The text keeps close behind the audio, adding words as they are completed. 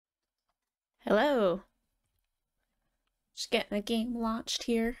Hello. Just getting a game launched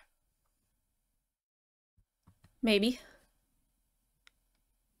here. Maybe.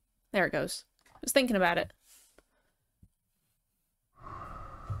 There it goes. I was thinking about it.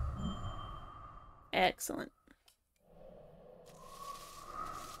 Excellent.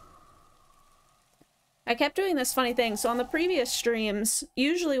 I kept doing this funny thing. So on the previous streams,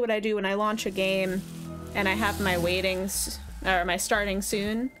 usually what I do when I launch a game and I have my waitings, or my starting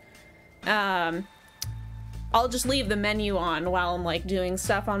soon, I'll just leave the menu on while I'm like doing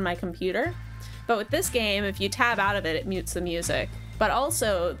stuff on my computer. But with this game, if you tab out of it, it mutes the music. But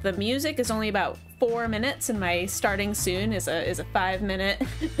also, the music is only about 4 minutes, and my starting soon is a 5-minute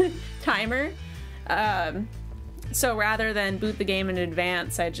timer. So rather than boot the game in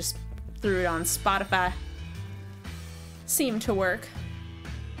advance, I just threw it on Spotify. Seemed to work.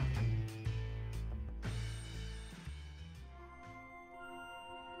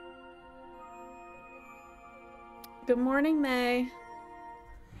 Good morning, May.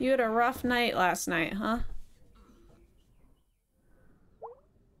 You had a rough night last night, huh?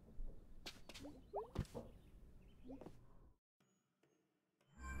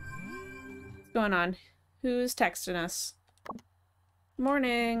 What's going on? Who's texting us?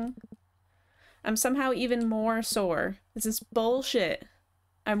 Morning. I'm somehow even more sore. This is bullshit.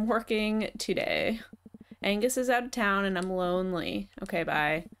 I'm working today. Angus is out of town and I'm lonely. Okay,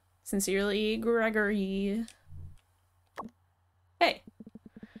 bye. Sincerely, Gregory. Hey.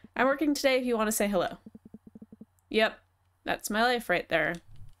 I'm working today if you want to say hello. Yep. That's my life right there.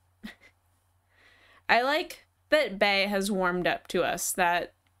 I like that Bay has warmed up to us.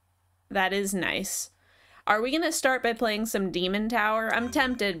 That is nice. Are we gonna start by playing some Demon Tower? I'm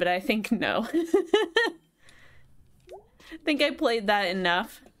tempted, but I think no. I think I played that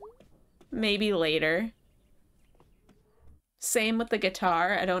enough. Maybe later. Same with the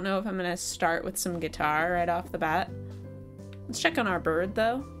guitar. I don't know if I'm gonna start with some guitar right off the bat. Let's check on our bird,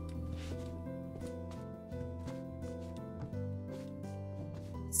 though.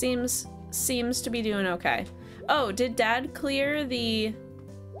 Seems to be doing okay. Oh, did Dad clear the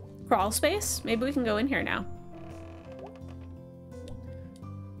crawl space? Maybe we can go in here now.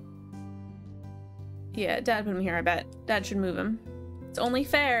 Yeah, Dad put him here, I bet. Dad should move him. It's only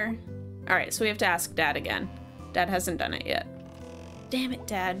fair. Alright, so we have to ask Dad again. Dad hasn't done it yet. Damn it,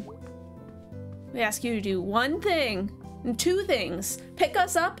 Dad. We ask you to do one thing, and 2 things. Pick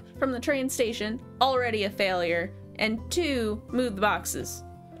us up from the train station, already a failure, and 2, move the boxes.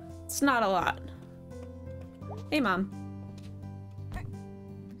 It's not a lot. Hey, Mom.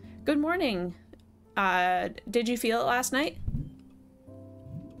 Good morning. Did you feel it last night?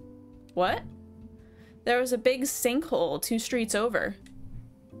 What? There was a big sinkhole 2 streets over.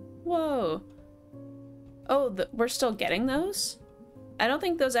 Whoa. Oh, we're still getting those? I don't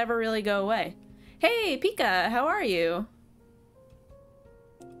think those ever really go away. Hey, Pika, how are you?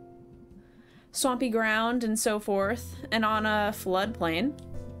 Swampy ground and so forth, and on a floodplain.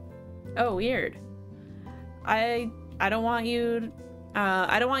 Oh, weird. I don't want you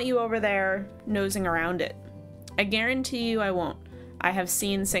over there nosing around it. I guarantee you I won't. I have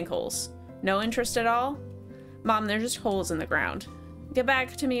seen sinkholes. No interest at all? Mom, they're just holes in the ground. Get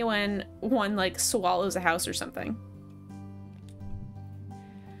back to me when one, like, swallows a house or something.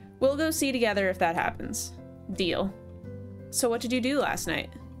 We'll go see together if that happens. Deal. So what did you do last night?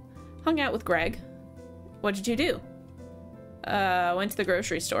 Hung out with Greg. What did you do? Went to the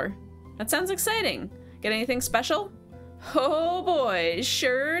grocery store. That sounds exciting. Get anything special? Oh boy,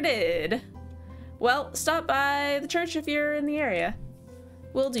 sure did. Well, stop by the church if you're in the area.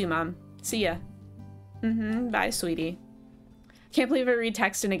 Will do, Mom. See ya. Bye, sweetie. Can't believe I read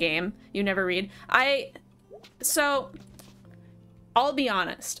text in a game. You never read. So, I'll be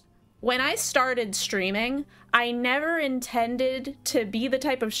honest. When I started streaming, I never intended to be the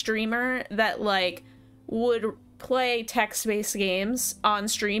type of streamer that, like, would play text-based games on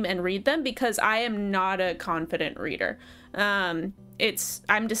stream and read them, because I am not a confident reader. I'm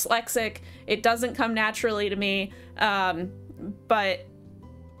dyslexic. It doesn't come naturally to me. But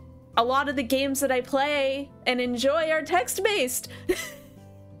a lot of the games that I play and enjoy are text-based.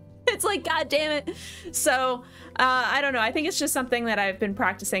 It's like, God damn it. So, I don't know. I think it's just something that I've been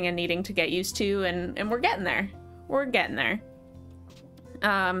practicing and needing to get used to, and we're getting there. We're getting there.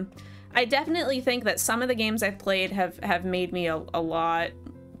 I definitely think that some of the games I've played have made me a lot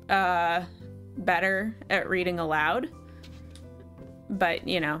better at reading aloud. But,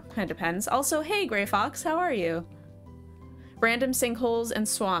 you know, kind of depends. Also, hey, Gray Fox, how are you? Random sinkholes and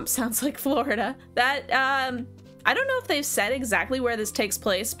swamps. Sounds like Florida. That, I don't know if they've said exactly where this takes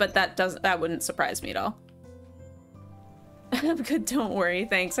place, but that wouldn't surprise me at all. I'm good, don't worry.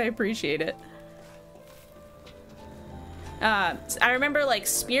 Thanks, I appreciate it. I remember, like,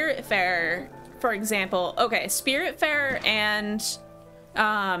 Spirit Fair, for example. Okay, Spirit Fair and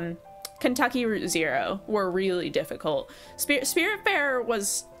Kentucky Route Zero were really difficult. Spirit Fair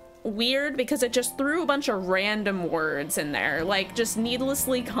was weird because it just threw a bunch of random words in there, like just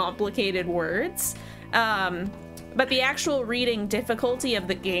needlessly complicated words. But the actual reading difficulty of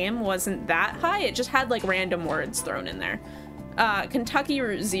the game wasn't that high. It just had like random words thrown in there. Kentucky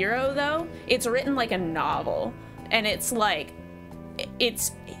Route Zero, though, it's written like a novel, and it's like,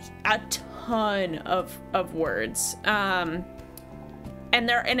 it's a ton of words. And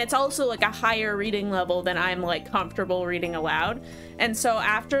it's also like a higher reading level than I'm like comfortable reading aloud. And so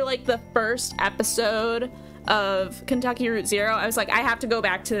after like the first episode of Kentucky Route Zero, I was like, I have to go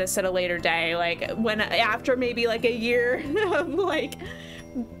back to this at a later day. Like after maybe like a year of like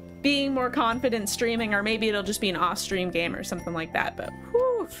being more confident streaming, or maybe it'll just be an off-stream game or something like that. But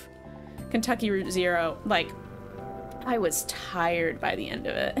whew, Kentucky Route Zero, like I was tired by the end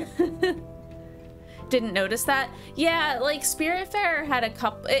of it. Didn't notice that. Yeah, like Spirit Fair had a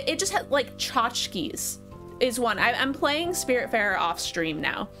couple, it just had like tchotchkes is one. I'm playing Spirit Fair off stream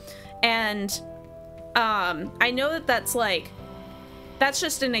now, and I know that that's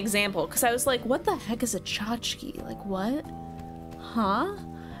just an example, because I was like, what the heck is a tchotchke? Like, what? Huh?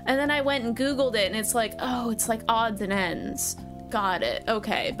 And then I went and Googled it, and it's like, oh, it's like odds and ends. Got it.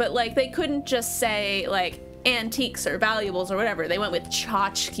 Okay. But like, they couldn't just say like antiques or valuables or whatever. They went with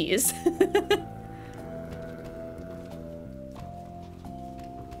tchotchkes.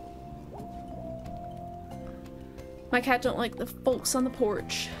 My cat don't like the folks on the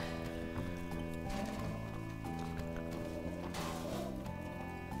porch.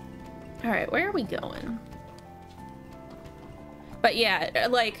 All right, where are we going? But yeah,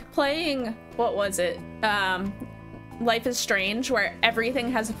 like playing, what was it? Life is Strange, where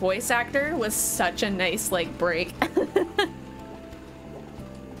everything has a voice actor, was such a nice like break.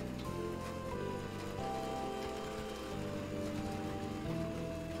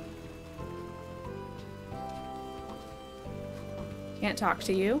 Can't talk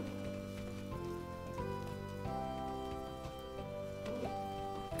to you.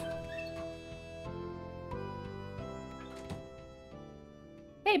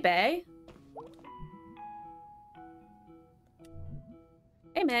 Hey, Bae.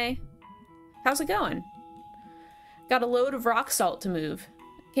 Hey, May. How's it going? Got a load of rock salt to move.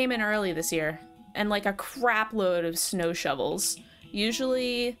 Came in early this year. And like a crap load of snow shovels.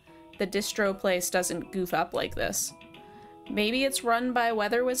 Usually the distro place doesn't goof up like this. Maybe it's run by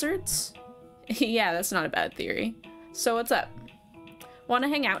weather wizards? Yeah, that's not a bad theory. So what's up? Want to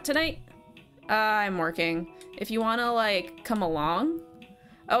hang out tonight? I'm working. If you want to like come along.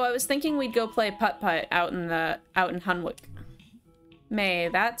 Oh, I was thinking we'd go play putt-putt out in Hunwick. May,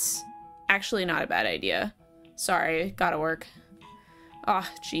 that's actually not a bad idea. Sorry, gotta work. Oh,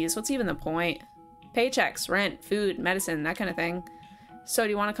 geez, what's even the point? Paychecks, rent, food, medicine, that kind of thing. So do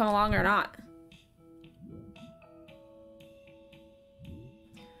you want to come along or not?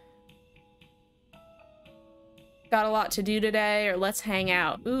 Got a lot to do today, or let's hang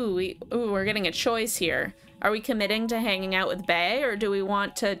out. Ooh, we're getting a choice here. Are we committing to hanging out with Bae, or do we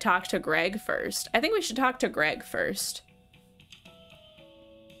want to talk to Greg first? I think we should talk to Greg first.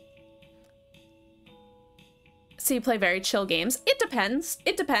 So you play very chill games? It depends.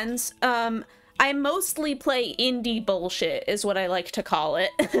 It depends. I mostly play indie bullshit, is what I like to call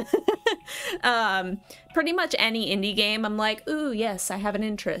it. Pretty much any indie game, I'm like, ooh, yes, I have an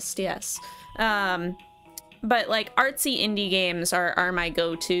interest, yes. But like artsy indie games are my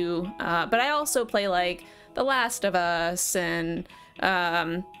go-to. But I also play like The Last of Us, and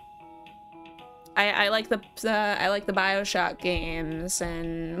I like the BioShock games,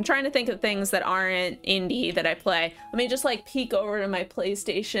 and I'm trying to think of things that aren't indie that I play. Let me just like peek over to my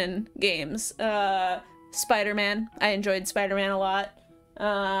PlayStation games. Spider-Man. I enjoyed Spider-Man a lot.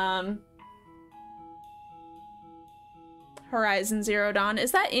 Horizon Zero Dawn.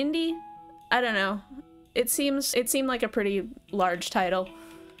 Is that indie? I don't know. It seemed like a pretty large title.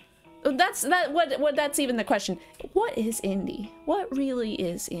 That's even the question. What is indie? What really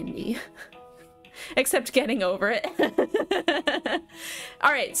is indie? Except getting over it.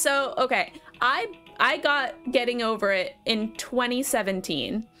 All right, so okay, I got Getting Over It in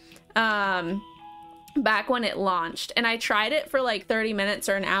 2017. Back when it launched, and I tried it for like 30 minutes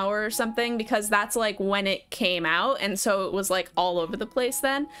or an hour or something, because that's like when it came out, and so it was like all over the place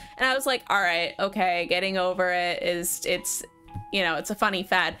then, and I was like, all right, okay, Getting Over It it's you know, it's a funny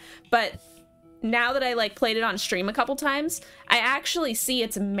fad. But now that I like played it on stream a couple times, I actually see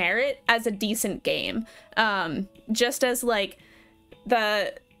its merit as a decent game. Just as like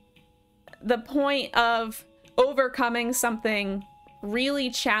the point of overcoming something really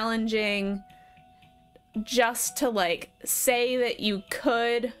challenging just to like say that you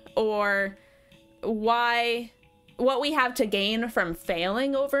could, or what we have to gain from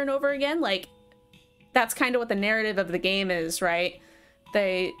failing over and over again. Like, that's kind of what the narrative of the game is, right?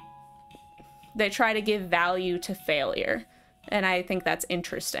 They try to give value to failure, and I think that's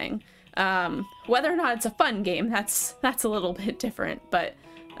interesting. Whether or not it's a fun game, that's a little bit different, but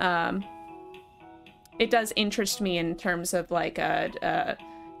it does interest me in terms of like a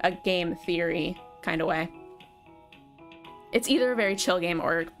game theory kind of way. It's either a very chill game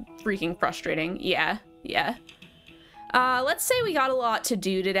or freaking frustrating. Yeah. Let's say we got a lot to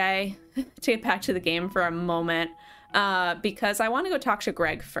do today. To get back to the game for a moment, because I want to go talk to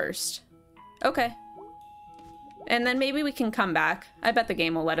Greg first. Okay. And then maybe we can come back. I bet the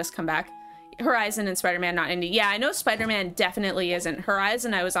game will let us come back. Horizon and Spider-Man, not Indie. Yeah, I know Spider-Man definitely isn't.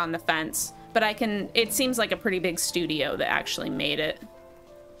 Horizon, I was on the fence. But it seems like a pretty big studio that actually made it.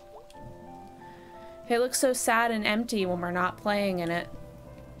 It looks so sad and empty when we're not playing in it.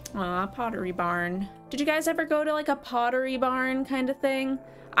 Aw, Pottery Barn. Did you guys ever go to like a Pottery Barn kind of thing?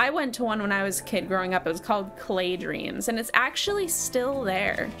 I went to one when I was a kid growing up. It was called Clay Dreams, and it's actually still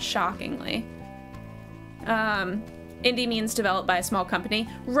there, shockingly. Indie means developed by a small company.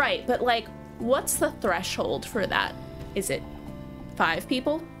 Right, but like, what's the threshold for that? Is it 5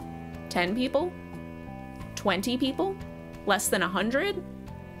 people? 10 people? 20 people? Less than 100?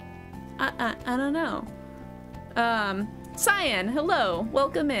 I don't know. Cyan, hello,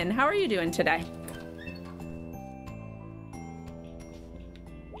 welcome in. How are you doing today?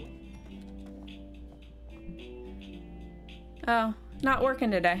 Oh, not working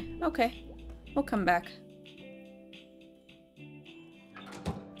today. Okay, we'll come back.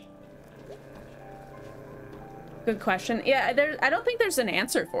 Good question. Yeah, I don't think there's an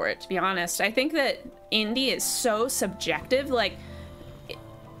answer for it, to be honest. I think that indie is so subjective, like...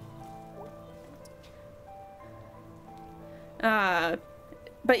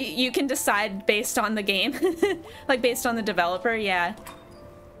 but you can decide based on the game. Like, based on the developer, yeah.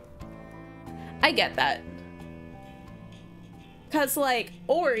 I get that. Because, like,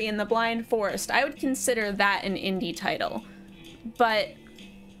 Ori and the Blind Forest, I would consider that an indie title. But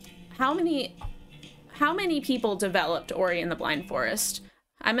how many people developed Ori and the Blind Forest?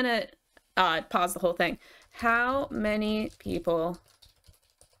 I'm gonna pause the whole thing. How many people...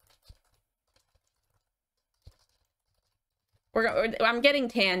 I'm getting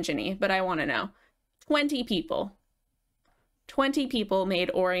tangent-y, but I want to know. 20 people. 20 people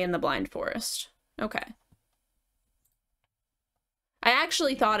made Ori and the Blind Forest. Okay. I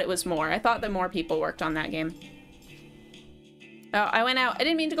actually thought it was more. I thought that more people worked on that game. Oh, I went out. I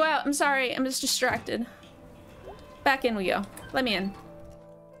didn't mean to go out. I'm sorry. I'm just distracted. Back in we go. Let me in.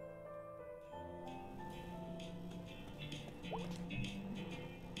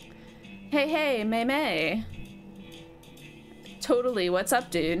 Hey, hey, May May. Totally. What's up,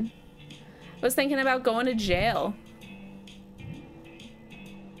 dude? I was thinking about going to jail.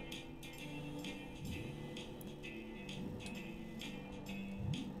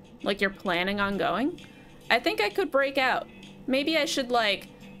 Like, you're planning on going? I think I could break out. Maybe I should, like,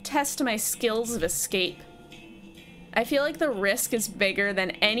 test my skills of escape. I feel like the risk is bigger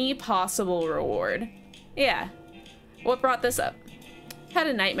than any possible reward. Yeah. What brought this up? Had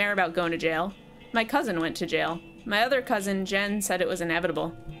a nightmare about going to jail. My cousin went to jail. My other cousin, Jen, said it was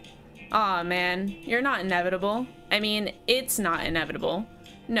inevitable. Aw, man. You're not inevitable. I mean, it's not inevitable.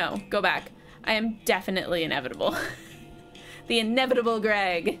 No, go back. I am definitely inevitable. The inevitable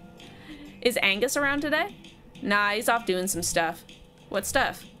Greg. Is Angus around today? Nah, he's off doing some stuff. What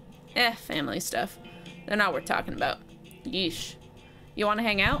stuff? Family stuff. They're not worth talking about. Yeesh. You want to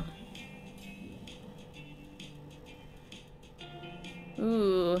hang out?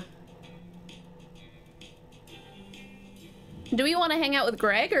 Ooh. Do we want to hang out with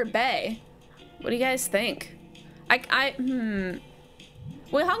Greg or Bay? What do you guys think? We hung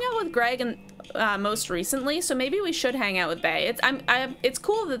out with Greg and most recently, so maybe we should hang out with Bay. It's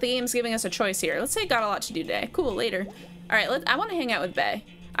cool that the game's giving us a choice here. Let's say got a lot to do today. Cool, later. All right, I want to hang out with Bay.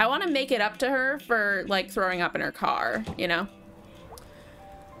 I want to make it up to her for like throwing up in her car, you know?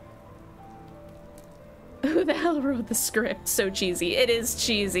 Who the hell wrote the script? So cheesy. It is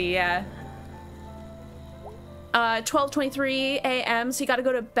cheesy, yeah. 12:23 a.m. so you gotta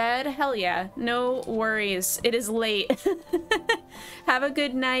go to bed? Hell yeah. No worries. It is late. Have a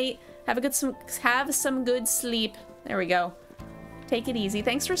good night. Have some good sleep. There we go. Take it easy.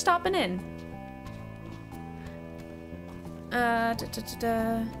 Thanks for stopping in.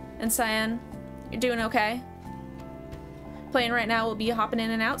 And Cyan, you're doing okay? Playing right now, we'll be hopping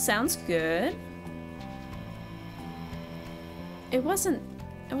in and out. Sounds good. It wasn't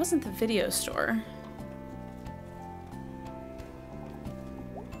the video store.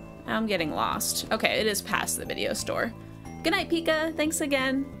 I'm getting lost. Okay, it is past the video store. Good night, Pika. Thanks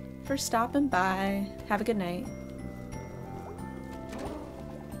again for stopping by. Have a good night.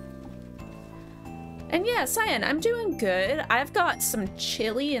 And yeah, Cyan, I'm doing good. I've got some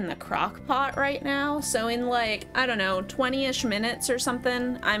chili in the crock pot right now. So in like, I don't know, 20-ish minutes or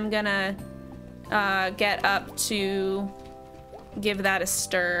something, I'm gonna get up to give that a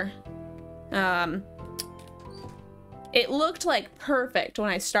stir. It looked like perfect when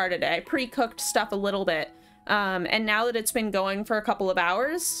I started it. I pre-cooked stuff a little bit. And now that it's been going for a couple of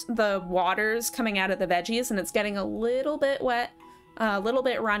hours, the water's coming out of the veggies and it's getting a little bit wet. A little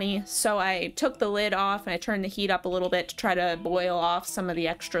bit runny, so I took the lid off and I turned the heat up a little bit to try to boil off some of the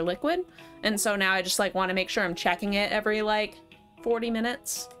extra liquid. And so now I just like want to make sure I'm checking it every like 40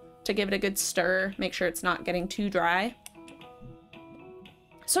 minutes to give it a good stir, make sure it's not getting too dry.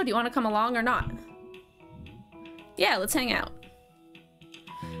 So do you want to come along or not? Yeah, let's hang out.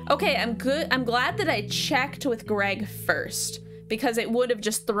 Okay, I'm good. I'm glad that I checked with Greg first because it would have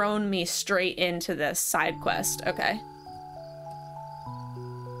just thrown me straight into this side quest. Okay.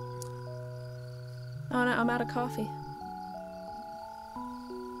 Oh no, I'm out of coffee.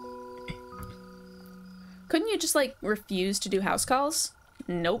 Couldn't you just like refuse to do house calls?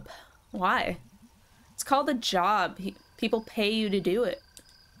 Nope. Why? It's called a job. People pay you to do it.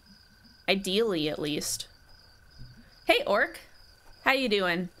 Ideally, at least. Hey, Orc. How you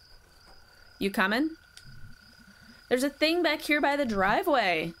doing? You coming? There's a thing back here by the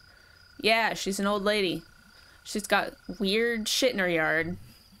driveway. Yeah, she's an old lady. She's got weird shit in her yard.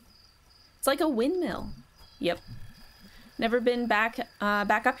 It's like a windmill. Yep. Never been back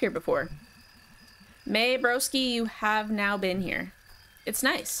up here before. May Broski, you have now been here. It's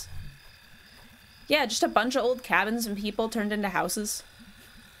nice. Yeah, just a bunch of old cabins and people turned into houses.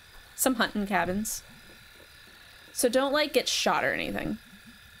 Some hunting cabins. So don't like get shot or anything.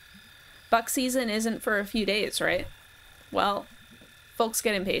 Buck season isn't for a few days, right? Well, folks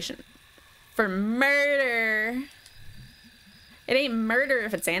get impatient. For murder. It ain't murder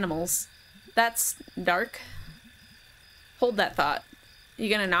if it's animals. That's dark. Hold that thought. You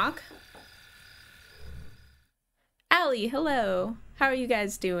gonna knock? Allie, hello. How are you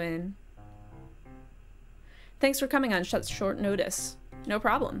guys doing? Thanks for coming on such short notice. No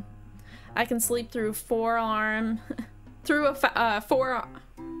problem. I can sleep through four alarm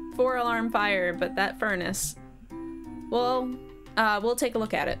fire, but that furnace. Well, we'll take a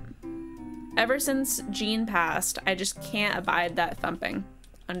look at it. Ever since Jean passed, I just can't abide that thumping.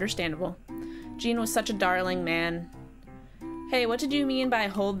 Understandable. Jean was such a darling, man. Hey, what did you mean by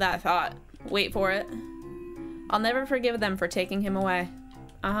hold that thought? Wait for it. I'll never forgive them for taking him away.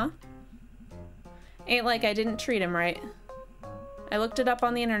 Uh-huh. Ain't like I didn't treat him right. I looked it up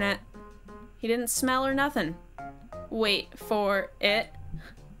on the internet. He didn't smell or nothing. Wait for it.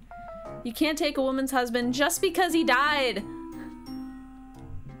 You can't take a woman's husband just because he died.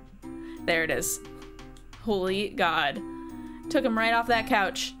 There it is. Holy God. Took him right off that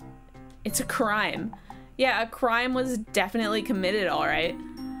couch. It's a crime. Yeah, a crime was definitely committed, all right.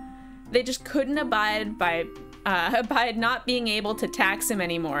 They just couldn't abide by not being able to tax him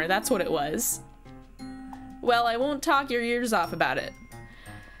anymore. That's what it was. Well, I won't talk your ears off about it.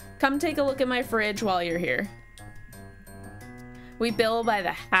 Come take a look at my fridge while you're here. We bill by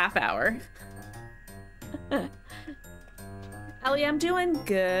the half hour. Ellie, I'm doing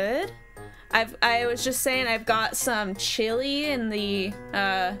good. I was just saying I've got some chili in the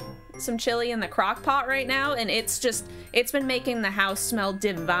crock pot right now, and it's been making the house smell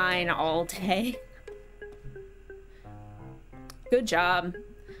divine all day. Good job.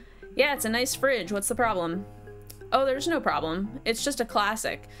 Yeah, it's a nice fridge. What's the problem? Oh, there's no problem. It's just a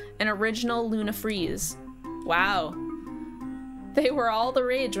classic. An original Luna Freeze. Wow. They were all the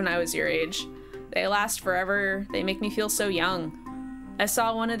rage when I was your age. They last forever. They make me feel so young. I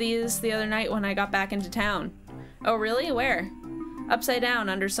saw one of these the other night when I got back into town. Oh, really? Where? Upside down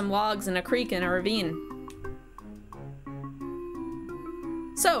under some logs in a creek in a ravine.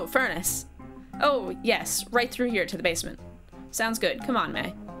 So, furnace. Oh, yes. Right through here to the basement. Sounds good. Come on,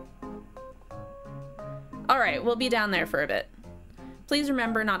 May. Alright, we'll be down there for a bit. Please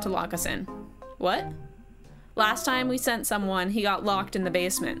remember not to lock us in. What? Last time we sent someone, he got locked in the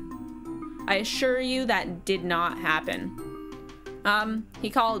basement. I assure you that did not happen. He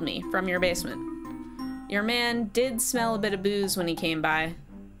called me from your basement. Your man did smell a bit of booze when he came by.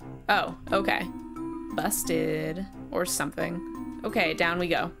 Oh, okay. Busted. Or something. Okay, down we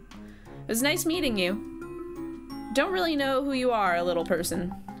go. It was nice meeting you. Don't really know who you are, little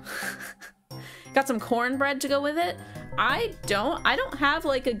person. Got some cornbread to go with it? I don't have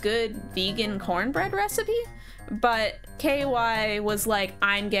like a good vegan cornbread recipe, but KY was like,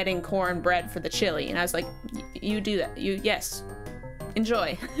 I'm getting cornbread for the chili. And I was like, you do that. Yes.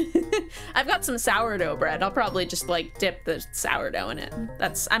 Enjoy. I've got some sourdough bread. I'll probably just like dip the sourdough in it.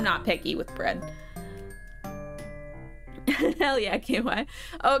 I'm not picky with bread. Hell yeah, KY.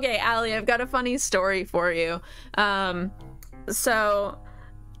 Okay, Allie, I've got a funny story for you. So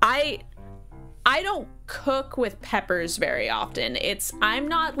I don't cook with peppers very often. I'm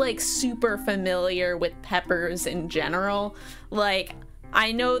not like super familiar with peppers in general. Like,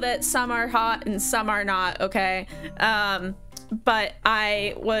 I know that some are hot and some are not, okay? But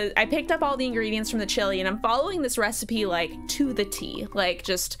I picked up all the ingredients from the chili, and I'm following this recipe like to the T, like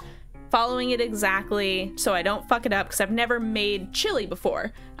just following it exactly so I don't fuck it up, because I've never made chili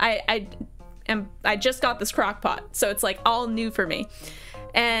before. I just got this crock pot, so it's like all new for me.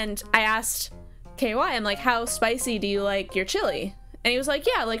 And I asked KY, I'm like, how spicy do you like your chili? And he was like,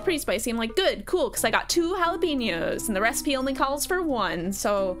 yeah, like pretty spicy. I'm like, good, cool, because I got 2 jalapenos and the recipe only calls for 1,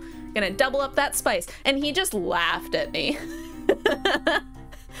 so I'm gonna double up that spice. And he just laughed at me.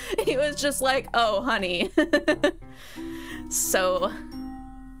 He was just like, oh, honey. So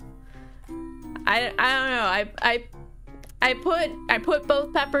I don't know. I put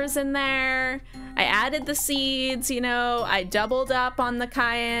both peppers in there. I added the seeds, you know. I doubled up on the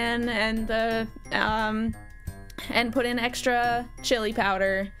cayenne and the and put in extra chili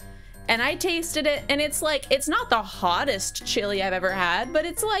powder. And I tasted it, and it's like, it's not the hottest chili I've ever had, but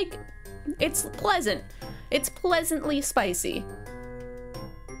it's like, it's pleasant. It's pleasantly spicy.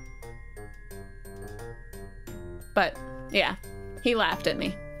 But yeah, he laughed at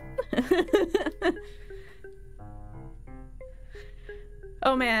me.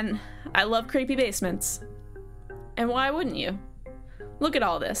 Oh man, I love creepy basements. And why wouldn't you? Look at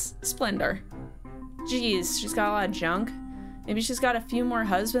all this splendor. Jeez, she's got a lot of junk. Maybe she's got a few more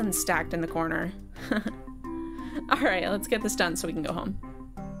husbands stacked in the corner. Alright, let's get this done so we can go home.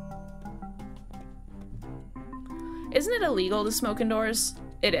 Isn't it illegal to smoke indoors?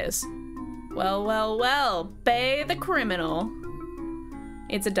 It is. Well, well, well, Bae the criminal.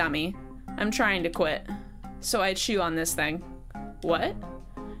 It's a dummy. I'm trying to quit. So I chew on this thing. What?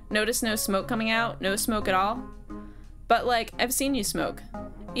 Notice no smoke coming out? No smoke at all? But like, I've seen you smoke.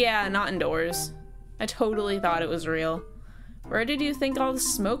 Yeah, not indoors. I totally thought it was real. Where did you think all the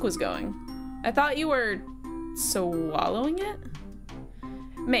smoke was going? I thought you were swallowing it?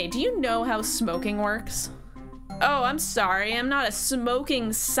 May, do you know how smoking works? Oh, I'm sorry, I'm not a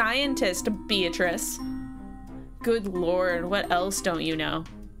smoking scientist, Beatrice. Good lord, what else don't you know?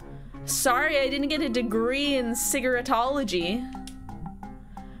 Sorry, I didn't get a degree in cigarettology.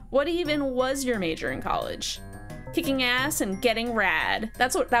 What even was your major in college? Kicking ass and getting rad.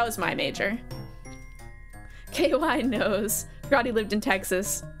 That was my major. KY knows. Forgot he lived in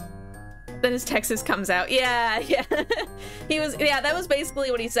Texas. Then his Texas comes out. Yeah. That was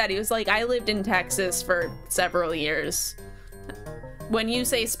basically what he said. He was like, I lived in Texas for several years. When you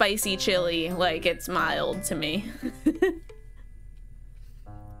say spicy chili, like, it's mild to me.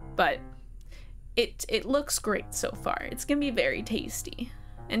 But it looks great so far. It's gonna be very tasty.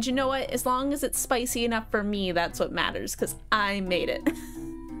 And you know what? As long as it's spicy enough for me, that's what matters, because I made it.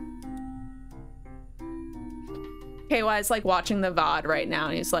 KY's like watching the VOD right now,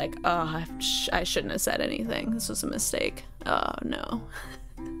 and he's like, oh, I shouldn't have said anything. This was a mistake. Oh, no.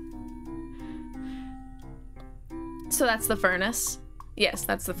 So that's the furnace? Yes,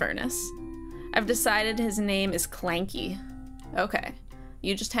 that's the furnace. I've decided his name is Clanky. Okay.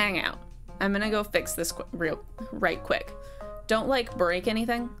 You just hang out. I'm gonna go fix this right quick. Don't, like, break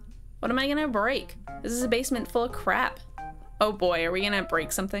anything. What am I gonna break? This is a basement full of crap. Oh boy, are we gonna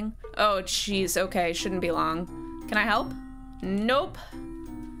break something? Oh, jeez, okay, shouldn't be long. Can I help? Nope.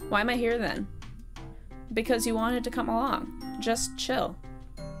 Why am I here then? Because you wanted to come along. Just chill.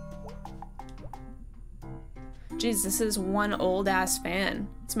 Jeez, this is one old-ass fan.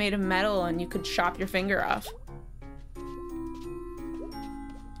 It's made of metal and you could chop your finger off.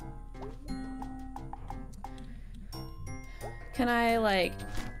 Can I, like...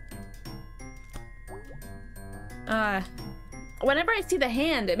 Whenever I see the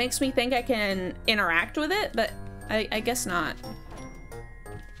hand, it makes me think I can interact with it, but I guess not.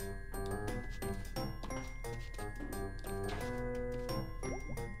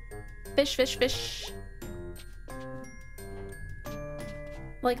 Fish, fish, fish.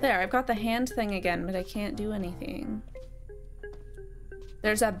 Like there, I've got the hand thing again, but I can't do anything.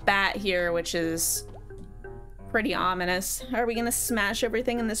 There's a bat here, which is Pretty ominous. Are we gonna smash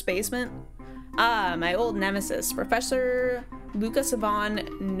everything in this basement? Ah, my old nemesis, Professor Lucas Avon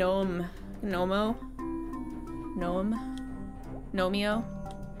Nomio.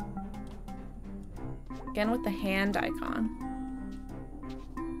 Again with the hand icon.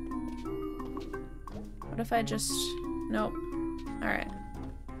 What if I just... Nope. Alright.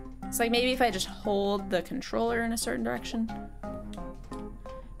 It's like maybe if I just hold the controller in a certain direction.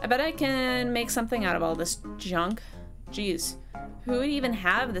 I bet I can make something out of all this junk. Jeez. Who would even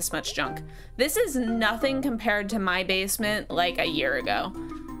have this much junk? This is nothing compared to my basement like a year ago.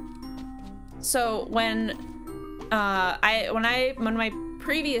 So when my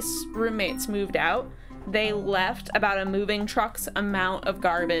previous roommates moved out, they left about a moving truck's amount of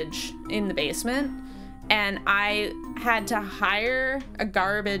garbage in the basement, and I had to hire a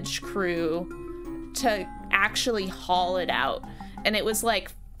garbage crew to actually haul it out, and it was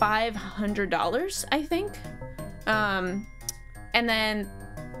like $500, I think. And then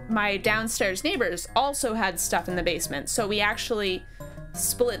my downstairs neighbors also had stuff in the basement, so we actually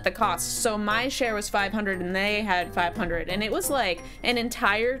split the cost. So my share was 500 and they had 500, and it was like an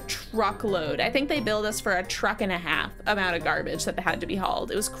entire truckload. I think they billed us for a truck and a half amount of garbage that had to be hauled.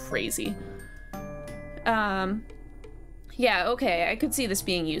 It was crazy. Yeah, okay, I could see this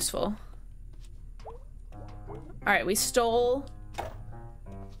being useful. All right, we stole...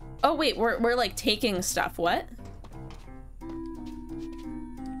 Oh wait, we're like taking stuff. What?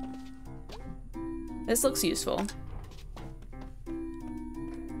 This looks useful.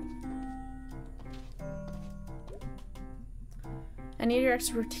 I need your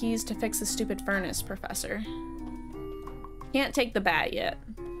expertise to fix the stupid furnace, Professor. Can't take the bat yet.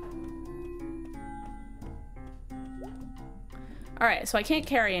 Alright, so I can't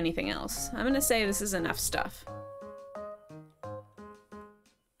carry anything else. I'm gonna say this is enough stuff.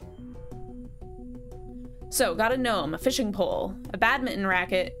 So, got a gnome, a fishing pole, a badminton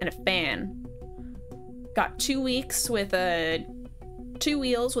racket, and a fan. Got 2 weeks with 2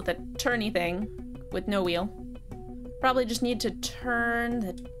 wheels with a turny thing with no wheel. Probably just need to turn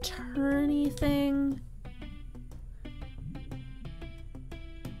the turny thing.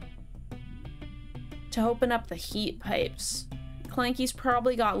 To open up the heat pipes. Clanky's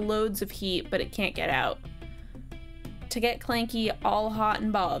probably got loads of heat, but it can't get out. To get Clanky all hot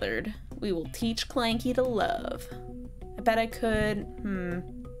and bothered, we will teach Clanky to love. I bet I could,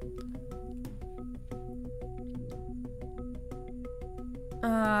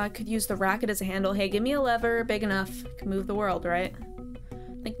 I could use the racket as a handle. Hey, give me a lever big enough. Can move the world, right?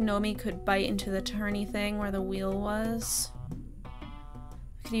 I think Nomi could bite into the turny thing where the wheel was.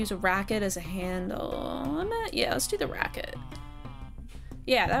 I could use a racket as a handle. Yeah, let's do the racket.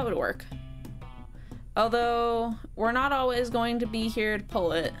 Yeah, that would work. Although, we're not always going to be here to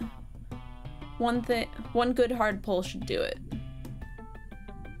pull it. One good hard pull should do it.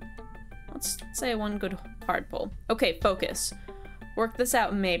 Let's say one good hard pull. Okay, focus. Work this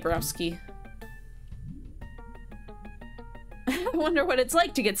out, Maybroski. I wonder what it's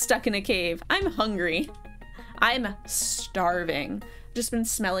like to get stuck in a cave. I'm hungry. I'm starving. Just been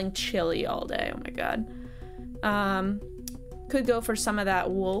smelling chili all day. Oh my god. Could go for some of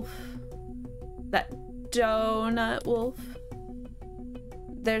that wolf. That donut wolf.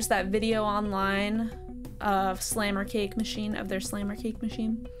 There's that video online of their slammer cake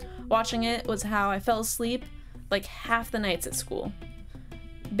machine. Watching it was how I fell asleep like half the nights at school.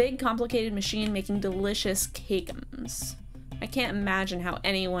 Big, complicated machine making delicious cakeums. I can't imagine how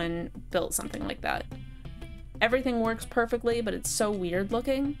anyone built something like that. Everything works perfectly, but it's so weird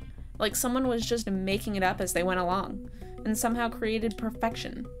looking. Like someone was just making it up as they went along, and somehow created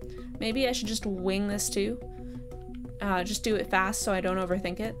perfection. Maybe I should just wing this too. Just do it fast so I don't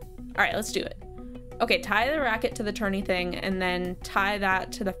overthink it. Alright, let's do it. Okay, tie the racket to the turny thing, and then tie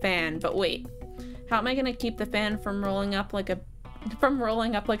that to the fan, but wait. How am I gonna keep the fan from rolling up like a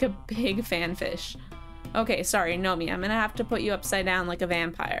big fanfish? Okay, sorry, Nomi, I'm gonna have to put you upside down like a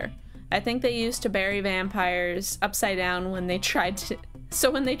vampire. I think they used to bury vampires upside down when they tried to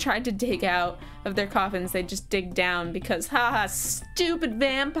dig out of their coffins, they just dig down because, haha, stupid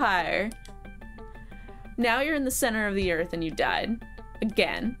vampire. Now you're in the center of the earth and you died.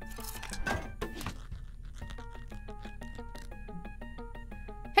 Again.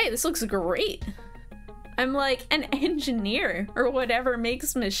 Hey, this looks great. I'm like an engineer or whatever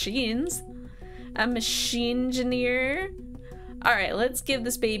makes machines. A machine engineer. All right, let's give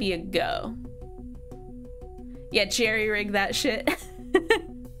this baby a go. Yeah, jerry rig that shit.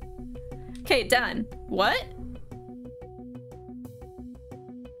 Okay, done. What?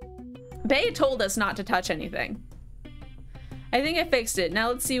 Bae told us not to touch anything. I think I fixed it. Now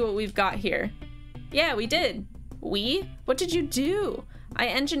let's see what we've got here. Yeah, we did. We? What did you do? I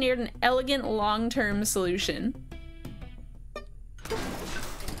engineered an elegant long-term solution.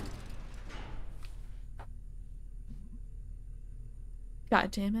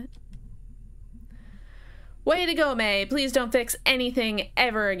 God damn it. Way to go, May. Please don't fix anything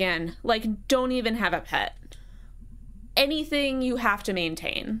ever again. Like, don't even have a pet. Anything you have to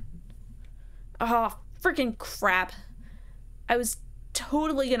maintain. Oh, freaking crap. I was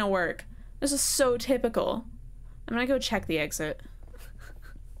totally gonna work. This is so typical. I'm gonna go check the exit.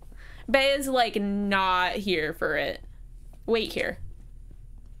 Bay is, like, not here for it. Wait here.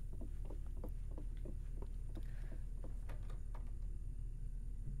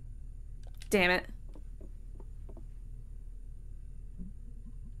 Damn it.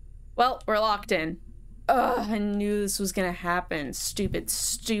 Well, we're locked in. Ugh, I knew this was gonna happen. Stupid,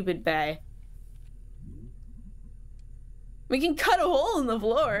 stupid Bay. We can cut a hole in the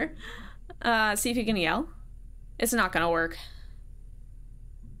floor. See if you can yell. It's not gonna work.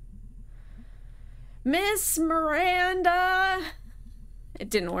 Miss Miranda! It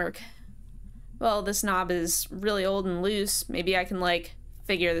didn't work. Well, this knob is really old and loose. Maybe I can, like,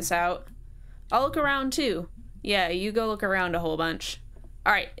 figure this out. I'll look around, too. Yeah, you go look around a whole bunch.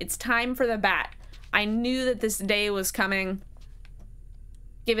 Alright, it's time for the bat. I knew that this day was coming.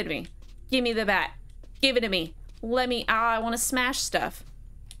 Give it to me. Give me the bat. Give it to me. Let me... I want to smash stuff.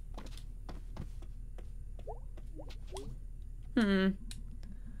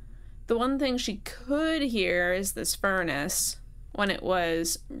 The one thing she could hear is this furnace when it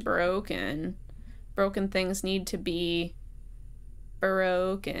was broken. Broken things need to be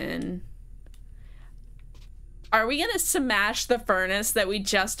broken. Are we gonna smash the furnace that we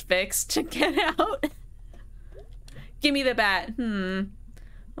just fixed to get out? Give me the bat.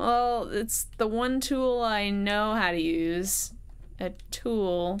 Well, it's the one tool I know how to use. A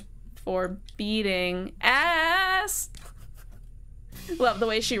tool for beating ass. Love the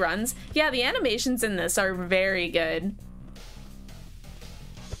way she runs. Yeah, the animations in this are very good.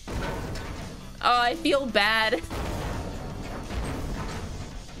 Oh, I feel bad.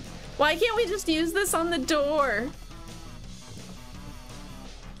 Why can't we just use this on the door?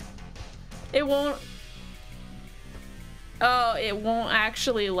 It won't... Oh, it won't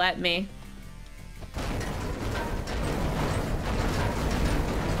actually let me.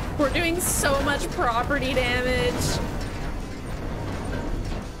 We're doing so much property damage.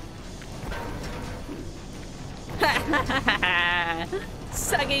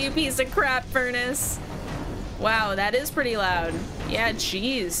 Suck it, you piece of crap, furnace. Wow, that is pretty loud. Yeah,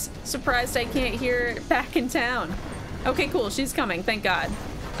 jeez. Surprised I can't hear it back in town. Okay, cool. She's coming. Thank God.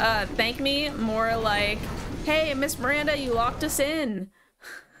 Thank me. More like, hey, Miss Miranda, you locked us in.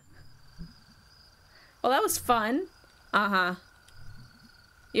 Well, that was fun. Uh-huh.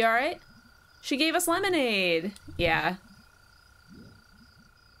 You alright? She gave us lemonade. Yeah.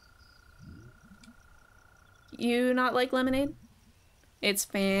 You not like lemonade? It's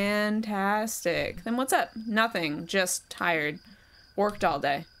fantastic. Then what's up? Nothing. Just tired. Worked all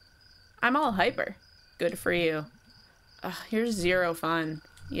day. I'm all hyper. Good for you. Ugh, you're zero fun.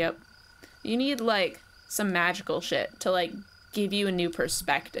 Yep. You need, like, some magical shit to, like, give you a new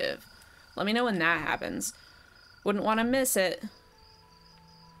perspective. Let me know when that happens. Wouldn't want to miss it.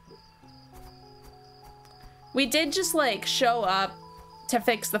 We did just, like, show up to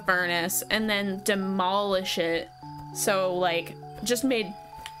fix the furnace and then demolish it. So, like, just made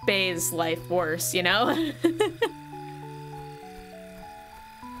Bay's life worse, you know?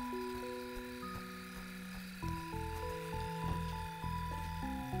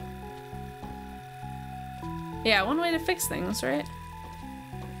 Yeah, one way to fix things, right?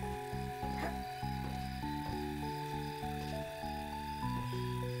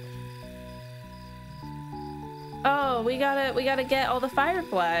 Oh, we gotta get all the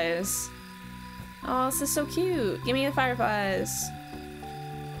fireflies. Oh, this is so cute. Give me the fireflies.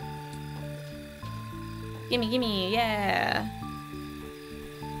 Gimme, yeah.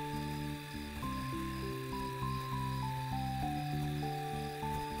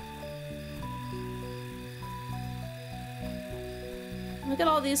 Look at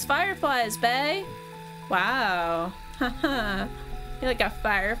all these fireflies, Bay. Wow. Haha. You're like a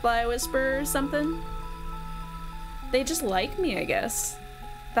firefly whisperer or something? They just like me, I guess.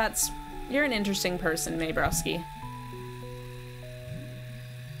 You're an interesting person, Maybrowski.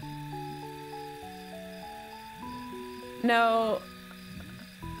 No.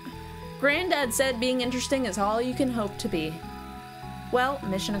 Granddad said being interesting is all you can hope to be. Well,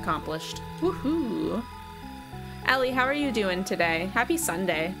 mission accomplished. Woohoo. Ellie, how are you doing today? Happy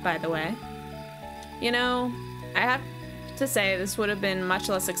Sunday, by the way. You know, I have to say this would have been a much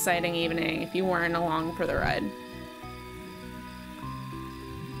less exciting evening if you weren't along for the ride.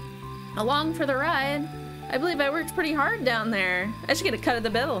 Along for the ride. I believe I worked pretty hard down there. I should get a cut of the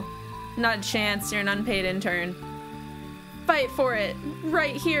bill. Not a chance, you're an unpaid intern. Fight for it.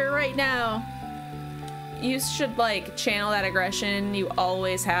 Right here, right now. You should, like, channel that aggression you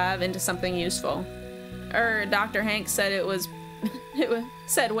always have into something useful. Dr. Hank said it was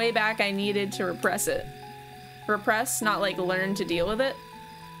said way back I needed to repress it. Repress, not like learn to deal with it.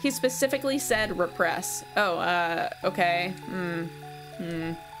 He specifically said repress. Oh, okay.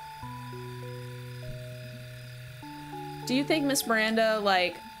 Do you think Miss Miranda,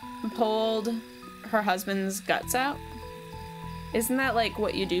 like, pulled her husband's guts out? Isn't that, like,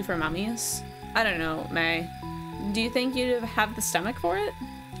 what you do for mummies? I don't know, May. Do you think you'd have the stomach for it?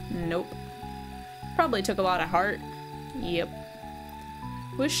 Nope. Probably took a lot of heart. Yep.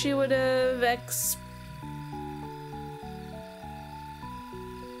 Wish she would have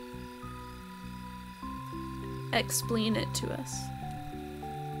explain it to us.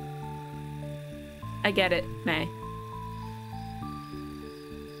 I get it, May.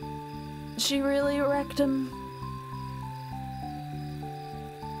 She really wrecked him.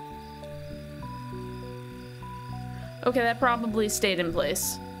 Okay, that probably stayed in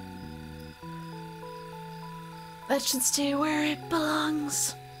place. That should stay where it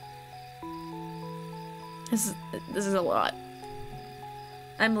belongs. This is a lot.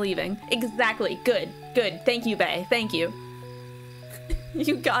 I'm leaving. Exactly. Good. Good. Thank you, Bae. Thank you.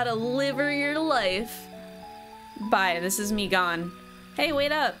 You gotta live your life. Bye. This is me gone. Hey,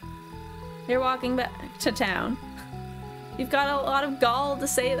 wait up. You're walking back to town. You've got a lot of gall to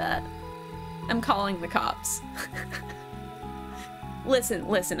say that. I'm calling the cops.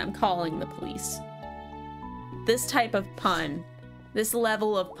 Listen, I'm calling the police. This type of pun, this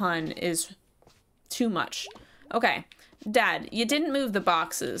level of pun is too much. Okay, Dad, you didn't move the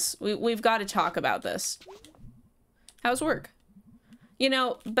boxes. We've got to talk about this. How's work? You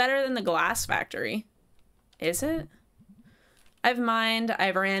know, better than the glass factory. Is it? I've mined,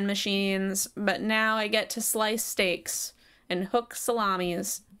 I've ran machines, but now I get to slice steaks and hook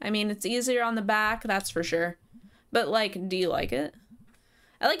salamis. I mean, it's easier on the back, that's for sure. But, like, do you like it?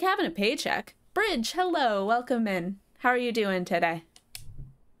 I like having a paycheck. Bridge, hello, welcome in. How are you doing today?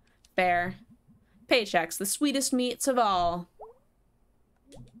 Fair. Paychecks, the sweetest meats of all.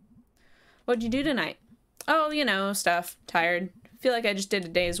 What'd you do tonight? Oh, you know, stuff. Tired. Feel like I just did a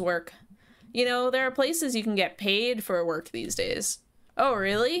day's work. You know, there are places you can get paid for work these days. Oh,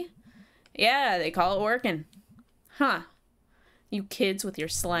 really? Yeah, they call it working. Huh. You kids with your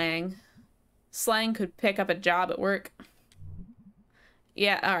slang. Slang could pick up a job at work.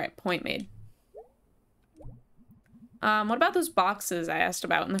 Yeah, alright, point made. What about those boxes I asked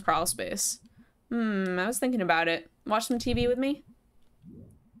about in the crawl space? I was thinking about it. Watch some TV with me?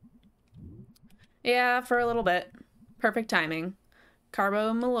 Yeah, for a little bit. Perfect timing.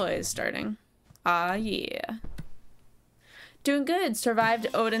 Carbo Malloy is starting. Ah, yeah. Doing good. Survived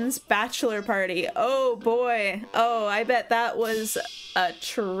Odin's bachelor party. Oh, boy. Oh, I bet that was a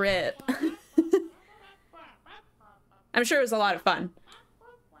trip. I'm sure it was a lot of fun.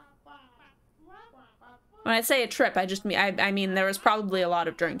 When I say a trip, I mean there was probably a lot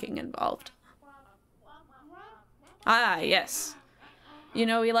of drinking involved. Ah, yes. You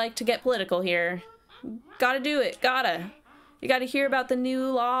know, we like to get political here. Gotta do it. Gotta. You gotta hear about the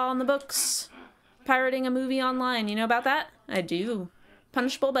new law on the books. Pirating a movie online. You know about that? I do.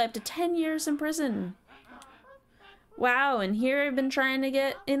 Punishable by up to 10 years in prison. Wow, and here I've been trying to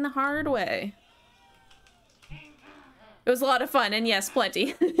get in the hard way. It was a lot of fun, and yes,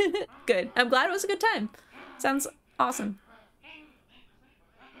 plenty. Good. I'm glad it was a good time. Sounds awesome.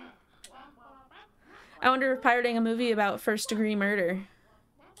 I wonder if pirating a movie about first-degree murder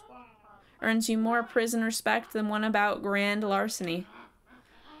earns you more prison respect than one about grand larceny.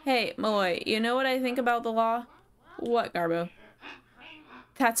 Hey, Malloy, you know what I think about the law? What, Garbo?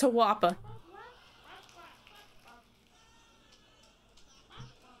 That's a wappa.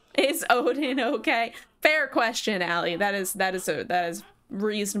 Is Odin okay? Fair question, Allie. That is a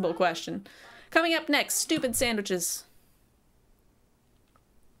reasonable question. Coming up next, stupid sandwiches.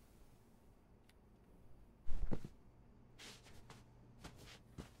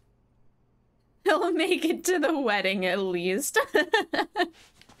 He'll make it to the wedding at least.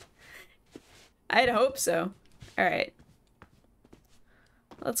 I'd hope so. All right.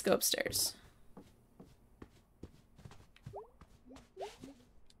 Let's go upstairs.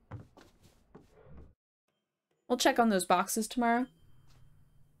 We'll check on those boxes tomorrow.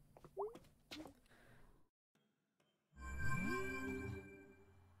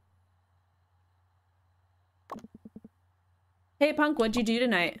 Hey, Punk, what'd you do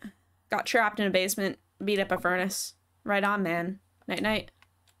tonight? Got trapped in a basement, beat up a furnace. Right on, man. Night-night.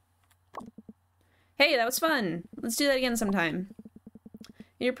 Hey, that was fun. Let's do that again sometime.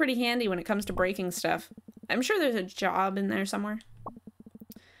 You're pretty handy when it comes to breaking stuff. I'm sure there's a job in there somewhere.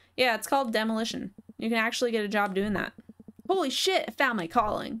 Yeah, it's called demolition. You can actually get a job doing that. Holy shit, I found my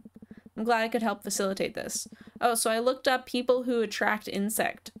calling. I'm glad I could help facilitate this. Oh, so I looked up people who attract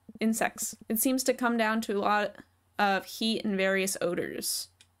insects. It seems to come down to a lot of heat and various odors.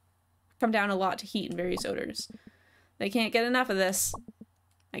 Come down a lot to heat and various odors. They can't get enough of this.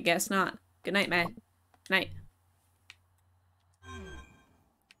 I guess not. Good night, May. Night.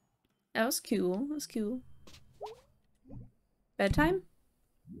 That was cool. That was cool. Bedtime?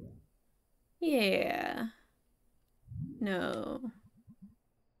 Yeah. No.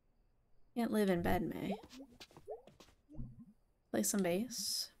 Can't live in bed, May. Play some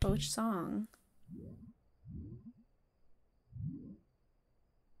bass. But which song?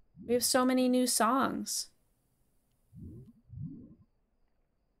 We have so many new songs.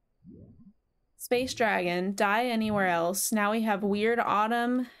 Space Dragon, Die Anywhere Else. Now we have Weird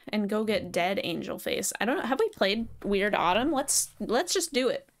Autumn and Go Get Dead Angel Face. I don't know. Have we played Weird Autumn? Let's just do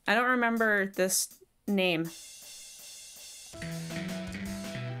it. I don't remember this name.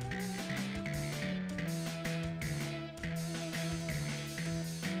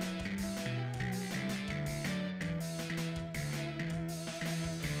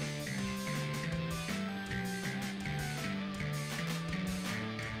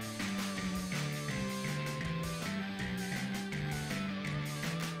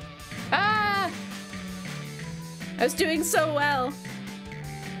 Ah! I was doing so well.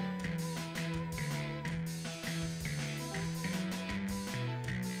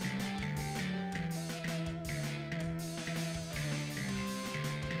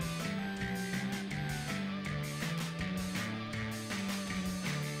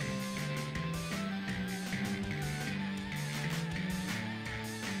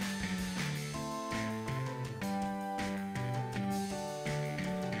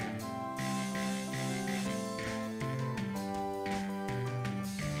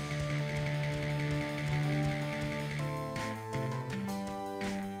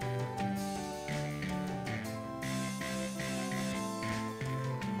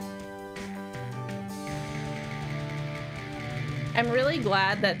 I'm really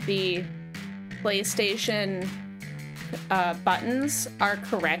glad that the PlayStation buttons are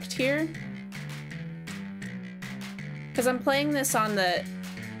correct here. Because I'm playing this on the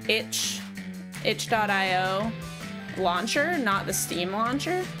itch.io launcher, not the Steam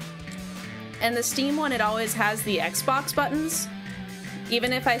launcher. And the Steam one, it always has the Xbox buttons.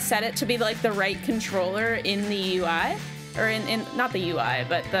 Even if I set it to be like the right controller in the UI. Or in not the UI,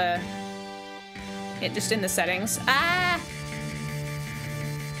 but just in the settings. Ah!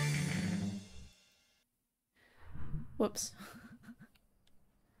 Whoops.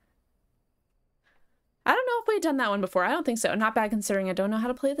 I don't know if we've done that one before. I don't think so. Not bad considering I don't know how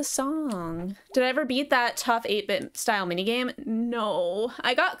to play the song. Did I ever beat that tough 8-bit style minigame? No.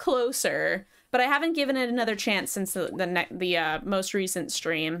 I got closer, but I haven't given it another chance since the most recent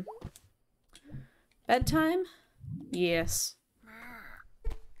stream. Bedtime? Yes.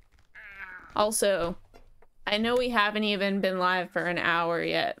 Also, I know we haven't even been live for an hour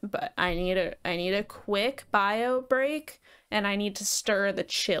yet, but I need a quick bio break and I need to stir the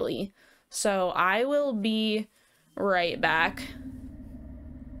chili. So I will be right back.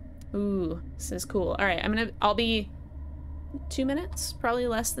 Ooh, this is cool. All right, I'll be 2 minutes, probably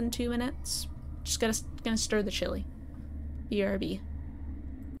less than 2 minutes. Just gonna stir the chili. BRB.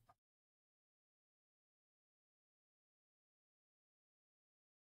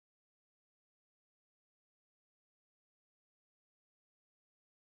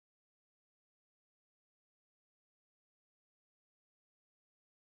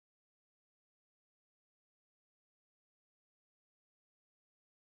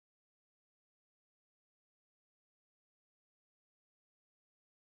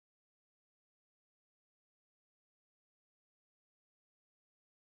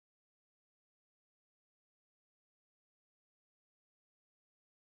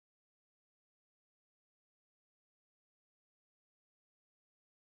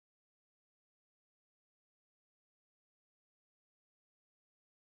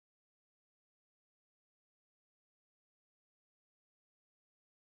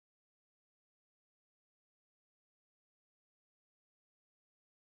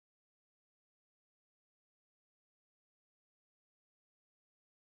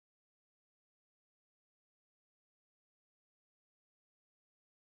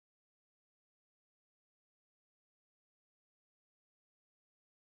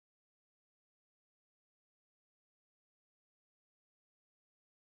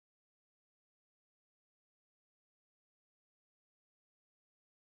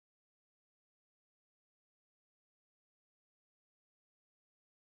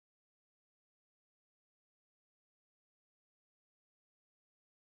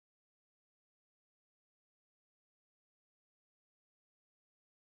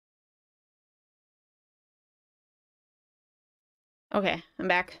 Okay, I'm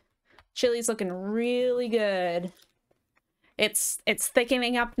back. Chili's looking really good. It's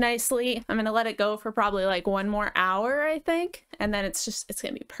thickening up nicely. I'm gonna let it go for probably like 1 more hour, I think, and then it's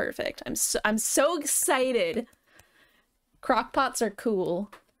gonna be perfect. I'm so excited. Crock pots are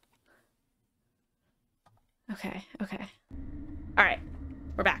cool. Okay. All right,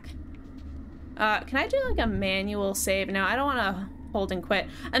 we're back. Can I do like a manual save? No, I don't want to hold and quit.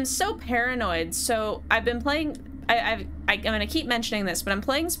 I'm so paranoid. So I've been playing. I'm gonna keep mentioning this, but I'm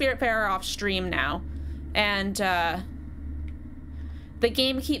playing Spiritfarer off stream now, and the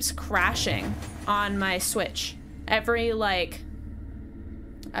game keeps crashing on my Switch. Every like,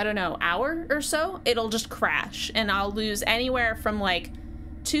 I don't know, hour or so, it'll just crash, and I'll lose anywhere from like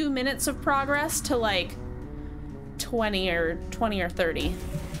 2 minutes of progress to like 20 or 30.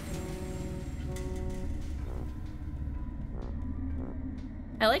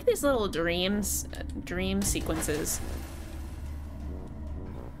 I like these little dream sequences.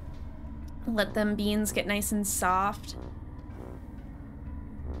 Let them beans get nice and soft.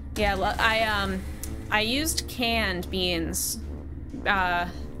 Yeah, I used canned beans. My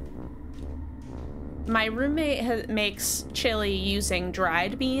roommate makes chili using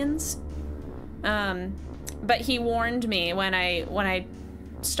dried beans. But he warned me when I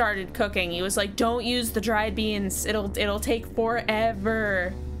started cooking. He was like, don't use the dried beans. It'll take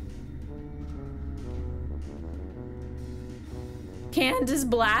forever. Canned is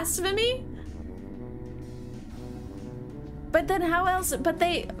blasphemy? But then how else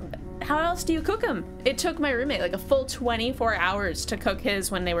do you cook them? It took my roommate like a full 24 hours to cook his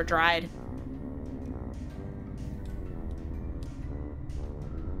when they were dried.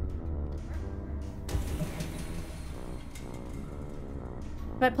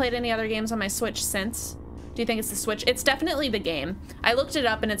 Have I played any other games on my Switch since? Do you think it's the Switch? It's definitely the game. I looked it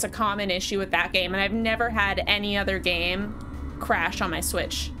up and it's a common issue with that game, and I've never had any other game crash on my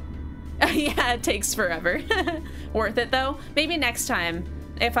Switch. Yeah, it takes forever. Worth it though. Maybe next time,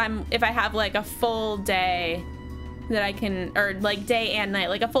 if I have like a full day that I can, or like day and night,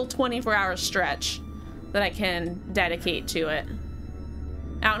 like a full 24-hour stretch that I can dedicate to it.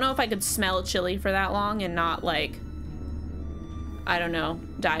 I don't know if I could smell chili for that long and not like, I don't know,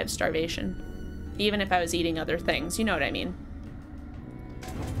 die of starvation. Even if I was eating other things, you know what I mean.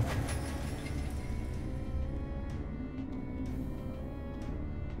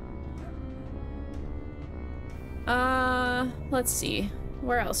 Let's see.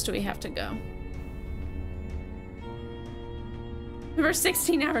 Where else do we have to go? For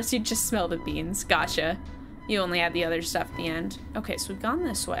 16 hours, you just smell the beans. Gotcha. You only add the other stuff at the end. Okay, so we've gone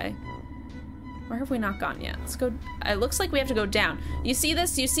this way. Where have we not gone yet? Let's go. It looks like we have to go down. You see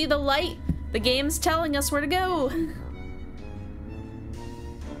this? You see the light? The game's telling us where to go.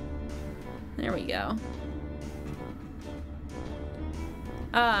 There we go.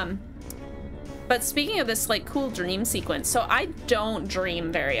 But speaking of this like cool dream sequence, so I don't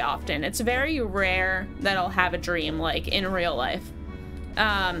dream very often. It's very rare that I'll have a dream like in real life.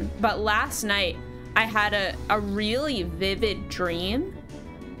 But last night I had a really vivid dream.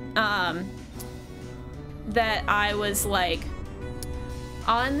 That I was like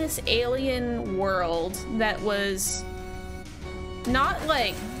on this alien world that was not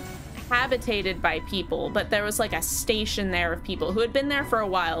like habitated by people, but there was like a station there of people who had been there for a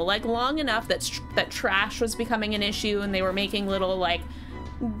while, like long enough that trash was becoming an issue, and they were making little like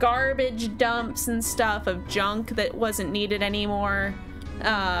garbage dumps and stuff of junk that wasn't needed anymore.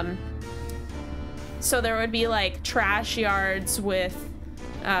 So there would be like trash yards with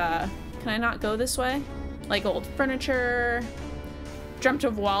can I not go this way? Like old furniture. Dreamt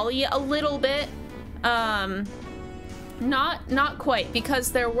of Wall-E a little bit. Not quite,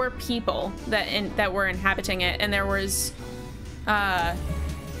 because there were people that were inhabiting it, and there was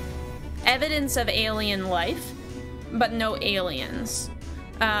evidence of alien life, but no aliens.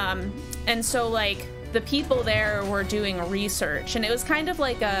 And so like the people there were doing research, and it was kind of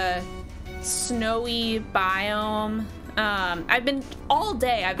like a snowy biome. I've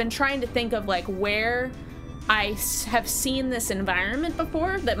been trying to think of like where I have seen this environment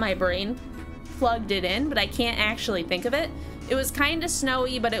before, that my brain plugged it in, but I can't actually think of it. It was kind of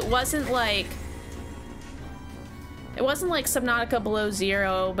snowy, but it wasn't like Subnautica below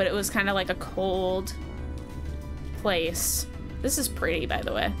zero, but it was kind of like a cold place. This is pretty, by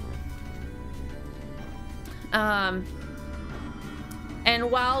the way.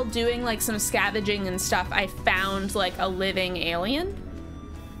 And while doing like some scavenging and stuff, I found like a living alien.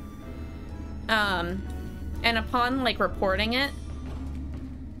 And upon like reporting it,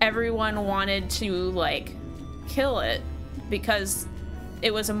 everyone wanted to like kill it because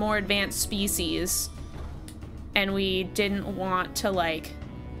it was a more advanced species and we didn't want to, like,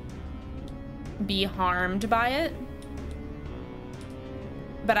 be harmed by it.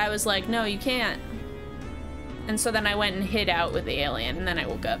 But I was like, no, you can't. And so then I went and hid out with the alien, and then I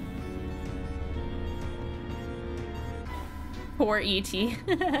woke up. Poor E.T.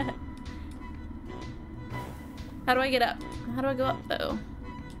 How do I get up? How do I go up, though?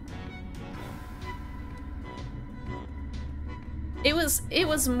 It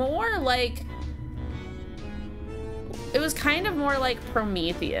was more like... It was kind of more like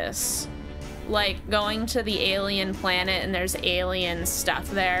Prometheus. Like, going to the alien planet and there's alien stuff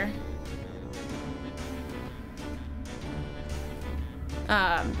there.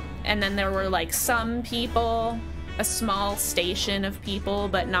 And then there were, like, some people, a small station of people,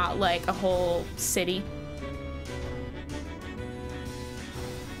 but not, like, a whole city.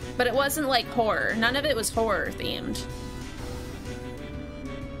 But it wasn't, like, horror. None of it was horror-themed.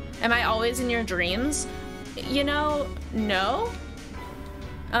 Am I always in your dreams? You know, no.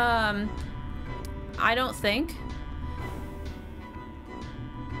 I don't think.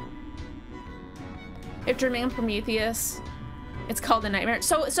 If dreaming of Prometheus, it's called a nightmare.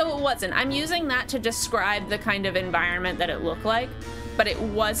 So it wasn't. I'm using that to describe the kind of environment that it looked like, but it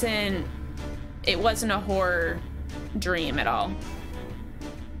wasn't a horror dream at all.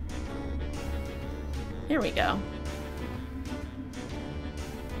 Here we go.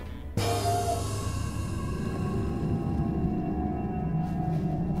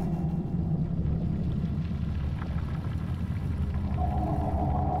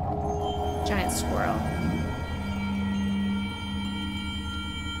 Giant squirrel.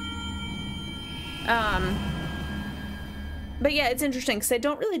 But yeah, it's interesting because I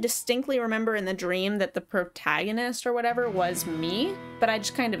don't really distinctly remember in the dream that the protagonist or whatever was me, but I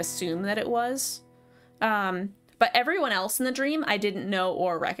just kind of assumed that it was. But everyone else in the dream I didn't know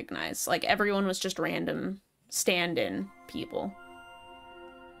or recognize. Like, everyone was just random stand-in people.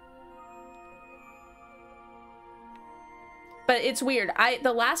 But it's weird.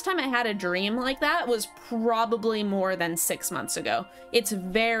 The last time I had a dream like that was probably more than 6 months ago. It's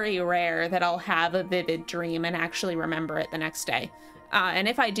very rare that I'll have a vivid dream and actually remember it the next day. And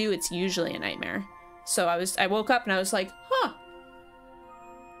if I do, it's usually a nightmare. So I woke up and I was like, huh,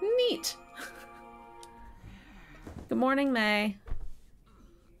 neat. Good morning, May.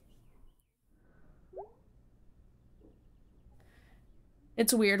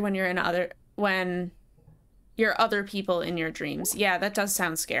 It's weird when you're other people in your dreams. Yeah, that does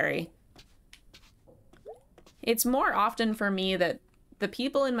sound scary. It's more often for me that the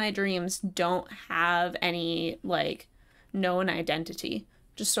people in my dreams don't have any, like, known identity.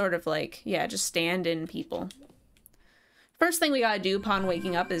 Just sort of like, yeah, just stand-in people. First thing we gotta do upon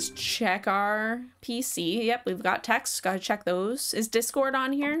waking up is check our PC. Yep, we've got texts. Gotta check those. Is Discord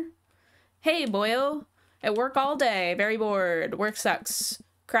on here? Hey, boyo. At work all day. Very bored. Work sucks.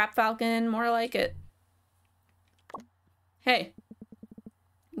 Crap Falcon. More like it. Hey.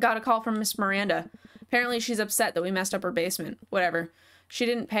 Got a call from Miss Miranda. Apparently she's upset that we messed up her basement. Whatever. She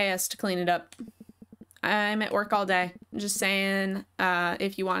didn't pay us to clean it up. I'm at work all day. Just saying,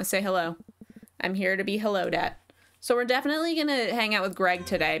 if you want to say hello. I'm here to be helloed at. So we're definitely gonna hang out with Greg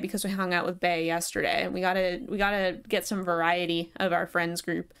today because we hung out with Bay yesterday. We gotta get some variety of our friends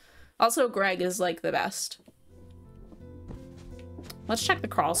group. Also, Greg is like the best. Let's check the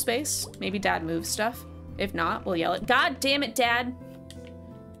crawl space. Maybe Dad moves stuff. If not, we'll yell at God damn it, Dad.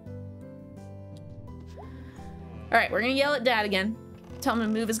 All right, we're gonna yell at Dad again. Tell him to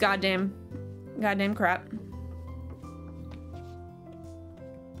move his goddamn crap.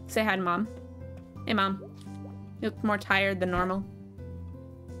 Say hi to Mom. Hey, Mom. You look more tired than normal.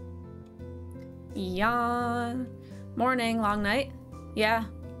 Yawn. Morning, long night. Yeah.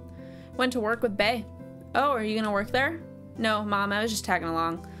 Went to work with Bay. Oh, are you gonna work there? No, Mom, I was just tagging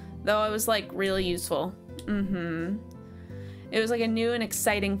along. Though it was, like, really useful. Mm-hmm. It was like a new and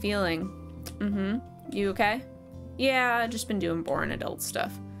exciting feeling. Mm-hmm. You okay? Yeah, I've just been doing boring adult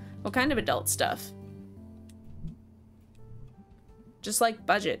stuff. What kind of adult stuff? Just like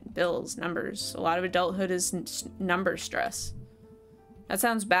budget, bills, numbers. A lot of adulthood is number stress. That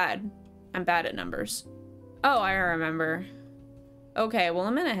sounds bad. I'm bad at numbers. Oh, I remember. Okay, well,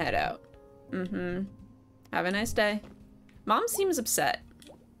 I'm gonna head out. Mm-hmm. Have a nice day. Mom seems upset.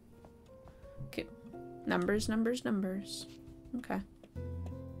 Okay. Numbers, numbers, numbers. Okay.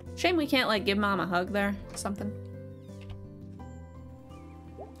 Shame we can't, like, give Mom a hug there. Something.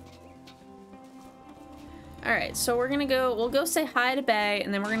 Alright, so we'll go say hi to Bay,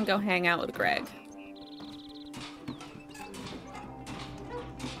 and then we're gonna go hang out with Greg.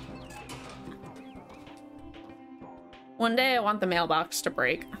 One day I want the mailbox to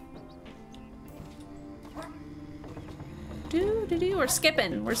break. We're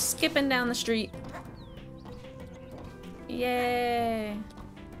skipping. We're skipping down the street. Yay.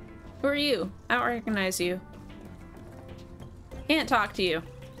 Who are you? I don't recognize you. Can't talk to you.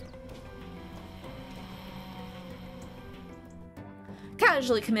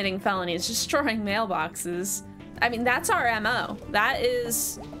 Casually committing felonies, destroying mailboxes. I mean, that's our MO.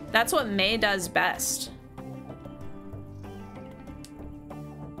 That's what May does best.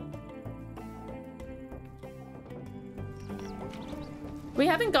 We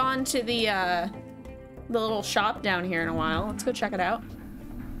haven't gone to the little shop down here in a while. Let's go check it out.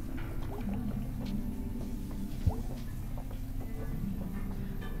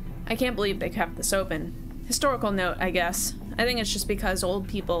 I can't believe they kept this open. Historical note, I guess. I think it's just because old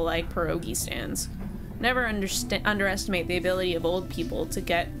people like pierogi stands. Never underestimate the ability of old people to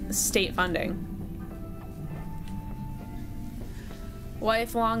get state funding.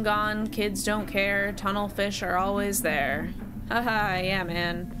 Wife long gone, kids don't care, tunnel fish are always there. Haha, yeah,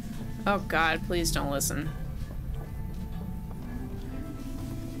 man. Oh god, please don't listen.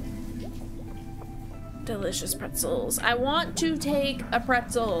 Delicious pretzels. I want to take a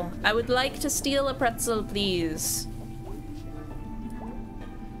pretzel. I would like to steal a pretzel, please.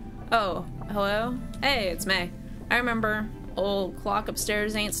 Oh, hello? Hey, it's May. I remember. Old clock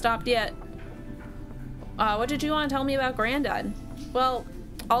upstairs ain't stopped yet. What did you want to tell me about Granddad? Well,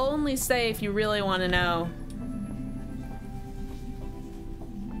 I'll only say if you really want to know.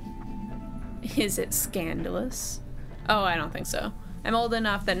 Is it scandalous? Oh, I don't think so. I'm old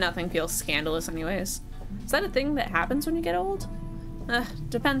enough that nothing feels scandalous anyways. Is that a thing that happens when you get old?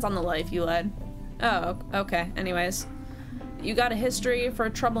 Depends on the life you led. Oh, okay. Anyways. You got a history for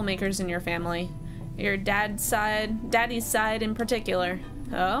troublemakers in your family. Your daddy's side in particular.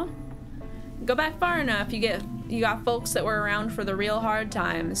 Oh? Go back far enough, you got folks that were around for the real hard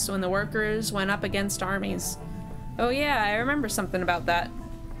times when the workers went up against armies. Oh yeah, I remember something about that.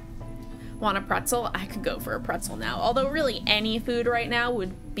 Want a pretzel? I could go for a pretzel now. Although really any food right now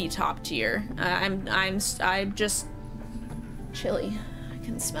would be top tier. I'm just chilly. I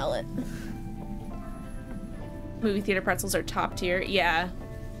can smell it. Movie theater pretzels are top tier. Yeah.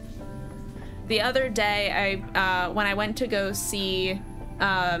 The other day, when I went to go see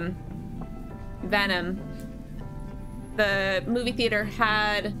Venom, the movie theater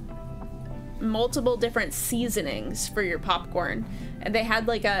had multiple different seasonings for your popcorn, and they had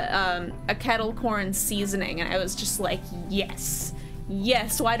like a kettle corn seasoning, and I was just like, yes,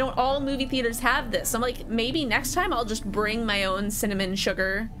 why don't all movie theaters have this? I'm like, maybe next time I'll just bring my own cinnamon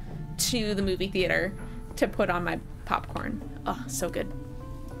sugar to the movie theater to put on my popcorn. Oh, so good.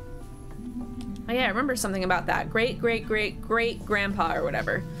 Oh yeah, I remember something about that. Great grandpa or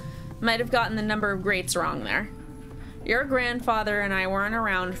whatever. Might have gotten the number of greats wrong there. Your grandfather and I weren't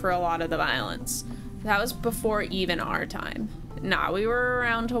around for a lot of the violence. That was before even our time. Nah, we were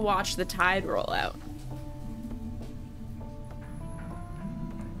around to watch the tide roll out.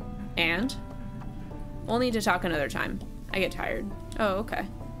 And? We'll need to talk another time. I get tired. Oh, okay.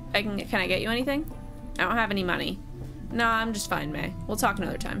 Can I get you anything? I don't have any money. Nah, I'm just fine, May. We'll talk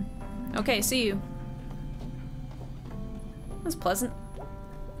another time. Okay, see you. That's pleasant.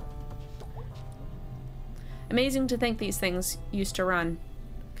 Amazing to think these things used to run.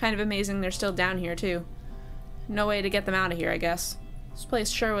 Kind of amazing they're still down here, too. No way to get them out of here, I guess. This place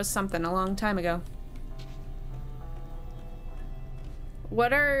sure was something a long time ago.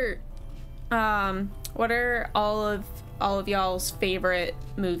 What are all of y'all's favorite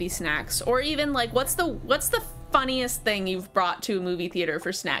movie snacks? Or even like what's the funniest thing you've brought to a movie theater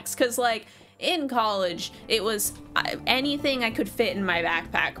for snacks? Cuz like in college it was anything I could fit in my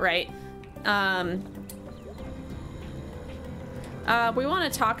backpack, right? We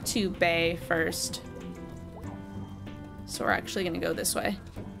want to talk to Bay first. So we're actually gonna go this way.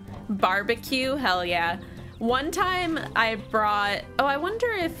 Barbecue? Hell yeah. One time I brought... Oh, I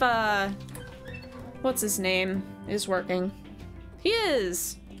wonder if, what's his name is working. He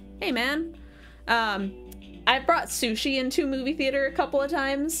is! Hey, man. I brought sushi into movie theater a couple of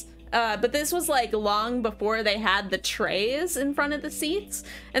times. But this was like long before they had the trays in front of the seats.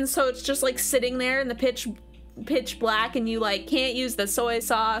 And so it's just like sitting there in the pitch black, and you like can't use the soy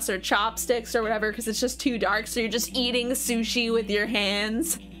sauce or chopsticks or whatever because it's just too dark, so you're just eating sushi with your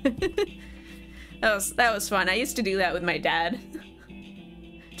hands. That was fun. I used to do that with my dad.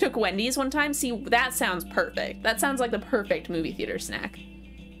 Took Wendy's one time. See, that sounds perfect. That sounds like the perfect movie theater snack.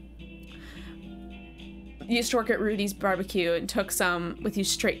 Used to work at Rudy's Barbecue and took some with you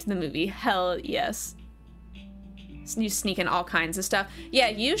straight to the movie. Hell yes. You sneak in all kinds of stuff. Yeah,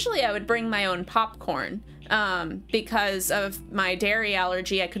 usually I would bring my own popcorn. Because of my dairy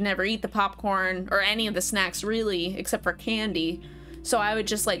allergy. I could never eat the popcorn or any of the snacks really, except for candy. So I would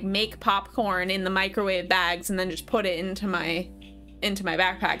just like make popcorn in the microwave bags and then just put it into my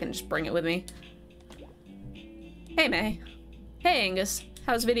backpack and just bring it with me. Hey, May. Hey, Angus.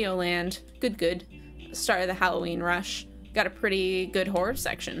 How's Videoland? Good, good. Start of the Halloween rush. Got a pretty good horror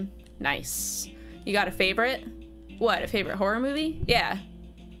section. Nice. You got a favorite? What, a favorite horror movie? Yeah.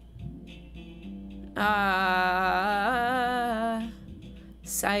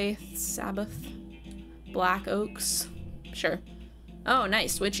 Scythe, Sabbath, Black Oaks. Sure. Oh,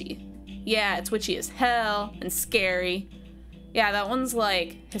 nice, witchy. Yeah, it's witchy as hell and scary. Yeah, that one's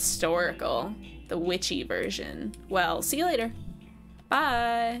like historical. The witchy version. Well, see you later.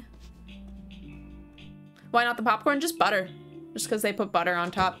 Bye. Why not the popcorn? Just butter. Just because they put butter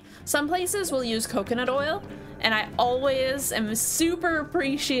on top. Some places will use coconut oil, and I always am super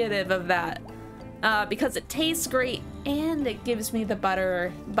appreciative of that. Because it tastes great and it gives me the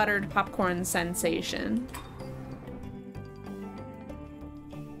buttered popcorn sensation.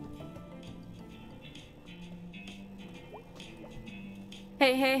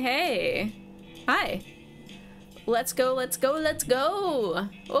 Hey, hey, hey. Hi. Let's go, let's go, let's go.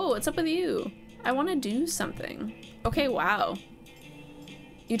 Oh, what's up with you? I want to do something. Okay, wow.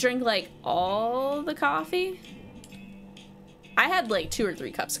 You drink like all the coffee? I had like 2 or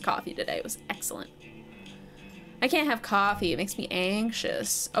 3 cups of coffee today. It was excellent. I can't have coffee. It makes me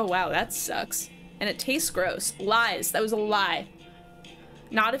anxious. Oh, wow, that sucks. And it tastes gross. Lies. That was a lie.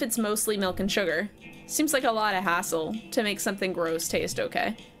 Not if it's mostly milk and sugar. Seems like a lot of hassle to make something gross taste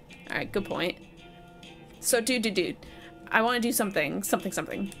okay. All right, good point. So, dude. I want to do something.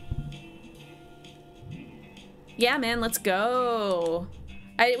 Something. Yeah, man, let's go.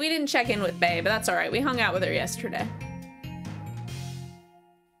 We didn't check in with Bae, but that's all right. We hung out with her yesterday.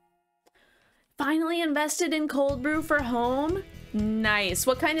 Finally invested in cold brew for home. Nice.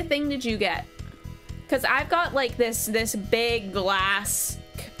 What kind of thing did you get? Because I've got like this big glass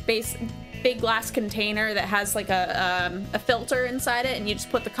container that has like a filter inside it, and you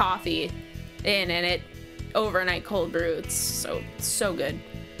just put the coffee in and it overnight cold brew. It's so good.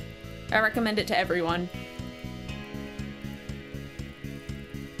 I recommend it to everyone.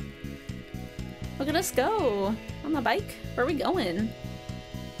 Look at us go on the bike. Where are we going?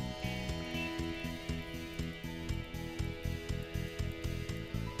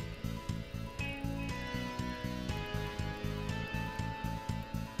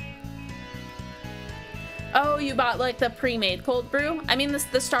 Oh, you bought like the pre-made cold brew? I mean, the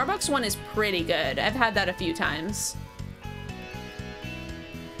Starbucks one is pretty good. I've had that a few times.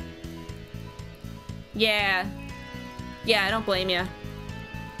 Yeah. Yeah, I don't blame you.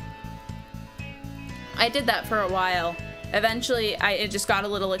 I did that for a while. Eventually, it just got a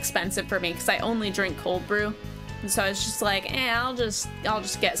little expensive for me because I only drink cold brew. And so I was just like, I'll just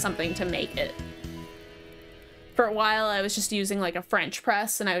get something to make it. For a while, I was just using like a French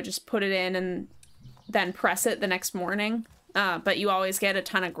press, and I would just put it in and then press it the next morning. But you always get a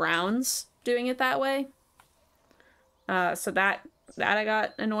ton of grounds doing it that way. So that I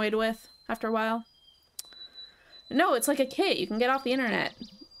got annoyed with after a while. No, it's like a kit you can get off the internet.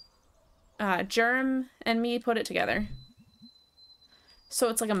 Germ and me put it together. So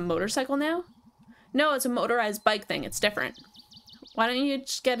it's like a motorcycle now? No, it's a motorized bike thing. It's different. Why don't you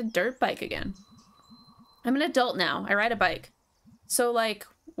just get a dirt bike again? I'm an adult now. I ride a bike. So, like,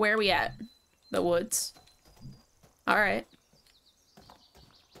 where are we at? The woods. Alright.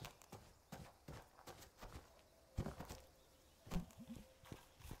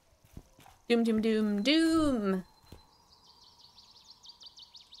 Doom, doom, doom, doom!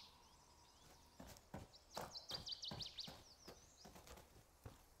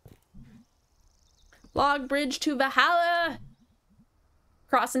 Log bridge to Valhalla!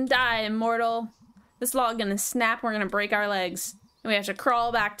 Cross and die, immortal. This log gonna snap, we're gonna break our legs. And we have to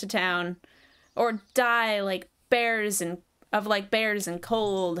crawl back to town. Or die like bears and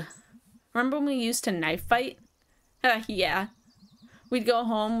cold. Remember when we used to knife fight? Yeah. We'd go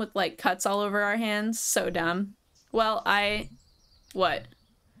home with like cuts all over our hands. So dumb. Well, what?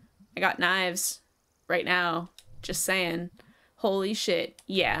 I got knives right now. Just saying. Holy shit.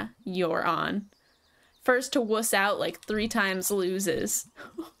 Yeah, you're on. First to wuss out like 3 times loses.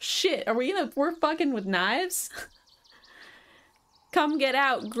 Shit, we're fucking with knives? Come get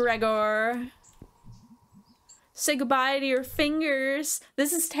out, Gregor. Say goodbye to your fingers.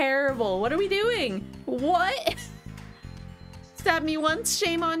 This is terrible. What are we doing? What? Stab me once,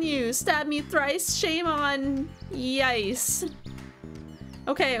 shame on you. Stab me thrice, shame on... Yice.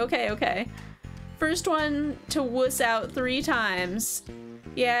 Okay. First one to wuss out 3 times.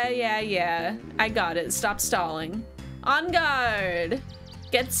 Yeah, yeah, yeah. I got it. Stop stalling. On guard.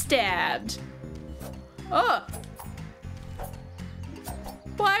 Get stabbed. Oh!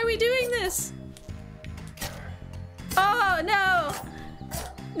 Why are we doing this? Oh, no!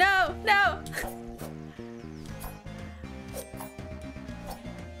 No, no!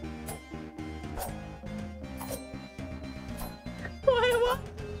 What?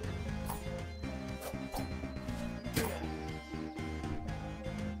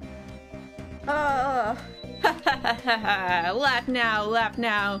 Oh. Laugh now, laugh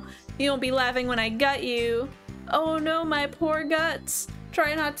now. You won't be laughing when I gut you. Oh no, my poor guts.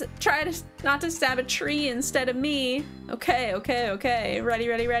 Try not to stab a tree instead of me. Okay, okay, okay. Ready,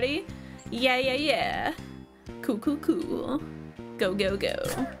 ready, ready? Yeah, yeah, yeah. Cool, cool, cool. Go, go, go.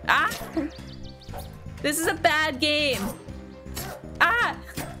 Ah! This is a bad game. Ah!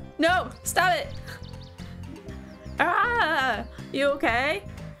 No, stop it. Ah! You okay?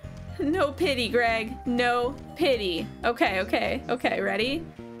 No pity, Greg. No pity. Okay, okay, okay. Ready?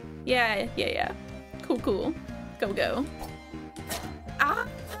 Yeah, yeah, yeah. Cool, cool. Go, go. Ah!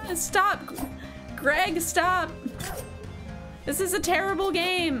 Stop! Greg, stop! This is a terrible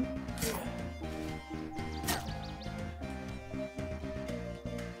game.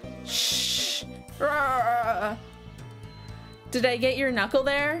 Shh. Did I get your knuckle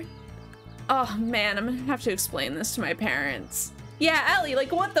there? Oh man, I'm gonna have to explain this to my parents. Yeah, Ellie,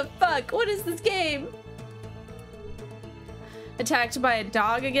 like what the fuck? What is this game? Attacked by a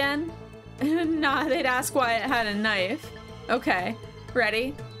dog again? Nah, they'd ask why it had a knife. Okay,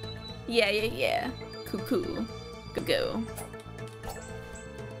 ready? Yeah, yeah, yeah. Cool, cool. Go, go.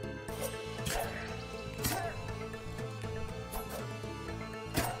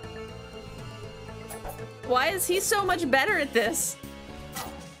 Why is he so much better at this?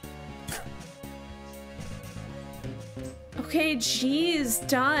 Okay, jeez,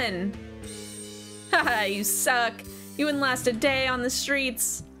 done. Haha, you suck. You wouldn't last a day on the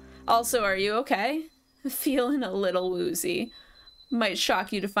streets. Also, are you okay? Feeling a little woozy. Might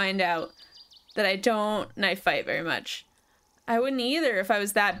shock you to find out that I don't knife fight very much. I wouldn't either if I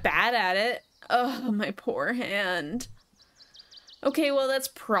was that bad at it. Oh, my poor hand. Okay, well, that's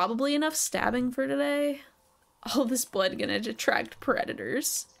probably enough stabbing for today. All this blood gonna attract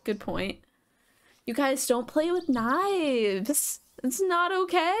predators. Good point. You guys don't play with knives. It's not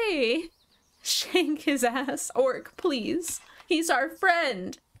okay. Shank his ass. Orc, please. He's our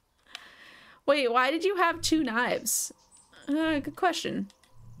friend. Wait, why did you have 2 knives? Good question.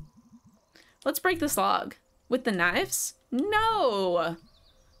 Let's break this log. With the knives? No!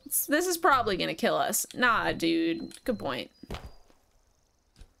 This is probably gonna kill us. Nah, dude. Good point.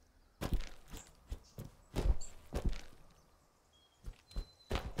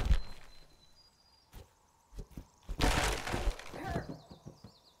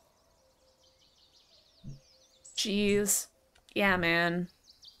 Jeez. Yeah, man.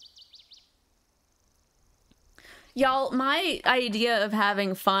 Y'all, my idea of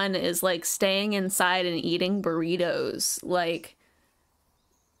having fun is like staying inside and eating burritos. Like,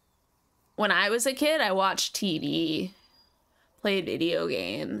 when I was a kid, I watched TV, played video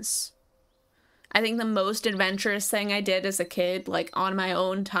games. I think the most adventurous thing I did as a kid, like on my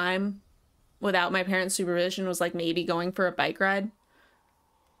own time, without my parents' supervision, was like maybe going for a bike ride.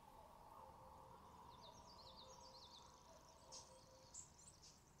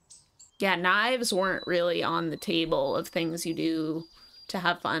 Yeah, knives weren't really on the table of things you do to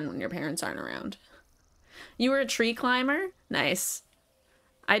have fun when your parents aren't around. You were a tree climber? Nice.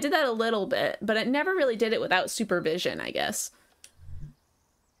 I did that a little bit, but I never really did it without supervision, I guess.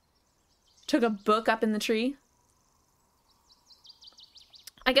 Took a book up in the tree.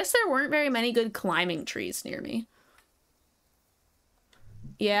 I guess there weren't very many good climbing trees near me.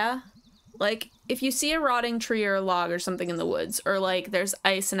 Yeah? Like, if you see a rotting tree or a log or something in the woods, or like there's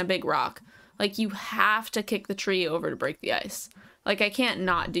ice and a big rock, like you have to kick the tree over to break the ice. Like I can't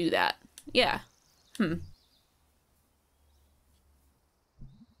not do that. Yeah.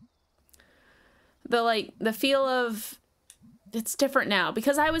 The feel of it's different now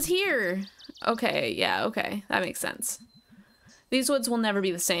because I was here. Okay, yeah, okay. That makes sense. These woods will never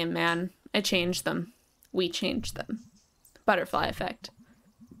be the same, man. I changed them. We changed them. Butterfly effect.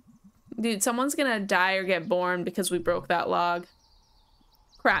 Dude, someone's gonna die or get born because we broke that log.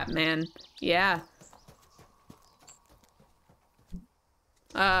 Crap, man. Yeah.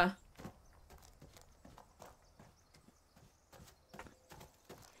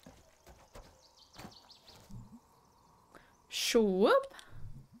 Swoop.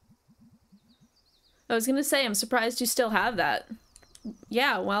 I was gonna say, I'm surprised you still have that.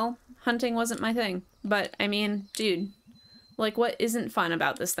 Yeah, well, hunting wasn't my thing. But, I mean, dude, Like, what isn't fun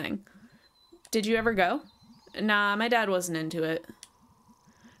about this thing? Did you ever go? Nah, my dad wasn't into it.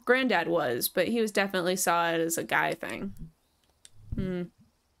 Granddad was, but he was definitely saw it as a guy thing.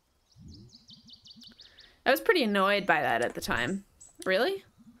 I was pretty annoyed by that at the time. Really?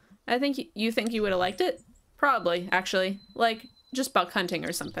 I think you think you would have liked it? Probably, actually. Like, just buck hunting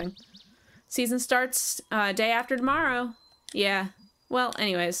or something. Season starts day after tomorrow. Yeah. Well,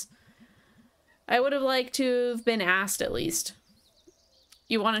 anyways. I would have liked to have been asked at least.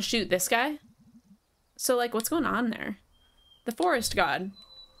 You want to shoot this guy? So, like, what's going on there? The forest god.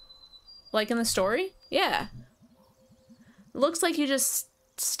 Like in the story? Yeah. Looks like you just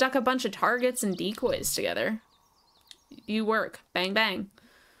stuck a bunch of targets and decoys together. You work. Bang, bang.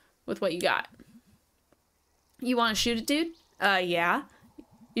 With what you got. You want to shoot it, dude? Yeah.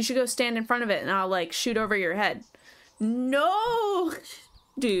 You should go stand in front of it and I'll, like, shoot over your head. No!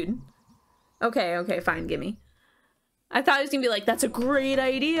 Dude. Okay, okay, fine, gimme. I thought it was gonna be like, that's a great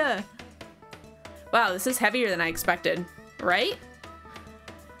idea. Wow, this is heavier than I expected. Right?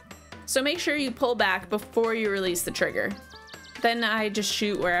 So make sure you pull back before you release the trigger. Then I just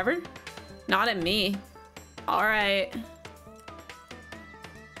shoot wherever? Not at me. Alright.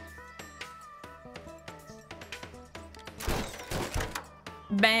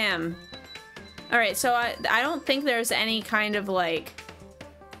 Bam. Alright, so I don't think there's any kind of like...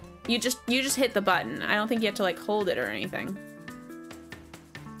 You just hit the button. I don't think you have to like hold it or anything.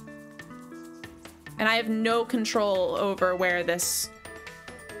 And I have no control over where this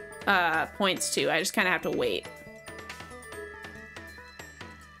points to. I just kind of have to wait.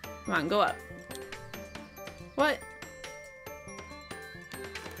 Come on, go up. What?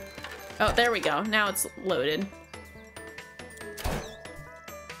 Oh, there we go. Now it's loaded.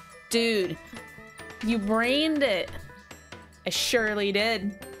 Dude, you brained it. I surely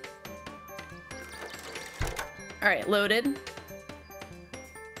did. All right, loaded.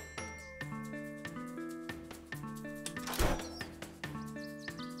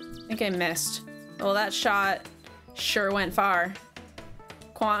 I think I missed. Well, that shot sure went far.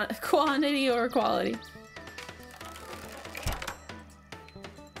 Quantity or quality?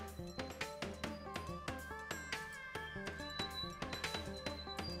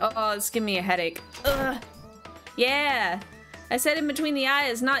 Oh, it's giving me a headache. Ugh. Yeah. I said in between the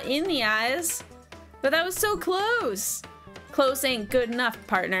eyes, not in the eyes. But that was so close. Close ain't good enough,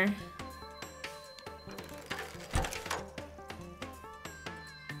 partner.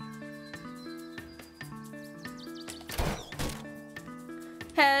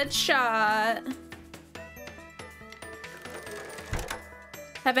 Headshot.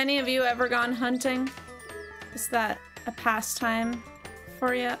 Have any of you ever gone hunting? Is that a pastime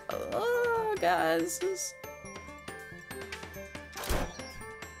for you? Oh, guys.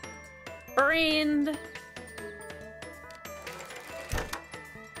 Brained.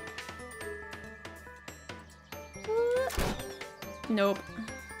 Nope.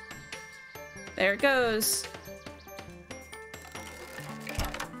 There it goes.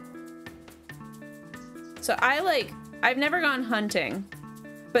 So I've never gone hunting,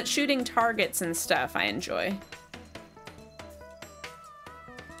 but shooting targets and stuff I enjoy.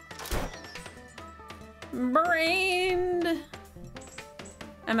 Brained.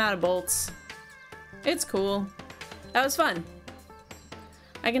 I'm out of bolts. It's cool. That was fun.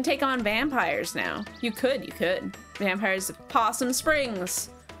 I can take on vampires now. You could. Vampires of Possum Springs.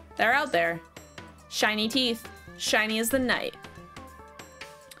 They're out there. Shiny teeth. Shiny as the night.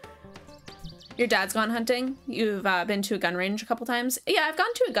 Your dad's gone hunting? You've been to a gun range a couple times? Yeah, I've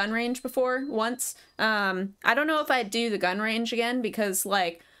gone to a gun range before, once. I don't know if I'd do the gun range again because,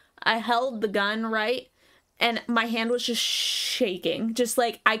 like, I held the gun right and my hand was just shaking. Just,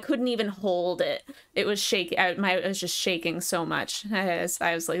 like, I couldn't even hold it. It was shaking. I was just shaking so much. I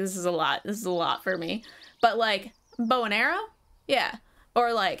was like, this is a lot. This is a lot for me. But, like, bow and arrow? Yeah.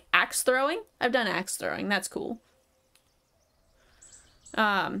 Or, like, axe throwing? I've done axe throwing. That's cool.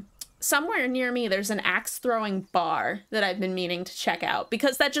 Somewhere near me, there's an axe throwing bar that I've been meaning to check out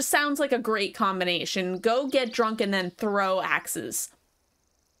because that just sounds like a great combination. Go get drunk and then throw axes.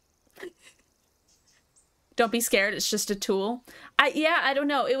 Don't be scared. It's just a tool. I don't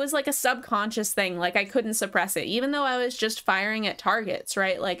know. It was like a subconscious thing. Like I couldn't suppress it, even though I was just firing at targets,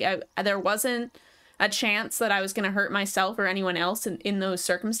 right? Like there wasn't a chance that I was going to hurt myself or anyone else in those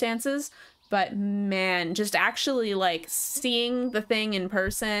circumstances. But man, just actually like seeing the thing in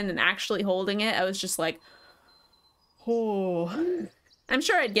person and actually holding it, I was just like, oh, I'm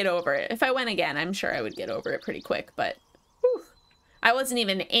sure I'd get over it. If I went again, I'm sure I would get over it pretty quick, but whew, I wasn't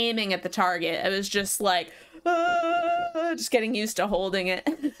even aiming at the target. I was just like, just getting used to holding it.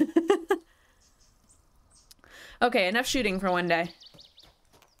 Okay, enough shooting for one day.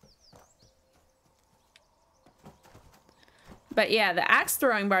 But yeah, the axe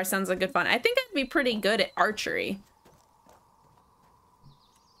throwing bar sounds like good fun. I think I'd be pretty good at archery.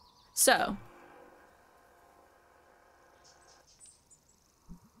 So.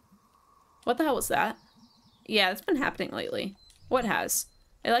 What the hell was that? Yeah, it's been happening lately. What has?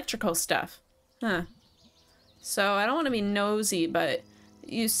 Electrical stuff. Huh. So, I don't want to be nosy, but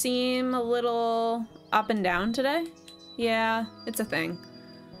you seem a little up and down today? Yeah, it's a thing.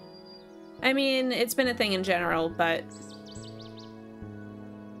 I mean, it's been a thing in general, but...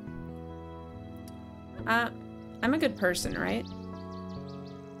 I'm a good person, right?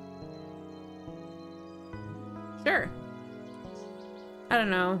 Sure. I don't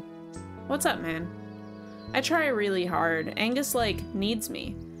know. What's up, man? I try really hard. Angus, like, needs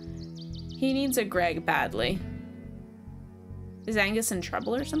me. He needs a Greg badly. Is Angus in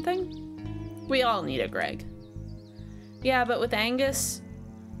trouble or something? We all need a Greg. Yeah, but with Angus,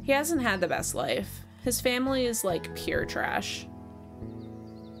 he hasn't had the best life. His family is, like, pure trash.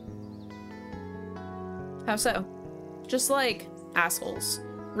 How so? Just, like, assholes.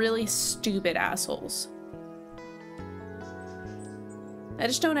 Really stupid assholes. I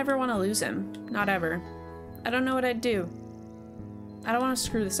just don't ever want to lose him. Not ever. I don't know what I'd do. I don't want to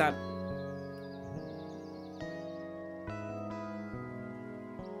screw this up.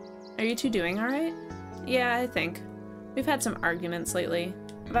 Are you two doing alright? Yeah, I think. We've had some arguments lately.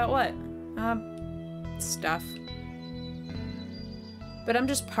 About what? Stuff. But I'm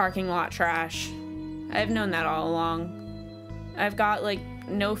just parking lot trash. I've known that all along. I've got, like,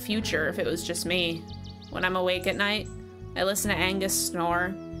 no future if it was just me. When I'm awake at night, I listen to Angus snore,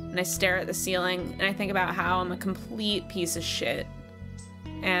 and I stare at the ceiling, and I think about how I'm a complete piece of shit.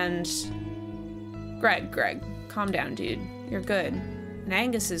 And... Greg, calm down, dude. You're good. And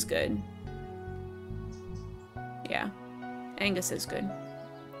Angus is good. Yeah. Angus is good.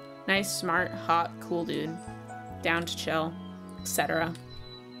 Nice, smart, hot, cool dude. Down to chill, etc.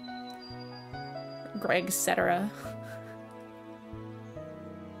 Greg, etc.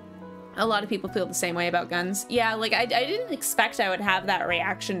 A lot of people feel the same way about guns. Yeah, like, I didn't expect I would have that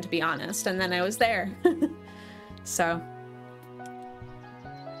reaction, to be honest, and then I was there. So.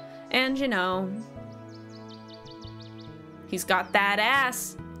 And, you know, he's got that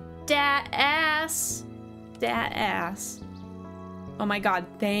ass. Dat ass. Dat ass. Oh my god,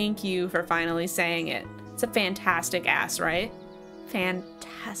 thank you for finally saying it. It's a fantastic ass, right?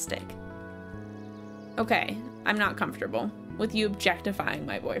 Fantastic. Okay, I'm not comfortable with you objectifying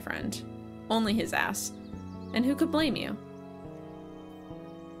my boyfriend. Only his ass. And who could blame you?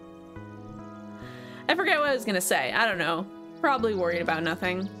 I forget what I was gonna say. I don't know. Probably worried about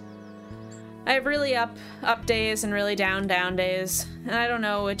nothing. I have really up days and really down days, and I don't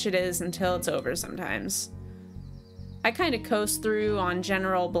know which it is until it's over sometimes. I kind of coast through on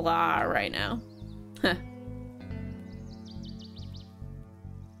general blah right now. Huh.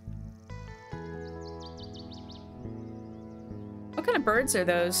 What kind of birds are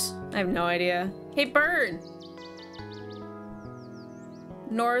those? I have no idea. Hey, bird!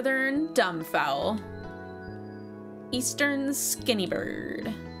 Northern dumbfowl. Eastern skinny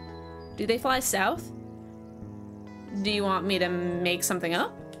bird. Do they fly south? Do you want me to make something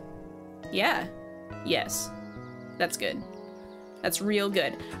up? Yeah. Yes. That's good. That's real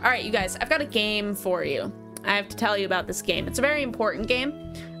good. Alright, you guys, I've got a game for you. I have to tell you about this game. It's a very important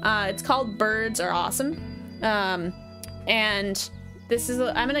game. It's called Birds Are Awesome. And this is,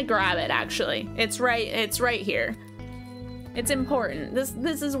 I'm gonna grab it actually. It's right here. It's important.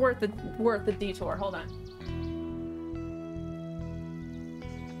 This is worth the detour. Hold on.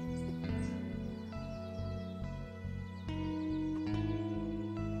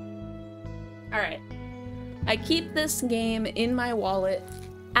 All right. I keep this game in my wallet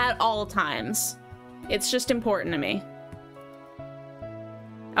at all times. It's just important to me.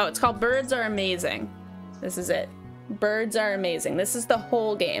 Oh, it's called Birds Are Amazing. This is it. Birds Are Amazing. This is the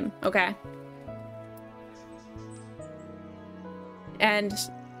whole game, okay? And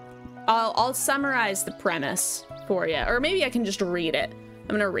I'll summarize the premise for you, or maybe I can just read it. I'm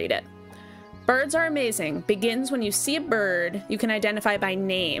gonna read it. Birds Are Amazing begins when you see a bird you can identify by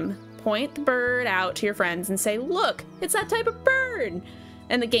name. Point the bird out to your friends and say, look, it's that type of bird!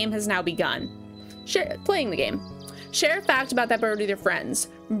 And the game has now begun. Playing the game. Share a fact about that bird with your friends.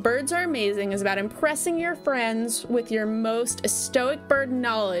 Birds Are Amazing is about impressing your friends with your most stoic bird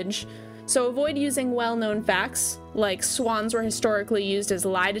knowledge, so avoid using well-known facts, like swans were historically used as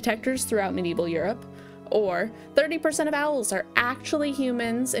lie detectors throughout medieval Europe, or 30% of owls are actually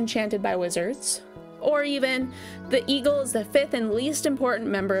humans enchanted by wizards, or even the eagle is the 5th and least important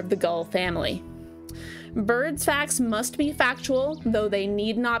member of the gull family. Birds facts must be factual, though they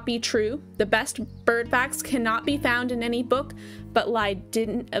need not be true. The best bird facts cannot be found in any book, but lie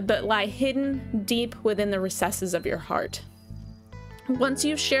hidden deep within the recesses of your heart. Once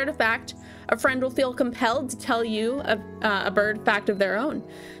you've shared a fact, a friend will feel compelled to tell you a bird fact of their own.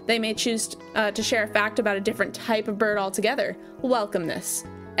 They may choose to share a fact about a different type of bird altogether. Welcome this.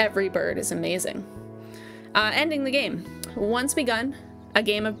 Every bird is amazing. Ending the game. Once begun, a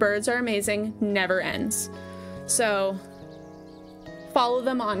game of birds are amazing never ends. So follow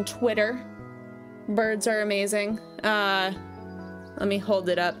them on Twitter. Birds are amazing. Let me hold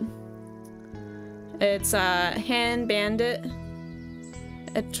it up. It's Hand Bandit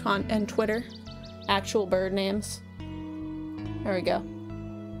and Twitter. Actual bird names. There we go.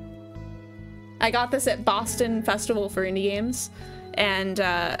 I got this at Boston Festival for Indie Games, and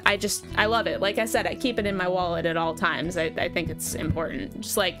I love it. Like I said, I keep it in my wallet at all times. I think it's important.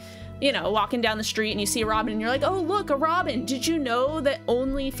 Just like, you know, walking down the street and you see a robin and you're like, oh, look, a robin. Did you know that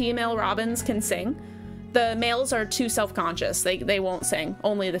only female robins can sing? The males are too self-conscious. They won't sing.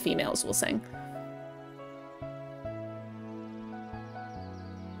 Only the females will sing.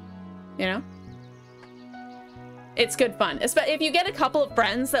 You know? It's good fun. If you get a couple of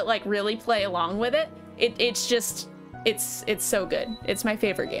friends that like really play along with it, it's just, it's so good. It's my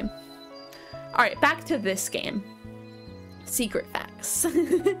favorite game. All right, back to this game. Secret facts.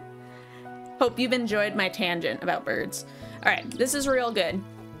 Hope you've enjoyed my tangent about birds. All right, this is real good.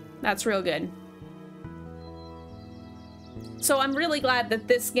 That's real good. So I'm really glad that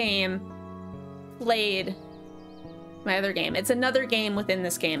this game played my other game. It's another game within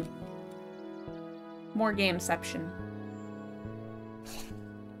this game. More gameception.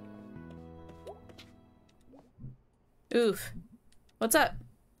 Oof. What's up?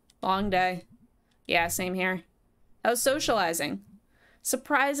 Long day. Yeah, same here. How's socializing?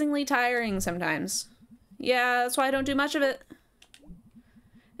 Surprisingly tiring sometimes. Yeah, that's why I don't do much of it.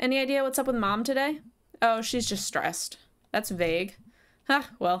 Any idea what's up with Mom today? Oh, she's just stressed. That's vague. Huh,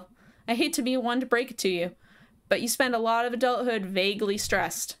 well, I hate to be one to break it to you, but you spend a lot of adulthood vaguely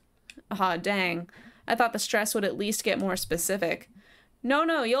stressed. Aw, dang. I thought the stress would at least get more specific.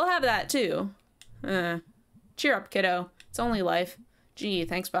 No, you'll have that too. Cheer up, kiddo. It's only life. Gee,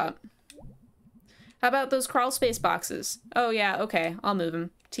 thanks, Bob. How about those crawl space boxes? Oh yeah, okay, I'll move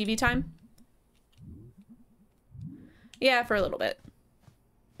them. TV time? Yeah, for a little bit.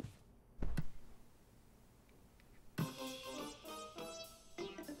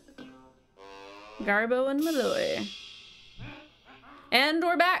 Garbo and Malloy. And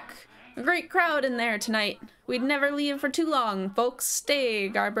we're back! A great crowd in there tonight. We'd never leave for too long, folks. Stay,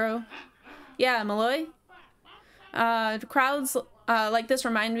 Garbro. Yeah, Malloy? Crowds like this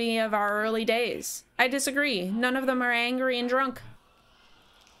remind me of our early days. I disagree. None of them are angry and drunk.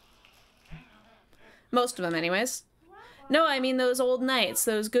 Most of them, anyways. No, I mean those old nights,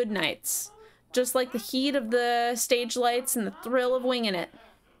 those good nights. Just like the heat of the stage lights and the thrill of winging it.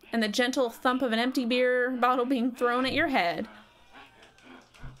 And the gentle thump of an empty beer bottle being thrown at your head.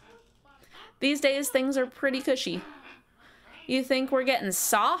 These days, things are pretty cushy. You think we're getting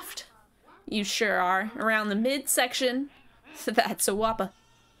soft? You sure are. Around the midsection. That's a whopper.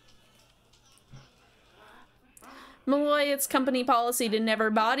 Malloy, it's company policy to never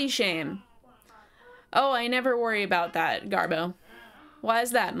body shame. Oh, I never worry about that, Garbo. Why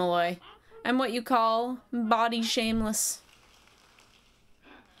is that, Malloy? I'm what you call body shameless.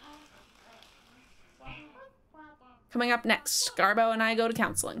 Coming up next, Garbo and I go to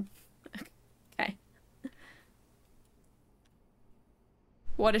counseling. Okay.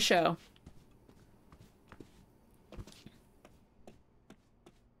 What a show.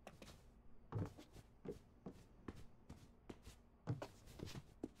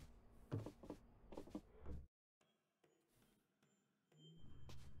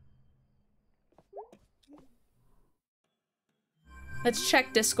 Let's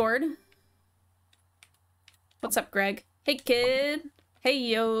check Discord. What's up, Greg? Hey, kid. Hey,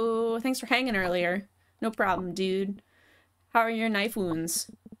 yo. Thanks for hanging earlier. No problem, dude. How are your knife wounds?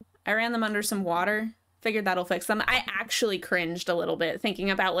 I ran them under some water. Figured that'll fix them. I actually cringed a little bit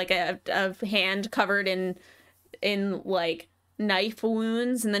thinking about like a hand covered in like knife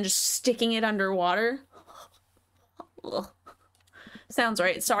wounds and then just sticking it underwater. Sounds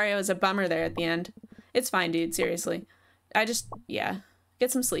right. Sorry I was a bummer there at the end. It's fine, dude. Seriously. Yeah.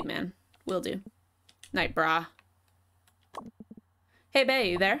 Get some sleep, man. Will do. Night, brah. Hey, bae,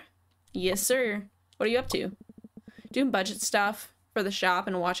 you there? Yes, sir. What are you up to? Doing budget stuff for the shop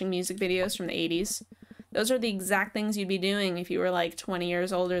and watching music videos from the 80s. Those are the exact things you'd be doing if you were like 20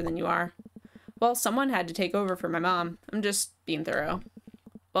 years older than you are. Well, someone had to take over for my mom. I'm just being thorough.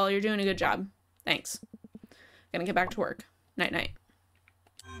 Well, you're doing a good job. Thanks. Gonna get back to work. Night night.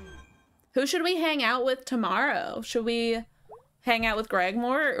 Who should we hang out with tomorrow? Should we hang out with Greg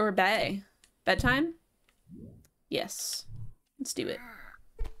more or Bay? Bedtime? Yes. Let's do it.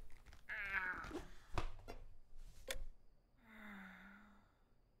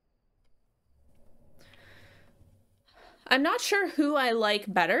 I'm not sure who I like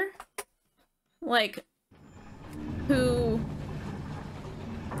better. Like, who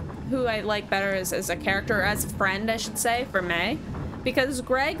I like better as a character, or as a friend, I should say, for May. Because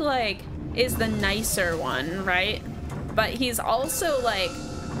Greg, like, is the nicer one, right? But he's also, like,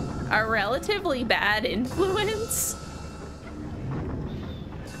 a relatively bad influence.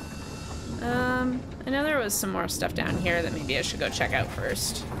 I know there was some more stuff down here that maybe I should go check out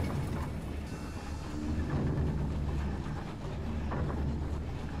first.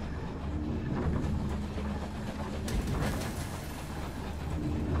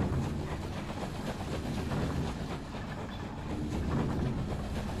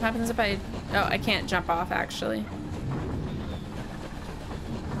 What happens if I... Oh, I can't jump off, actually.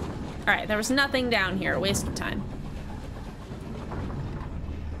 Alright, there was nothing down here. Waste of time.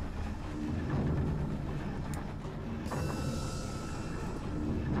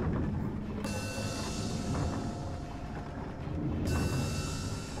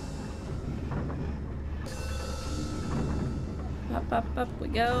 Up we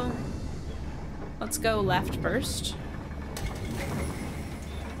go. Let's go left first.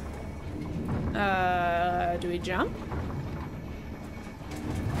 Do we jump?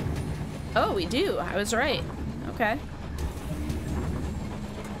 Oh, we do. I was right. Okay.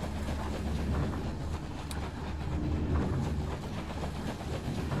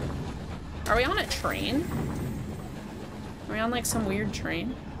 Are we on a train? Are we on like some weird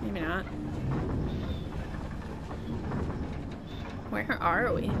train? Maybe not. Where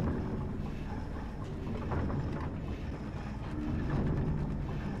are we?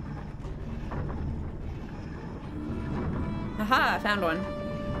 Aha, I found one.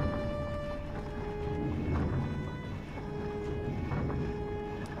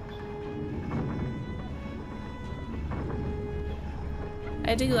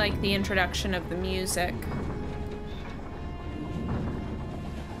 I do like the introduction of the music.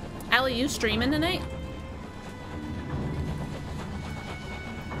 Allie, you streaming tonight?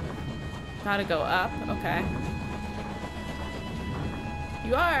 Gotta go up, okay.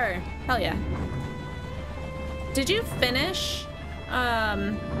 You are! Hell yeah. Did you finish,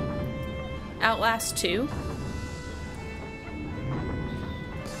 Outlast 2?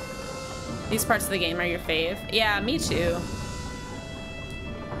 These parts of the game are your fave? Yeah, me too.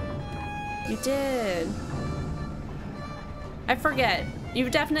 You did. I forget.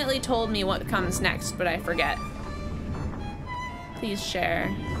 You've definitely told me what comes next, but I forget. Please share.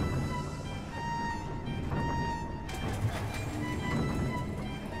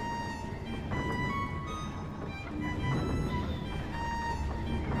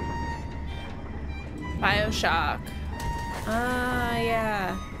 BioShock. Ah,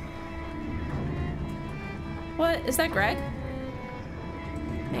 yeah. What? Is that Greg?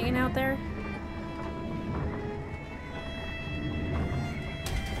 Hanging out there?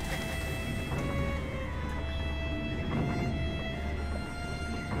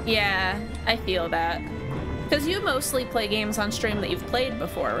 Yeah, I feel that. Because you mostly play games on stream that you've played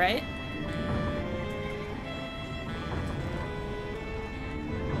before, right?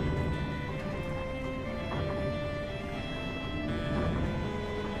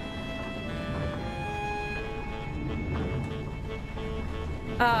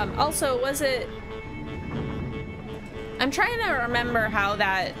 Also, was it... I'm trying to remember how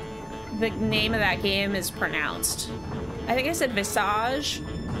the name of that game is pronounced. I think I said Visage.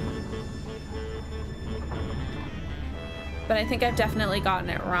 But I think I've definitely gotten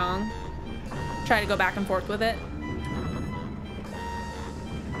it wrong. Try to go back and forth with it.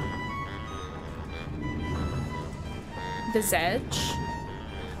 Visage?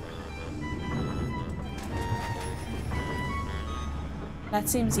 That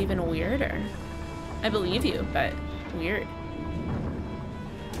seems even weirder. I believe you, but weird.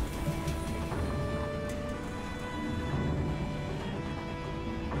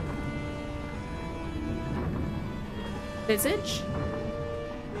 Visage?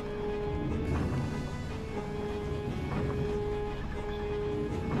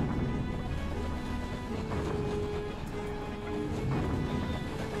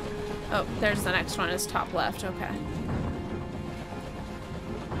 Oh, there's the next one, is top left, okay.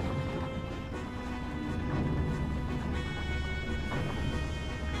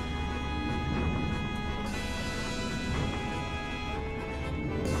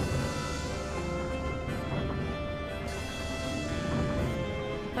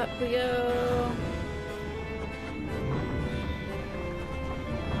 we go.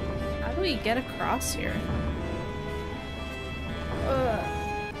 How do we get across here?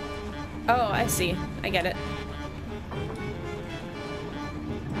 Oh, I see. I get it.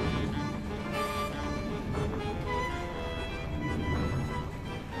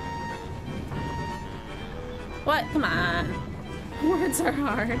 What? Come on. Words are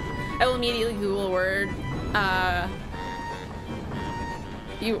hard. I will immediately Google a word.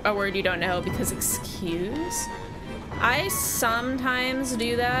 A word you don't know because excuse? I sometimes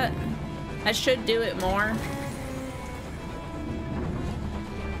do that. I should do it more.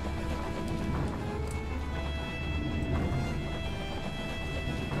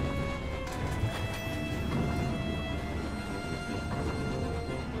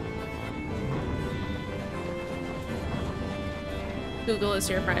 Google is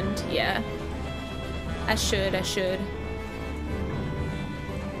your friend. Yeah. I should.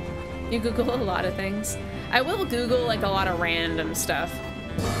 You Google a lot of things. I will Google like a lot of random stuff.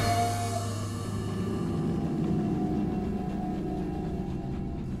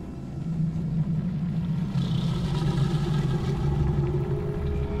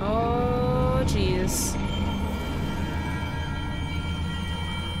 Oh, jeez.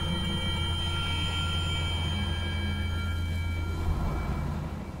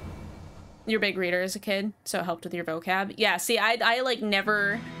 You're a big reader as a kid, so it helped with your vocab. Yeah, see, I like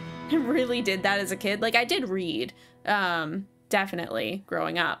never really did that as a kid. Like I did read, definitely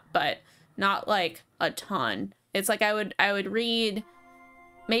growing up, but not like a ton. It's like I would read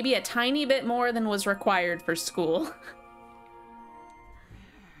maybe a tiny bit more than was required for school.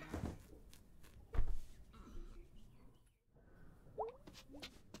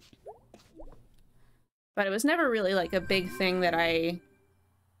 But it was never really like a big thing that I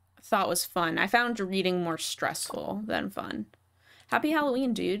thought was fun. I found reading more stressful than fun. Happy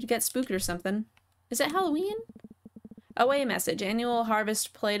Halloween, dude. Get spooked or something. Is it Halloween? Away message. Annual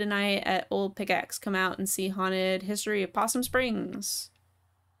harvest play tonight at Old Pickaxe. Come out and see haunted history of Possum Springs.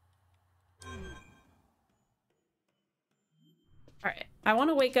 Alright. I want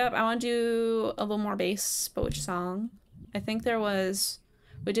to wake up. I want to do a little more bass, but which song? I think there was...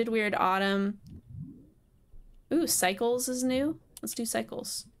 We did Weird Autumn. Ooh, Cycles is new. Let's do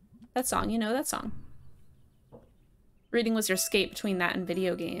Cycles. That song, you know that song. Reading was your escape between that and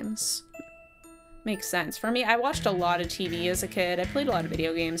video games. Makes sense. For me, I watched a lot of TV as a kid. I played a lot of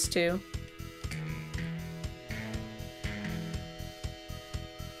video games too.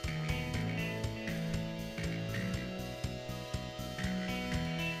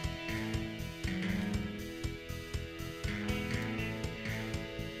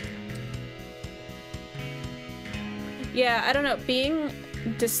 Yeah, I don't know. Being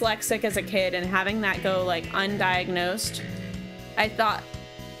dyslexic as a kid and having that go like undiagnosed, I thought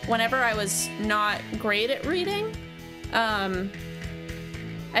whenever I was not great at reading,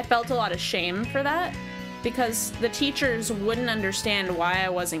 I felt a lot of shame for that because the teachers wouldn't understand why I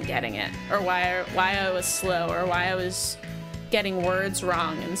wasn't getting it or why I was slow or why I was getting words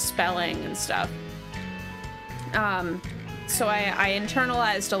wrong and spelling and stuff. So I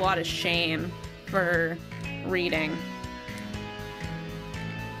internalized a lot of shame for reading.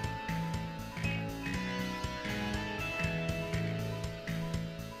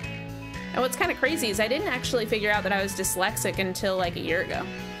 And what's kind of crazy is I didn't actually figure out that I was dyslexic until like a year ago.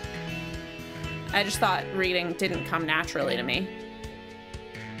 I just thought reading didn't come naturally to me.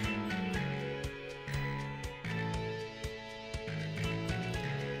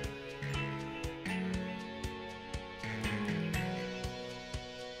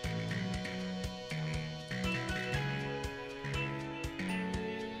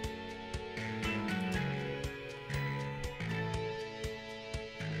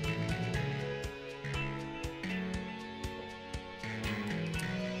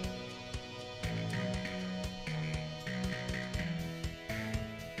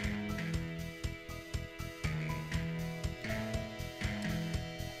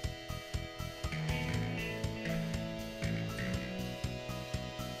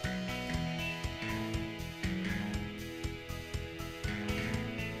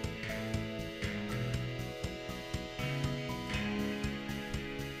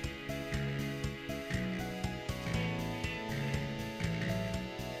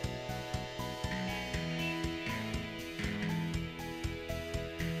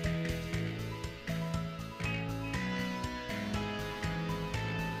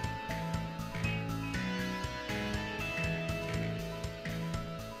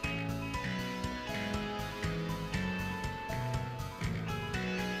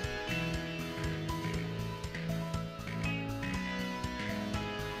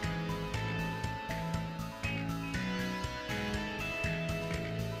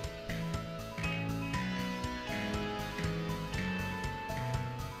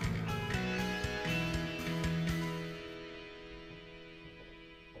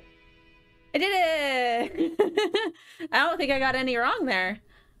 I did it! I don't think I got any wrong there.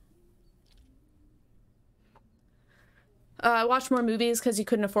 I watched more movies because you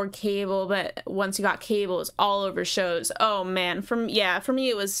couldn't afford cable, but once you got cable, it was all over shows. Oh man, for me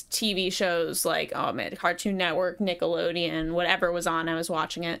it was TV shows like, oh man, Cartoon Network, Nickelodeon, whatever was on, I was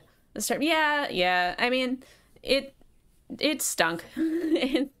watching it. Yeah. I mean, it stunk.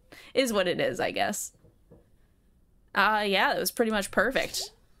 It is what it is, I guess. Yeah, it was pretty much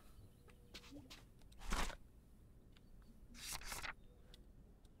perfect.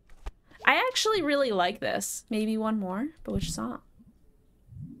 I actually really like this. Maybe one more, but which song?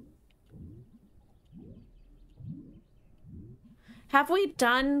 Have we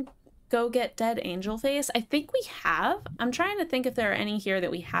done Go Get Dead Angel Face? I think we have. I'm trying to think if there are any here that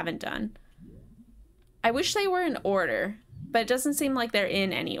we haven't done. I wish they were in order, but it doesn't seem like they're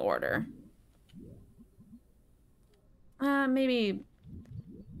in any order. Maybe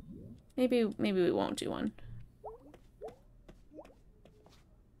we won't do one.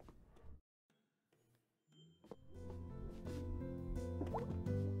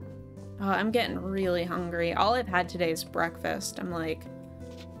 Oh, I'm getting really hungry. All I've had today is breakfast. I'm like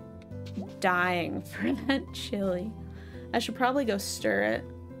dying for that chili. I should probably go stir it.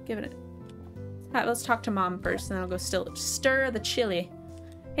 Give it a... Let's talk to Mom first, and then I'll go stir the chili.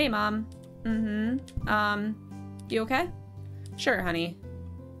 Hey, Mom. You okay? Sure, honey.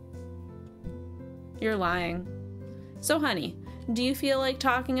 You're lying. So, honey, do you feel like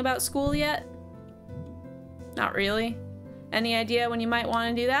talking about school yet? Not really. Any idea when you might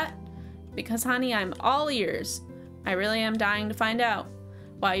want to do that? Because, honey, I'm all ears. I really am dying to find out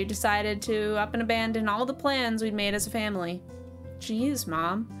why you decided to up and abandon all the plans we'd made as a family. Jeez,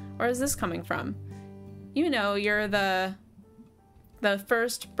 Mom, where is this coming from? You know, you're the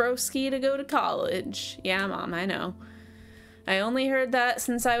first broski to go to college. Yeah, Mom, I know. I only heard that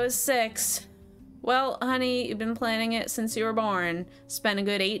since I was 6. Well, honey, you've been planning it since you were born. Spent a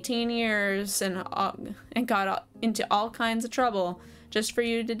good 18 years and got into all kinds of trouble just for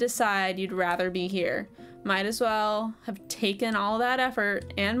you to decide you'd rather be here. Might as well have taken all that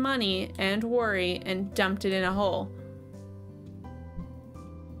effort and money and worry and dumped it in a hole.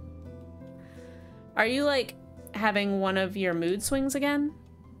 Are you, like, having one of your mood swings again?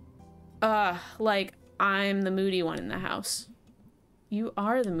 Like, I'm the moody one in the house. You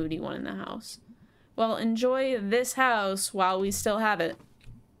are the moody one in the house. Well, enjoy this house while we still have it.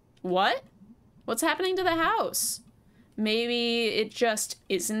 What? What's happening to the house? Maybe it just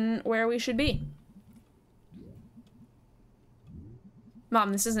isn't where we should be.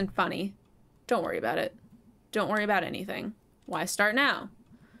 Mom, this isn't funny. Don't worry about it. Don't worry about anything. Why start now?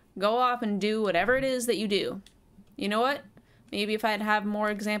 Go off and do whatever it is that you do. You know what? Maybe if I'd have more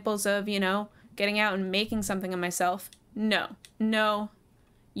examples of, you know, getting out and making something of myself. No.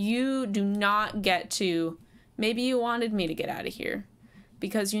 You do not get to. Maybe you wanted me to get out of here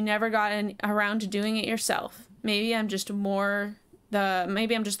because you never got around to doing it yourself. Maybe I'm just the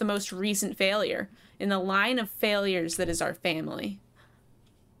most recent failure in the line of failures that is our family.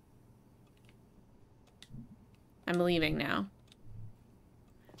 I'm leaving now.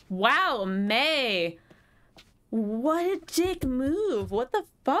 Wow, May. What a dick move. What the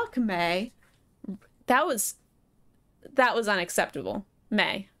fuck, May? That was unacceptable.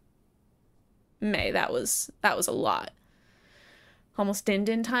 May, that was a lot. Almost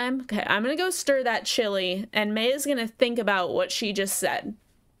din time. Okay, I'm gonna go stir that chili, and May is gonna think about what she just said.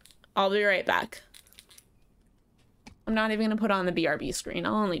 I'll be right back. I'm not even gonna put on the BRB screen.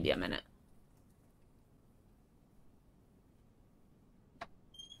 I'll only be a minute.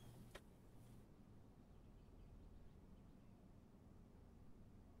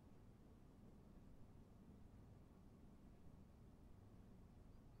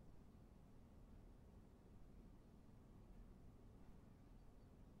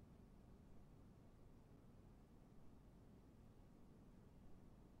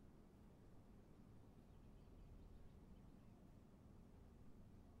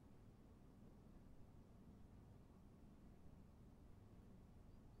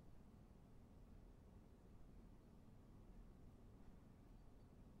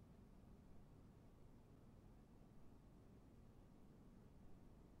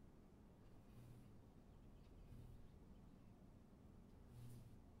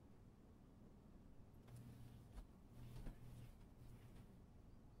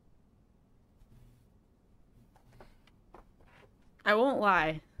 I won't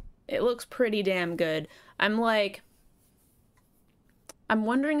lie. It looks pretty damn good. I'm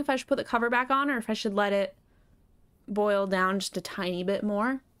wondering if I should put the cover back on or if I should let it boil down just a tiny bit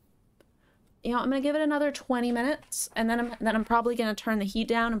more. you know, I'm gonna give it another 20 minutes, and then I'm probably gonna turn the heat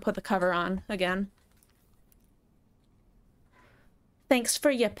down and put the cover on again. Thanks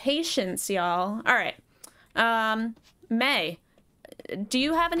for your patience, y'all. All right. May, do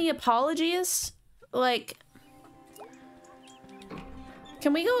you have any apologies? Like,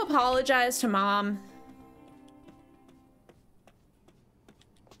 can we go apologize to Mom?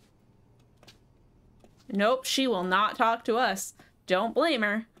 Nope, she will not talk to us. Don't blame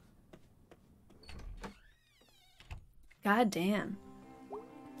her. God damn.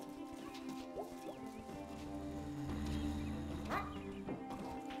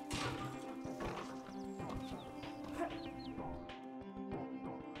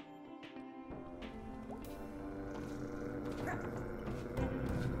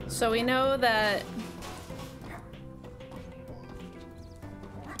 So we know that...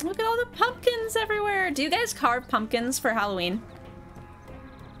 Look at all the pumpkins everywhere! Do you guys carve pumpkins for Halloween?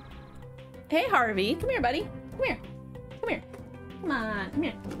 Hey, Harvey. Come here, buddy. Come here. Come here. Come on. Come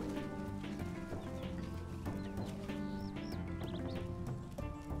here.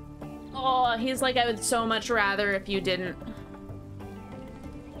 Oh, he's like, I would so much rather if you didn't.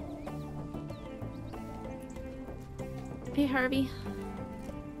 Hey, Harvey.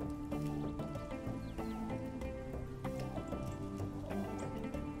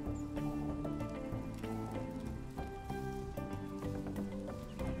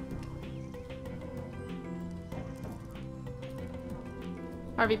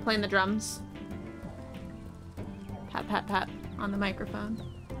 Harvey playing the drums. Pat, pat, pat on the microphone.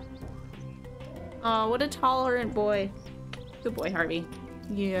 Oh, what a tolerant boy. Good boy, Harvey.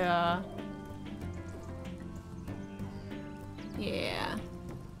 Yeah. Yeah.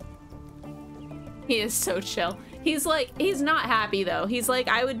 He is so chill. He's like, he's not happy though. He's like,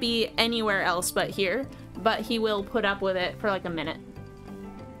 I would be anywhere else but here, but he will put up with it for like a minute.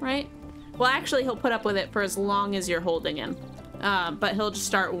 Right? Well, actually, he'll put up with it for as long as you're holding him. But he'll just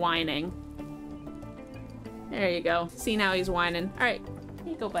start whining. There you go. See, now he's whining. All right.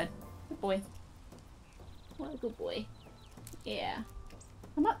 Here you go, bud. Good boy. What a good boy. Yeah.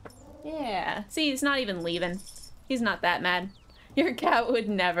 Come up. Yeah. See, he's not even leaving. He's not that mad. Your cat would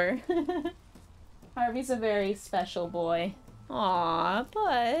never. Harvey's a very special boy. Aw,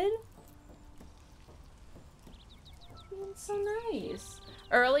 bud. He's so nice.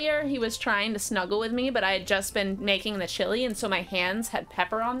 Earlier, he was trying to snuggle with me, but I had just been making the chili, and so my hands had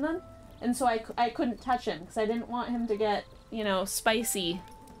pepper on them. And so I couldn't touch him, because I didn't want him to get, you know, spicy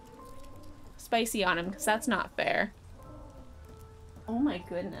on him, because that's not fair. Oh my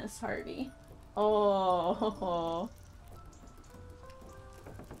goodness, Harvey. Oh.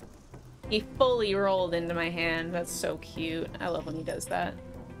 He fully rolled into my hand. That's so cute. I love when he does that.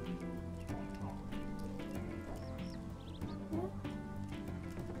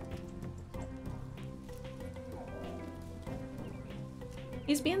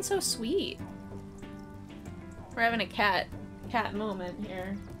 He's being so sweet. We're having a cat moment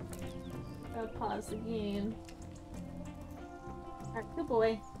here. Gotta pause the game. Alright, good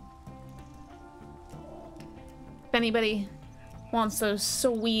boy. If anybody wants those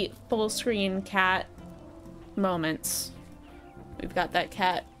sweet full screen cat moments, we've got that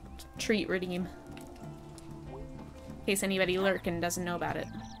cat treat redeem. In case anybody lurking doesn't know about it.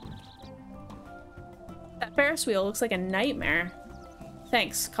 That Ferris wheel looks like a nightmare.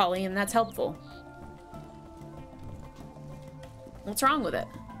 Thanks, Colleen, that's helpful. What's wrong with it?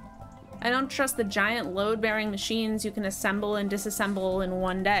 I don't trust the giant load-bearing machines you can assemble and disassemble in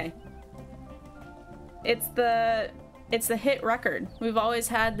one day. It's the hit record. We've always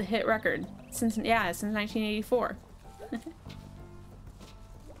had the hit record. Since 1984.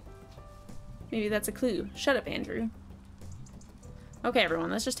 Maybe that's a clue. Shut up, Andrew. Okay,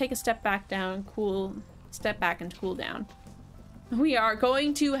 everyone, let's just take a step back down, step back and cool down. We are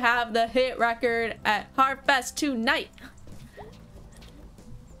going to have the hit record at Harfest tonight.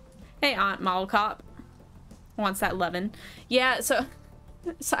 Hey, Aunt Mall Cop. Wants that lovin'. Yeah, so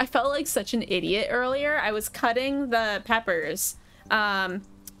I felt like such an idiot earlier. I was cutting the peppers, and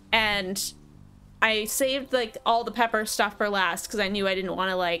I saved like all the pepper stuff for last because I knew I didn't want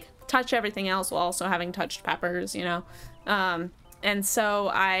to like touch everything else while also having touched peppers, you know. And so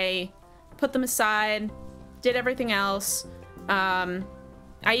I put them aside, did everything else.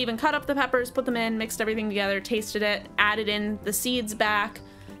 I even cut up the peppers, put them in, mixed everything together, tasted it, added in the seeds back,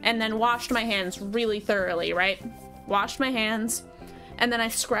 and then washed my hands really thoroughly, right? Washed my hands, and then I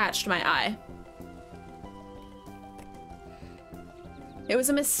scratched my eye. It was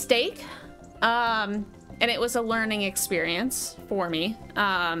a mistake, and it was a learning experience for me,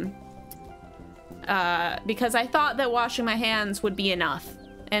 because I thought that washing my hands would be enough,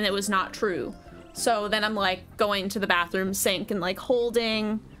 and it was not true. So then I'm like going to the bathroom sink and like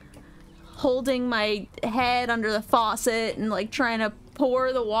holding my head under the faucet and like trying to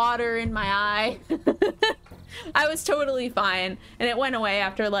pour the water in my eye. I was totally fine, and it went away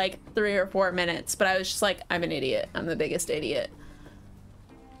after like 3 or 4 minutes, but I was just like, I'm an idiot. I'm the biggest idiot.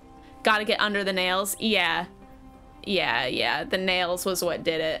 Gotta get under the nails. Yeah. The nails was what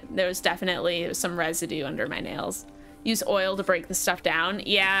did it. There was definitely some residue under my nails. Use oil to break the stuff down.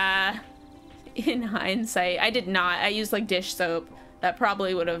 Yeah. In hindsight, I did not. I used like dish soap. That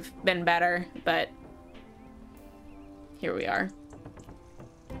probably would have been better, but here we are.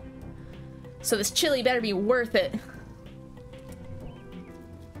 So this chili better be worth it.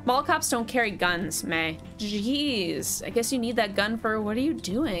 Mall cops don't carry guns, May. Jeez, I guess you need that gun for, what are you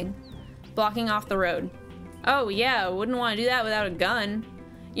doing? Blocking off the road. Oh yeah, wouldn't want to do that without a gun.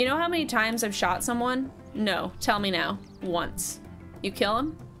 You know how many times I've shot someone? No, tell me now. Once. You kill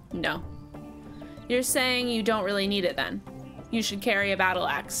him? No. You're saying you don't really need it then. You should carry a battle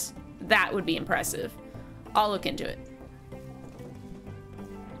axe. That would be impressive. I'll look into it.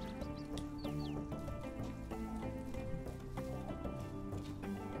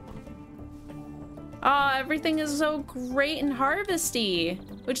 Oh, everything is so great and harvesty,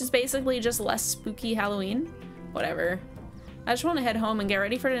 which is basically just less spooky Halloween. Whatever. I just want to head home and get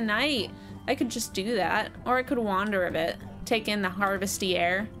ready for tonight. I could just do that, or I could wander a bit, take in the harvesty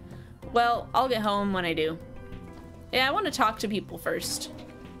air. Well, I'll get home when I do. Yeah, I want to talk to people first.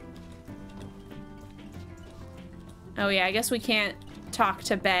 Oh yeah, I guess we can't talk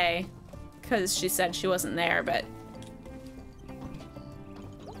to Bae, because she said she wasn't there, but...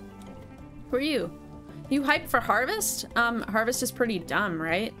 Who are you? You hyped for Harvest? Harvest is pretty dumb,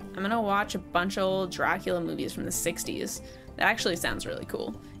 right? I'm gonna watch a bunch of old Dracula movies from the 60s. That actually sounds really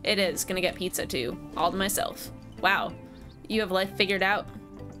cool. It is. Gonna get pizza too. All to myself. Wow. You have life figured out.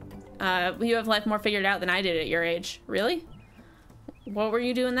 You have life more figured out than I did at your age. Really? What were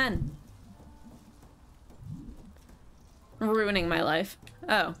you doing then? Ruining my life.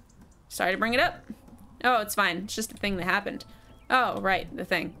 Oh. Sorry to bring it up. Oh, it's fine. It's just a thing that happened. Oh, right. The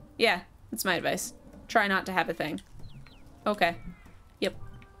thing. Yeah, that's my advice. Try not to have a thing. Okay. Yep.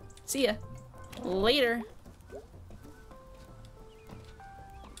 See ya. Later.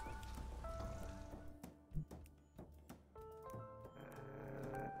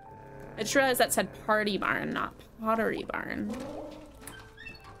 I just realized that said party barn, not pottery barn.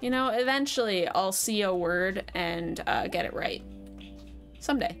 You know, eventually I'll see a word and get it right.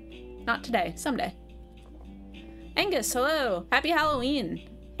 Someday. Not today. Someday. Angus, hello. Happy Halloween.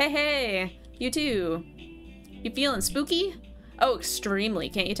 Hey, hey. You too. You feeling spooky? Oh, extremely.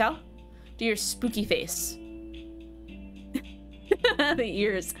 Can't you tell? Do your spooky face. The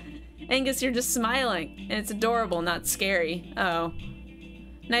ears. Angus, you're just smiling. And it's adorable, not scary. Oh.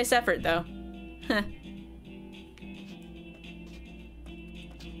 Nice effort, though.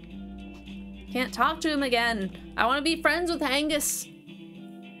 Can't talk to him again. I want to be friends with Angus.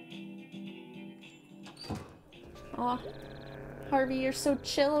 Aw. Harvey, you're so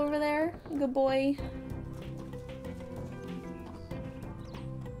chill over there. Good boy.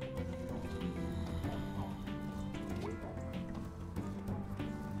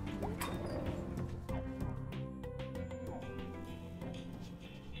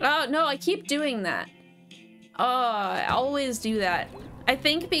 Oh, no, I keep doing that. Oh, I always do that. I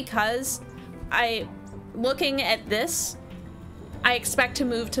think because looking at this, I expect to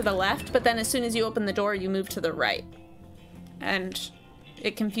move to the left, but then as soon as you open the door, you move to the right. And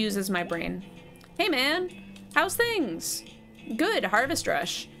it confuses my brain. Hey, man. How's things? Good, harvest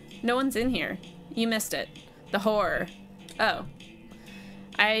rush. No one's in here. You missed it. The horror. Oh.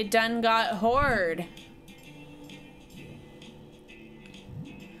 I done got horrored.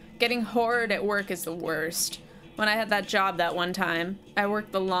 Getting horrored at work is the worst. When I had that job that one time, I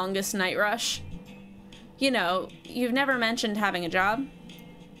worked the longest night rush. You know, you've never mentioned having a job?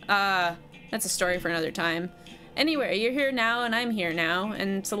 That's a story for another time. Anyway, you're here now and I'm here now,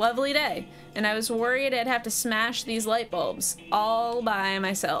 and it's a lovely day. And I was worried I'd have to smash these light bulbs all by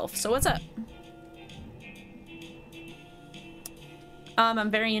myself. So what's up? I'm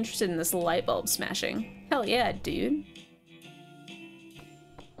very interested in this light bulb smashing. Hell yeah, dude.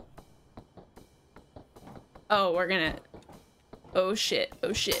 Oh, we're gonna... Oh shit,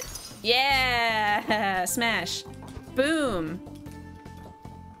 oh shit. Yeah! Smash. Boom.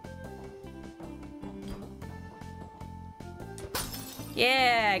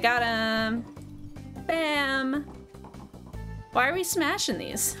 Yeah, got him. Bam. Why are we smashing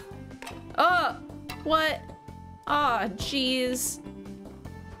these? Oh, what? Oh, jeez.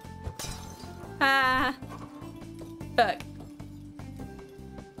 Ah. Fuck.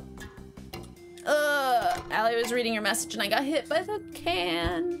 Allie was reading your message and I got hit by the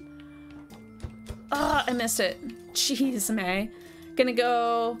can. I missed it. Jeez, May. Gonna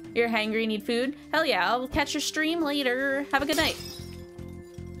go. You're hangry, need food? Hell yeah, I'll catch your stream later. Have a good night.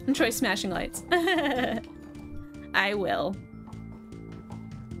 Enjoy smashing lights. I will.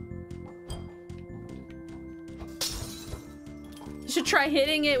 You should try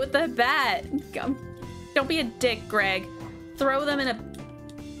hitting it with the bat. Don't be a dick, Greg. Throw them in a...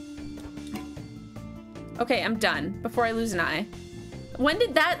 Okay, I'm done. Before I lose an eye. When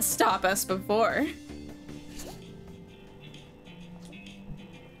did that stop us before?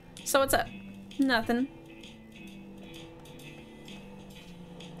 So what's up? Nothing.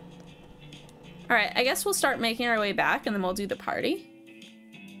 Alright, I guess we'll start making our way back and then we'll do the party.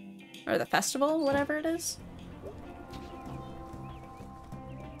 Or the festival, whatever it is.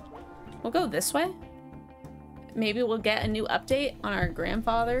 We'll go this way. Maybe we'll get a new update on our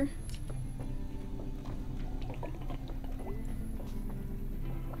grandfather.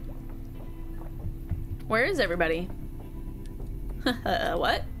 Where is everybody?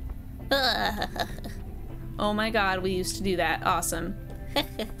 What? Oh my god, we used to do that. Awesome.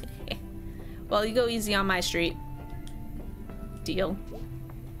 Well, you go easy on my street. Deal.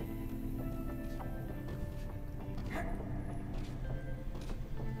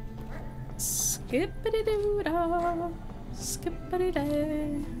 Skippity-doo-dah.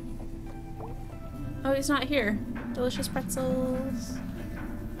 Skippity-day. Oh, he's not here. Delicious pretzels.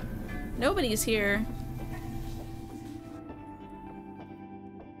 Nobody's here.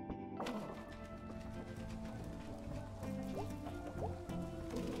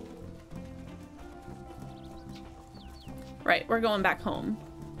 Right, we're going back home.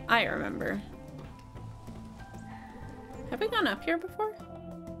 I remember. Have we gone up here before?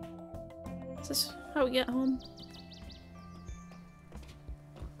 Is this how we get home?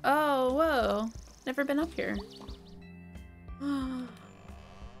 Oh, whoa. Never been up here.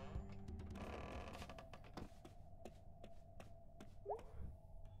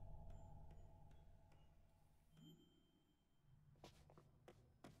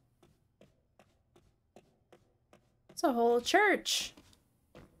 It's a whole church.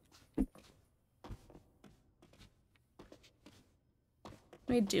 Can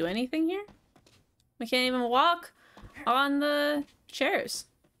we do anything here? We can't even walk on the chairs.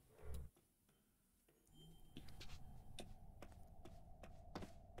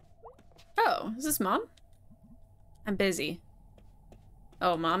 Oh, is this Mom? I'm busy.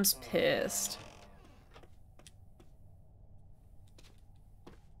 Oh, Mom's pissed.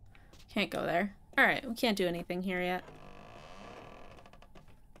 Can't go there. Alright, we can't do anything here yet.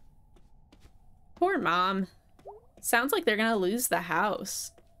 Poor Mom. Sounds like they're gonna lose the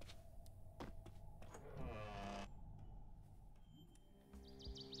house.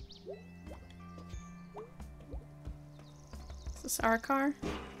 Is this our car?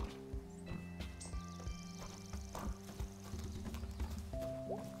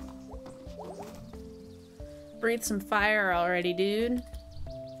 Breathe some fire already, dude.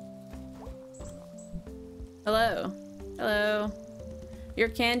 Hello. Hello. You're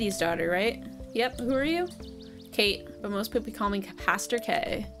Candy's daughter, right? Yep, who are you? Kate, but most people call me Pastor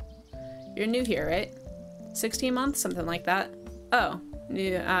K. You're new here, right? 16 months? Something like that. Oh,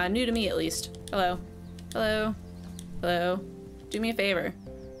 new to me at least. Hello. Hello. Hello. Do me a favor.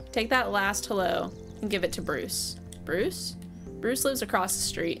 Take that last hello and give it to Bruce. Bruce? Bruce lives across the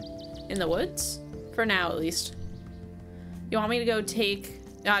street. In the woods? For now, at least. You want me to go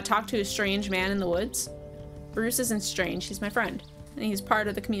talk to a strange man in the woods? Bruce isn't strange, he's my friend. And he's part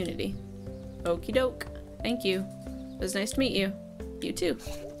of the community. Okie doke. Thank you. It was nice to meet you. You too.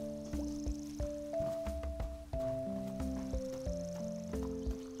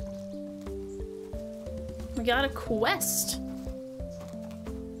 We got a quest.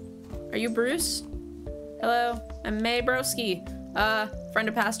 Are you Bruce? Hello, I'm May Broski. Friend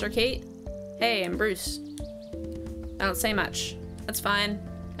of Pastor Kate? Hey, I'm Bruce. I don't say much. That's fine.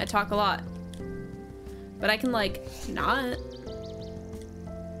 I talk a lot. But I can, like, not.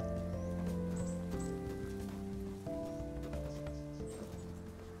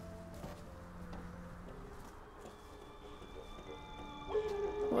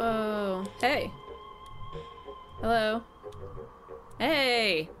 Whoa. Hey. Hello.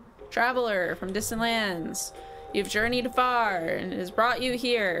 Hey! Traveler from distant lands. You've journeyed far, and it has brought you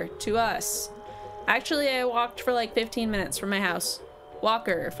here, to us. Actually, I walked for like 15 minutes from my house.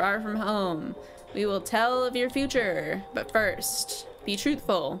 Walker, far from home. We will tell of your future, but first, be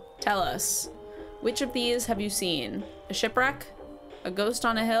truthful. Tell us. Which of these have you seen? A shipwreck? A ghost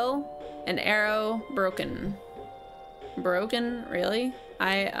on a hill? An arrow broken? Broken? Really?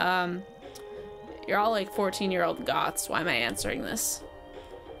 You're all like 14-year-old goths. Why am I answering this?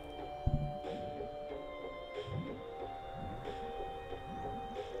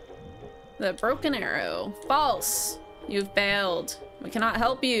 The broken arrow. False. You've failed. We cannot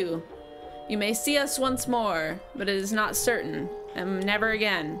help you. You may see us once more, but it is not certain. And never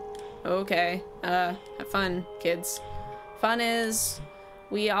again. Okay. Have fun, kids. Fun is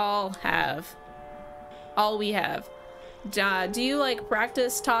we all have. All we have. Do you like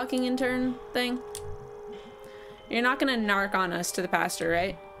practice talking in turn thing? You're not gonna narc on us to the pastor,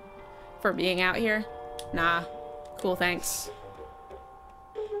 right? For being out here? Nah. Cool, thanks.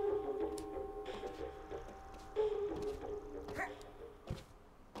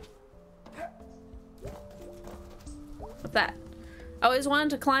 What's that? I always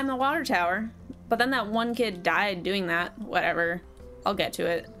wanted to climb the water tower, but then that one kid died doing that. Whatever. I'll get to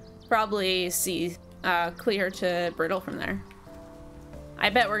it. Probably see clear to Brittle from there.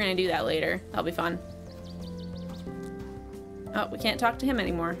 I bet we're gonna do that later. That'll be fun. Oh, we can't talk to him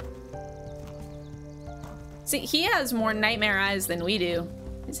anymore. See, he has more nightmare eyes than we do.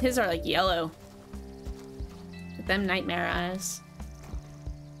 His are like yellow. With them nightmare eyes.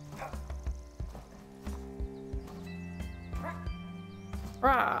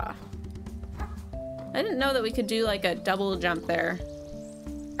 Rah. I didn't know that we could do like a double jump there.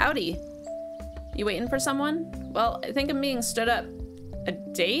 Howdy. You waiting for someone? Well, I think I'm being stood up. A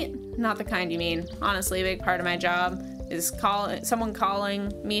date? Not the kind you mean. Honestly, a big part of my job is someone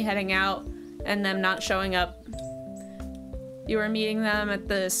calling, me heading out, and them not showing up. You were meeting them at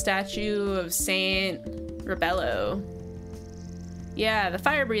the statue of Saint Rebello. Yeah, the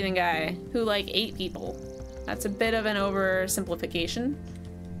fire-breathing guy who like ate people. That's a bit of an oversimplification.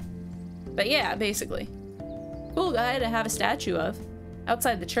 But yeah, basically. Cool guy to have a statue of.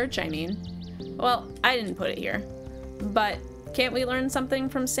 Outside the church, I mean. Well, I didn't put it here. But can't we learn something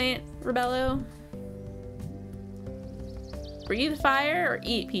from Saint Rebello? Breathe fire or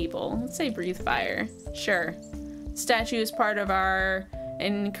eat people? Let's say breathe fire. Sure. Statue is part of our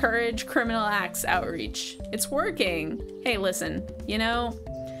encourage criminal acts outreach. It's working. Hey, listen, you know,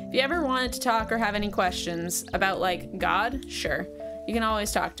 if you ever wanted to talk or have any questions about, like, God, sure. You can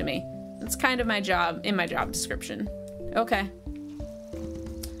always talk to me. It's kind of my job, in my job description. Okay.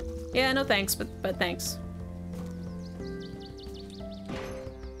 Yeah, no thanks, but thanks.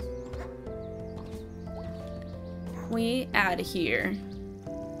 We out of here.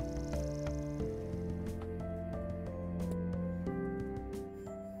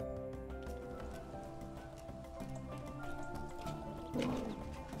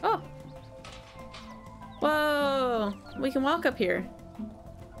 Oh. Whoa. We can walk up here.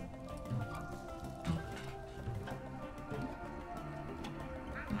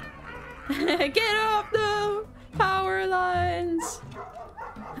 Get off the power lines.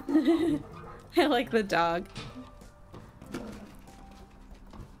 I like the dog.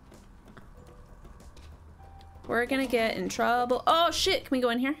 We're gonna get in trouble. Oh shit, can we go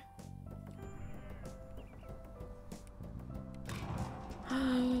in here?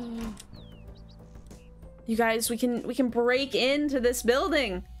 You guys, we can break into this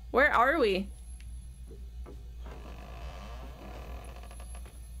building. Where are we?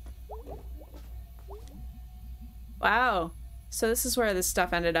 Wow. So this is where this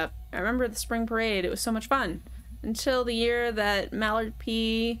stuff ended up. I remember the spring parade. It was so much fun. Until the year that Mallard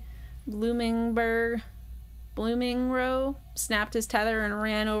P. Bloomingrow snapped his tether and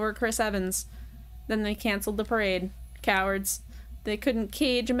ran over Chris Evans. Then they canceled the parade. Cowards. They couldn't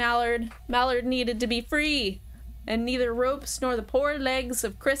cage Mallard. Mallard needed to be free. And neither ropes nor the poor legs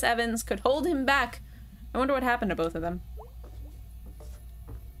of Chris Evans could hold him back. I wonder what happened to both of them.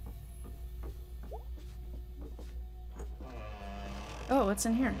 Oh, what's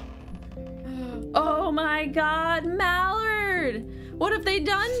in here? Oh my god, Mallard! What have they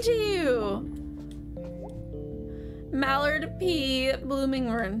done to you? Mallard P.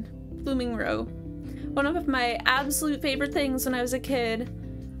 Bloomingrow. One of my absolute favorite things when I was a kid.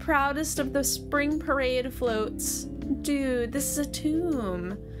 Proudest of the spring parade floats. Dude, this is a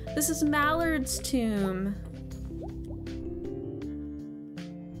tomb. This is Mallard's tomb.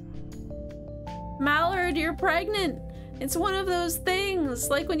 Mallard, you're pregnant. It's one of those things,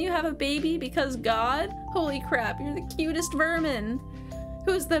 like when you have a baby because God? Holy crap, you're the cutest vermin.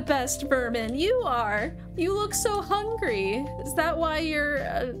 Who's the best vermin? You are. You look so hungry. Is that why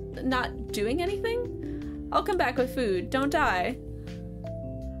you're not doing anything? I'll come back with food. Don't die.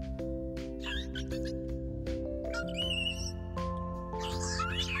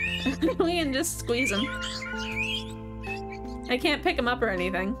 We can just squeeze him. I can't pick him up or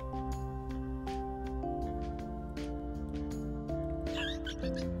anything.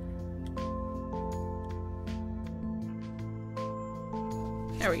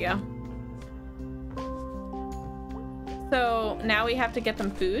 There we go. So now we have to get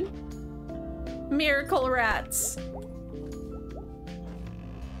them food. Miracle rats.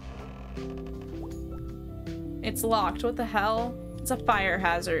 It's locked. What the hell? It's a fire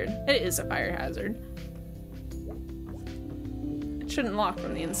hazard. It is a fire hazard. It shouldn't lock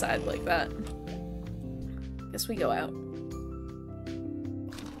from the inside like that. Guess we go out.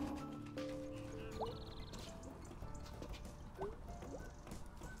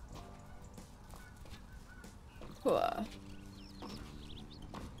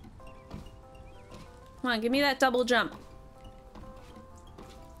 Come on, give me that double jump.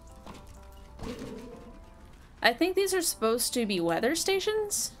 I think these are supposed to be weather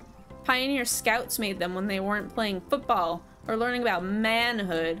stations? Pioneer Scouts made them when they weren't playing football or learning about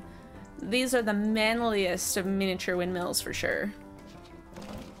manhood. These are the manliest of miniature windmills for sure.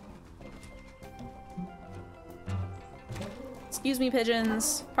 Excuse me,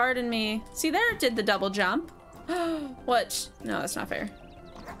 pigeons. Pardon me. See, there it did the double jump. What? No, that's not fair.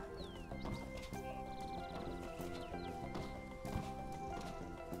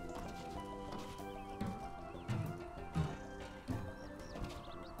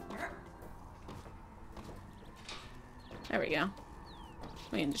 There we go.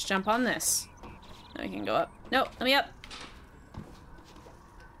 We can just jump on this. Now we can go up. Nope, let me up.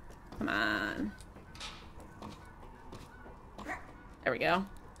 Come on. There we go.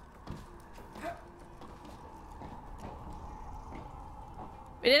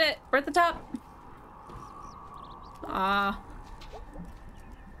 We did it! We're at the top! Ah.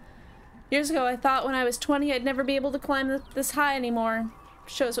 Years ago, I thought when I was 20 I'd never be able to climb this high anymore.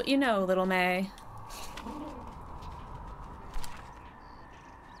 Shows what you know, little May.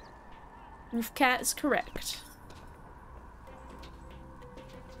 Roof cat is correct.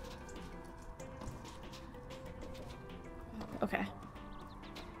 Okay.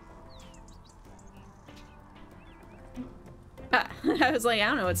 Ah, I was like, I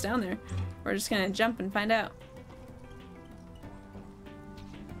don't know what's down there. We're just gonna jump and find out.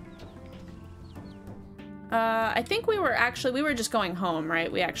 I think we were just going home, right?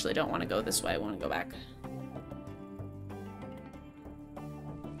 We actually don't want to go this way. We want to go back.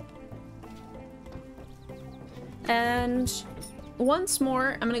 And once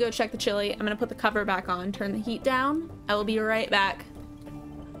more, I'm gonna go check the chili. I'm gonna put the cover back on, turn the heat down. I will be right back.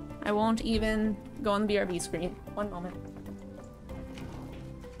 I won't even go on the BRB screen. One moment.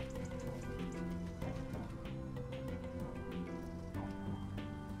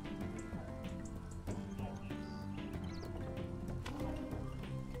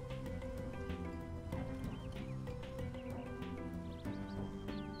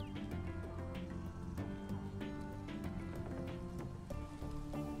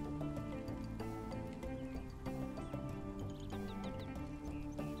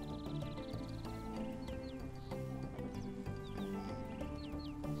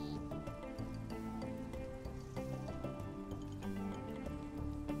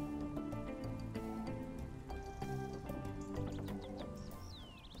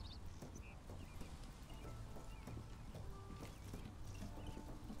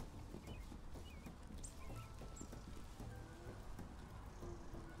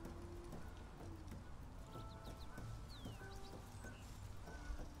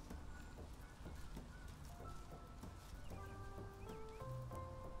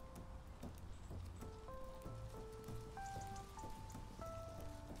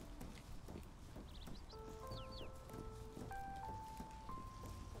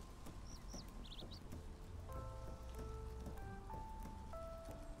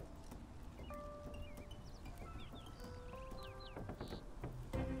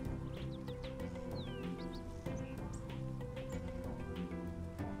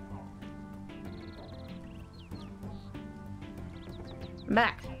 I'm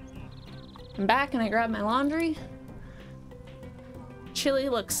back. I'm back and I grabbed my laundry. Chili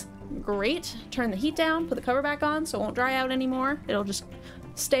looks great. Turn the heat down, put the cover back on so it won't dry out anymore. It'll just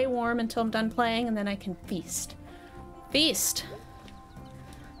stay warm until I'm done playing and then I can feast. Feast!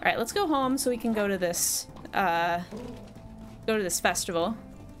 Alright, let's go home so we can go to this, festival.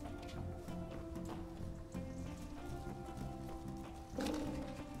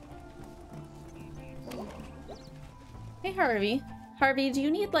 Hey, Harvey. Harvey, do you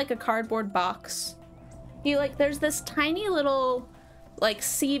need, like, a cardboard box? There's this tiny little, like,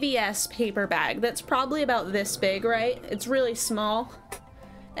 CVS paper bag that's probably about this big, right? It's really small.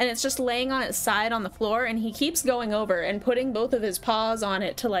 And it's just laying on its side on the floor, and he keeps going over and putting both of his paws on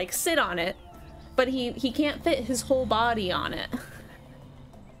it to, like, sit on it. But he can't fit his whole body on it.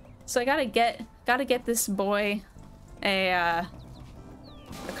 So I gotta get this boy a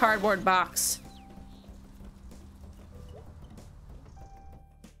The cardboard box.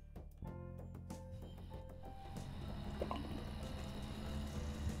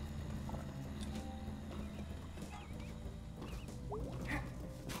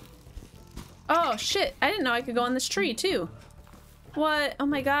 Oh shit, I didn't know I could go on this tree too. What? Oh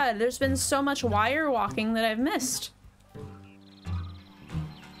my god, there's been so much wire walking that I've missed.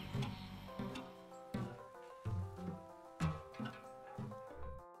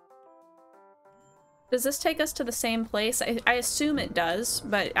 Does this take us to the same place? I assume it does,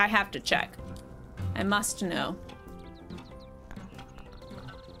 but I have to check. I must know.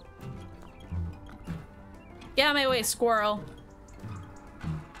 Get out of my way, squirrel.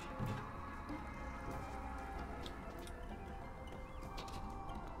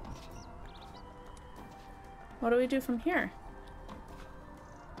 What do we do from here?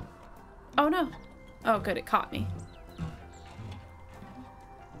 Oh no. Oh good, it caught me.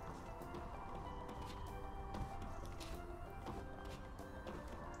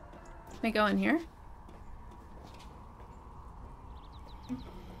 Can I go in here?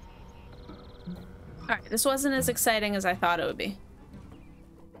 Alright, this wasn't as exciting as I thought it would be.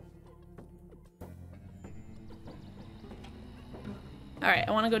 Alright,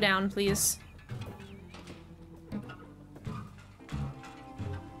 I want to go down, please.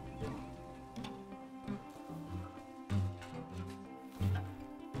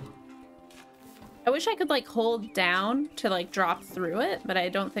 I wish I could, like, hold down to, like, drop through it, but I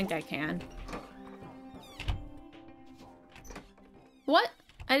don't think I can. What?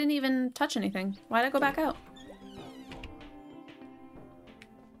 I didn't even touch anything. Why'd I go back out?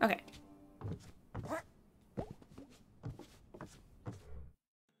 Okay.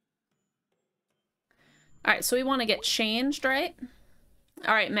 Alright, so we want to get changed, right?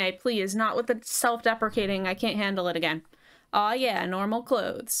 Alright, May, please, not with the self-deprecating. I can't handle it again. Aw yeah, normal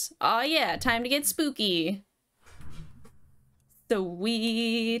clothes. Aw yeah, time to get spooky.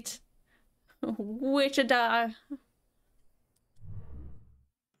 Sweet. Wichita.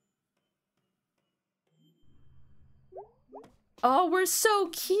 Oh, we're so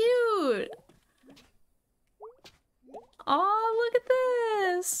cute. Oh, look at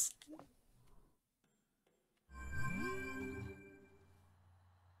this.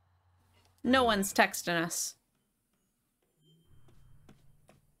 No one's texting us.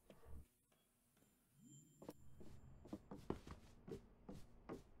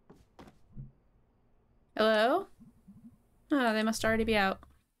 Hello? Oh, they must already be out.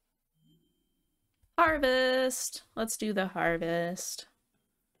 Harvest! Let's do the harvest.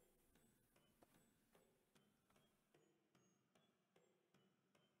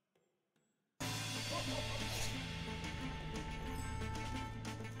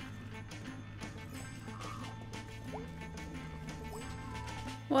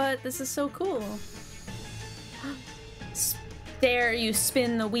 What? This is so cool. Dare you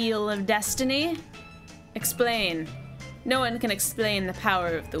spin the wheel of destiny? Explain. No one can explain the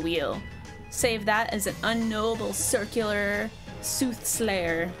power of the wheel, save that as an unknowable circular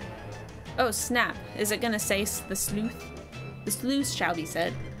soothsayer. Oh snap, is it gonna say the sleuth? The sleuth shall be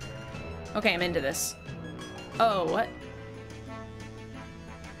said. Okay, I'm into this. Oh, what?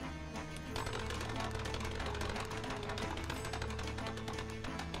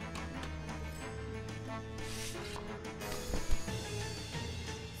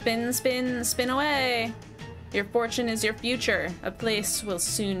 Spin, spin, spin away. Your fortune is your future. A place will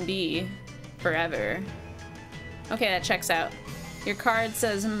soon be. Forever. Okay, that checks out. Your card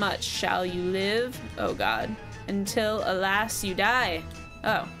says much shall you live. Oh god. Until, alas, you die.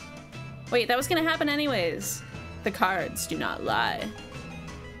 Oh. Wait, that was gonna happen anyways. The cards do not lie.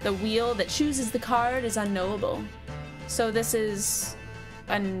 The wheel that chooses the card is unknowable. So this is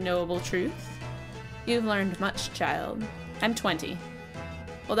unknowable truth? You've learned much, child. I'm 20.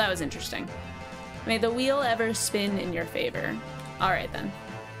 Well, that was interesting. May the wheel ever spin in your favor. Alright then.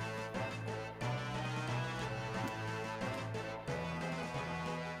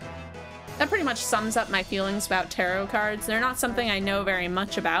 That pretty much sums up my feelings about tarot cards. They're not something I know very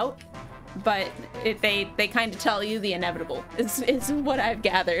much about, but they kind of tell you the inevitable. It's what I've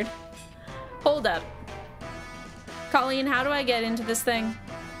gathered. Hold up. Colleen, how do I get into this thing?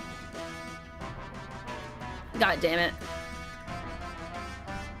 God damn it.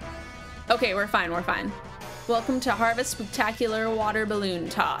 Okay, we're fine, we're fine. Welcome to Harvest Spectacular Water Balloon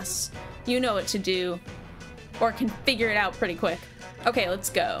Toss. You know what to do, or can figure it out pretty quick. Okay, let's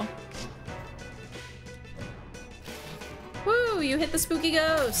go. Woo, you hit the spooky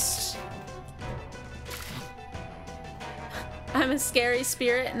ghost. I'm a scary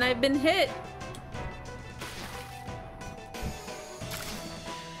spirit and I've been hit.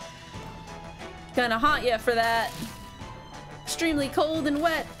 Gonna haunt you for that. Extremely cold and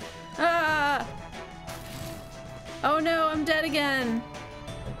wet. Ah! Oh no, I'm dead again.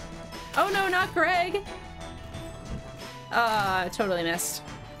 Oh no, not Greg. Ah, totally missed.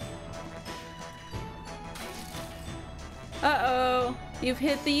 Uh-oh. You've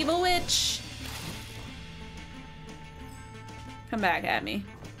hit the evil witch. Come back at me.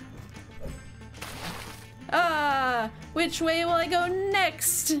 Ah! Which way will I go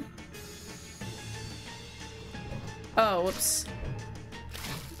next? Oh, whoops.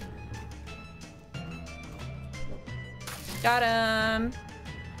 Got him.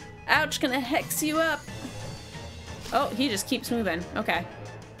 Ouch, gonna hex you up. Oh, he just keeps moving. Okay.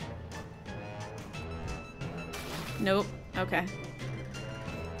 Nope. Okay.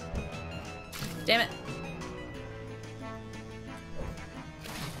 Damn it.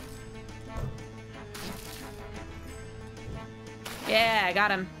 Yeah, I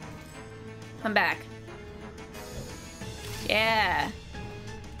got him. I'm back. Yeah.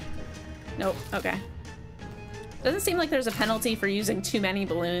 Nope. Okay. Doesn't seem like there's a penalty for using too many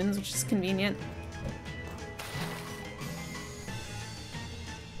balloons, which is convenient.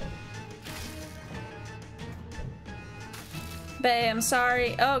 Bae, I'm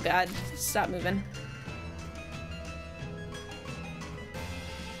sorry. Oh god, stop moving.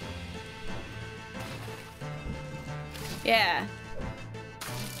 Yeah.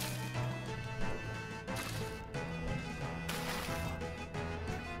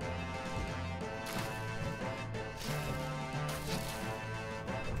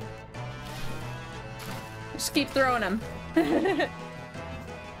 Just keep throwing them.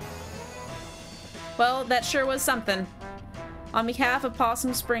 Well, that sure was something. On behalf of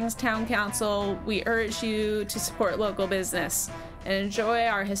Possum Springs Town Council, we urge you to support local business and enjoy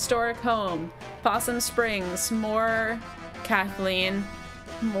our historic home, Possum Springs. More Kathleen.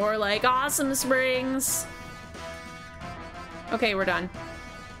 More like Awesome Springs. Okay, we're done.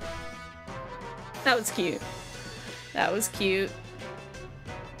 That was cute. That was cute.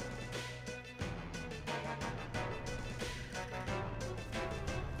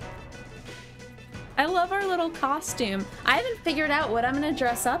 I love our little costume. I haven't figured out what I'm gonna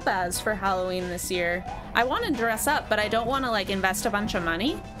dress up as for Halloween this year. I want to dress up, but I don't want to like invest a bunch of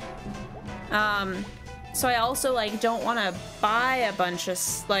money. So I also like don't want to buy a bunch of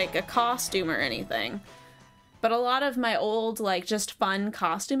like a costume or anything. But a lot of my old like just fun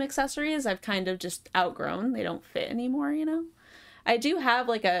costume accessories I've kind of just outgrown. They don't fit anymore, you know? I do have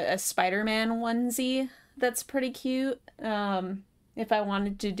like a Spider-Man onesie that's pretty cute. If I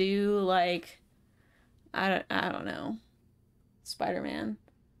wanted to do like I don't know. Spider-Man.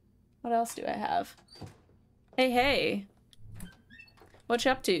 What else do I have? Hey, hey. What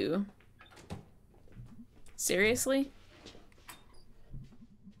you up to? Seriously?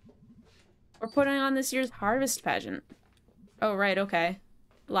 We're putting on this year's harvest pageant. Oh, right, okay.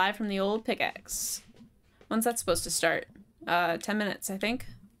 Live from the old pickaxe. When's that supposed to start? 10 minutes, I think.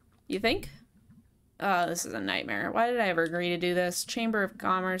 You think? Oh, this is a nightmare. Why did I ever agree to do this? Chamber of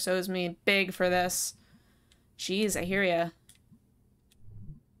Commerce owes me big for this. Jeez, I hear ya.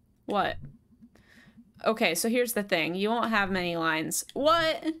 What? Okay, so here's the thing. You won't have many lines.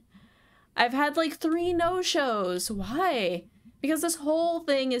 What? I've had like 3 no-shows. Why? Because this whole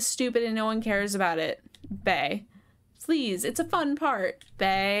thing is stupid and no one cares about it. Bae. Please, it's a fun part.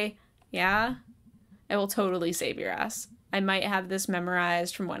 Bae. Yeah? I will totally save your ass. I might have this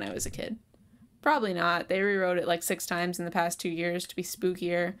memorized from when I was a kid. Probably not. They rewrote it like 6 times in the past 2 years to be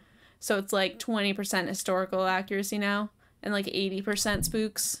spookier. So it's like 20% historical accuracy now, and like 80%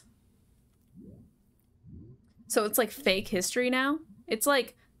 spooks. So it's like fake history now. It's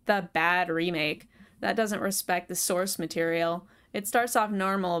like the bad remake that doesn't respect the source material. It starts off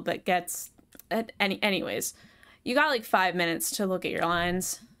normal, but gets... Anyways, you got like 5 minutes to look at your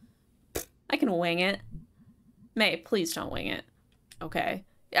lines. I can wing it. May, please don't wing it. Okay.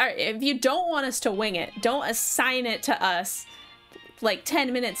 If you don't want us to wing it, don't assign it to us like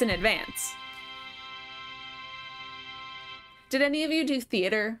 10 minutes in advance. Did any of you do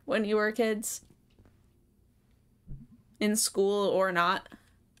theater when you were kids? In school or not?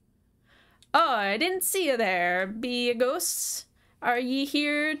 Oh, I didn't see you there. Be ye ghosts? Are ye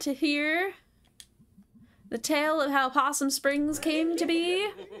here to hear the tale of how Possum Springs came to be?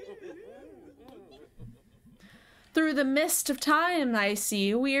 Through the mist of time I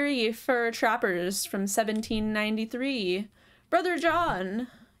see weary fur trappers from 1793. Brother John,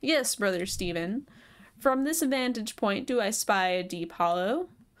 yes, Brother Stephen, from this vantage point do I spy a deep hollow,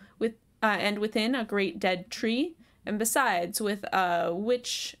 and within a great dead tree, and besides with a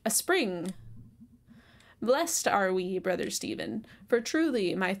spring. Blessed are we, Brother Stephen, for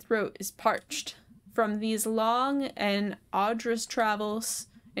truly my throat is parched. from these long and arduous travels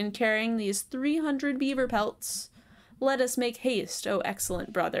in carrying these 300 beaver pelts, let us make haste, O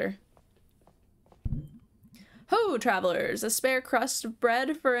excellent brother. Ho, travelers, a spare crust of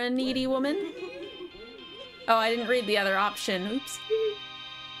bread for a needy woman? Oh, I didn't read the other option. Oops.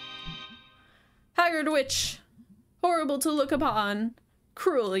 Haggard witch, horrible to look upon,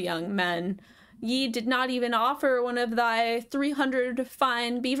 cruel young men, ye did not even offer one of thy 300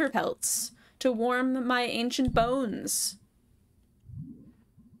 fine beaver pelts to warm my ancient bones.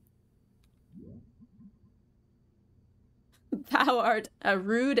 Thou art a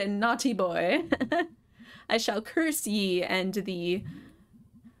rude and naughty boy. I shall curse ye and thee.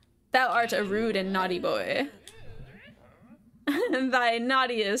 Thou art a rude and naughty boy. Thy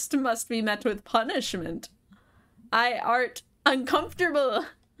naughtiest must be met with punishment. I art uncomfortable.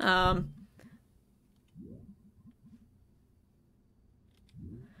 Thy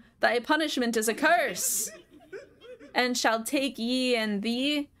punishment is a curse, and shall take ye and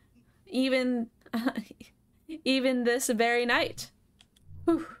thee, even this very night.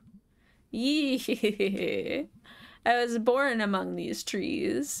 Whew. Yee. I was born among these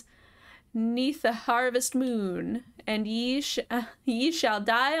trees, 'neath the harvest moon, and ye shall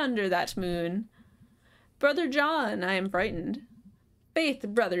die under that moon. Brother John, I am frightened. Faith,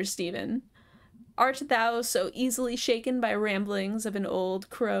 Brother Stephen, art thou so easily shaken by ramblings of an old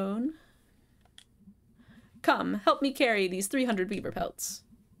crone? Come, help me carry these 300 beaver pelts.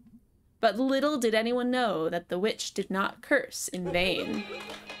 But little did anyone know that the witch did not curse in vain.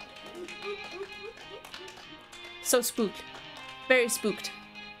 So spooked. Very spooked.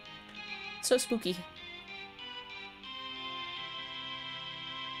 So spooky.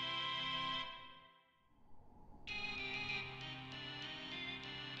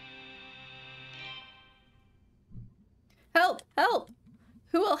 Help! Help!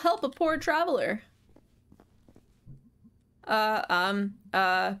 Who will help a poor traveler?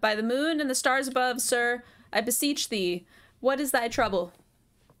 By the moon and the stars above, sir, I beseech thee, what is thy trouble?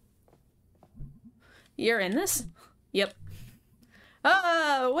 You're in this? Yep.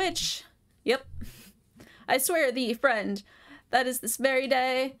 Ah, witch! Yep. I swear thee, friend, that is this very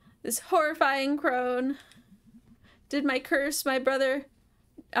day, this horrifying crone, did curse my brother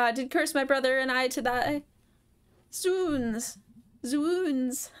and I to die. Swoons!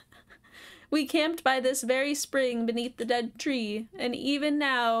 Swoons! We camped by this very spring beneath the dead tree, and even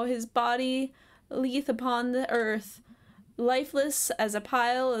now his body lieth upon the earth, lifeless as a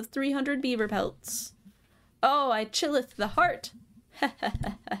pile of 300 beaver pelts. Oh, I chilleth the heart!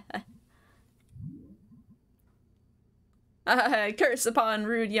 I curse upon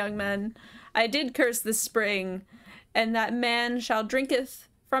rude young men. I did curse this spring, and that man shall drinketh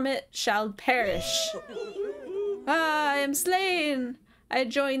from it shall perish. Ah, I am slain! I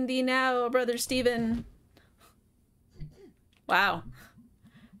join thee now, Brother Stephen. Wow.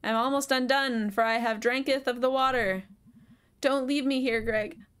 I'm almost undone, for I have dranketh of the water. Don't leave me here,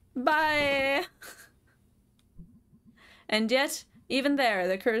 Greg. Bye! And yet, even there,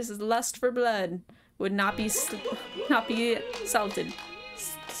 the curse's lust for blood would not be salted.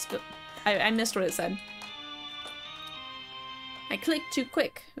 I missed what it said. I clicked too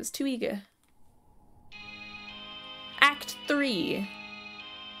quick. I was too eager. Act 3.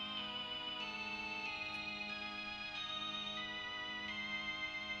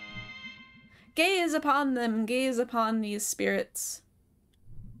 Gaze upon them, gaze upon these spirits.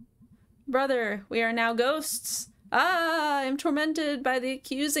 Brother, we are now ghosts. Ah, I am tormented by the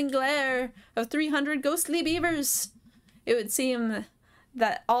accusing glare of 300 ghostly beavers. It would seem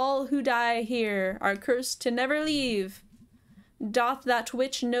that all who die here are cursed to never leave. Doth that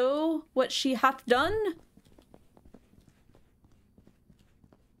witch know what she hath done?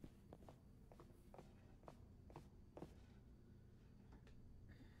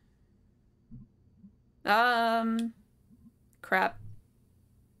 Crap.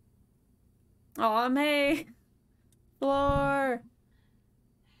 Aw, May. Floor.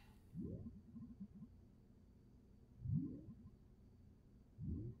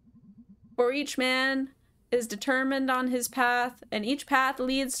 For each man is determined on his path, and each path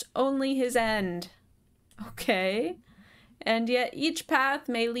leads only his end. Okay. And yet each path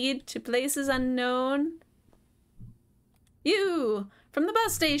may lead to places unknown. You, from the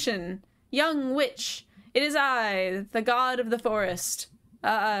bus station, young witch, it is I, the god of the forest.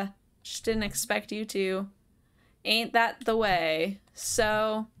 Just didn't expect you to. Ain't that the way?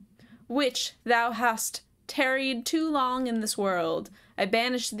 So, witch, thou hast tarried too long in this world. I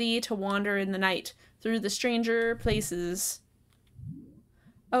banish thee to wander in the night, through the stranger places.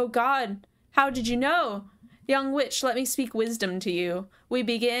 Oh God, how did you know? Young witch, let me speak wisdom to you. We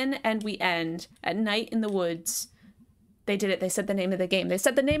begin and we end at night in the woods. They did it. They said the name of the game. They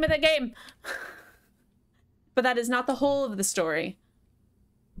said the name of the game! But that is not the whole of the story.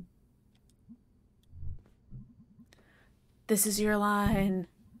 This is your line.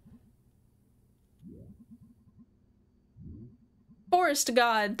 Forest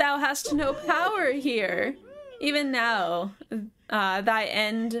god, thou hast no power here. Even now, thy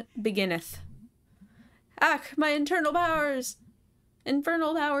end beginneth. Ack, my infernal powers!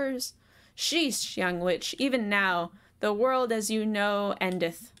 Sheesh, young witch, even now, the world as you know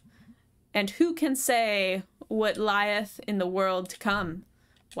endeth. And who can say what lieth in the world to come?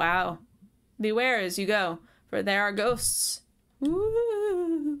 Wow. Beware as you go, for there are ghosts.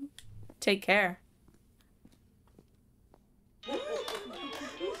 Woo! Take care.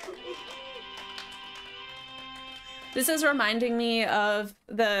 This is reminding me of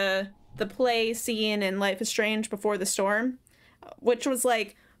the play scene in Life is Strange Before the Storm, which was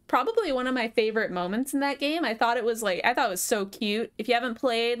like probably one of my favorite moments in that game. I thought it was so cute. If you haven't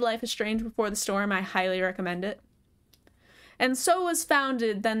played Life is Strange Before the Storm, I highly recommend it. And so was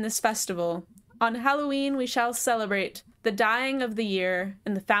founded then this festival. On Halloween we shall celebrate the dying of the year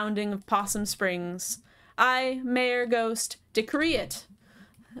and the founding of Possum Springs. I, Mayor Ghost, decree it.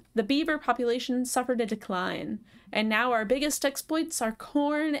 The beaver population suffered a decline, and now our biggest exploits are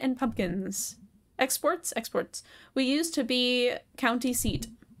corn and pumpkins. Exports? Exports. We used to be county seat.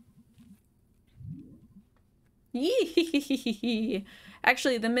 Yee.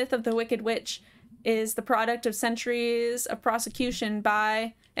 Actually, the myth of the Wicked Witch is the product of centuries of prosecution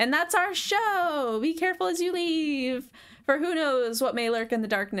by... And that's our show! Be careful as you leave, for who knows what may lurk in the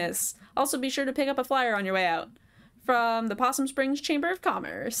darkness. Also, be sure to pick up a flyer on your way out. From the Possum Springs Chamber of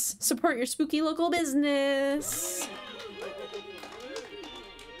Commerce. Support your spooky local business.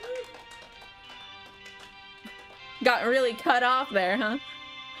 Got really cut off there, huh?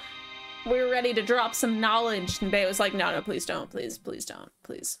 We were ready to drop some knowledge, and Bay was like, no, please don't. Please don't.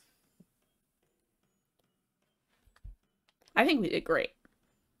 Please. I think we did great.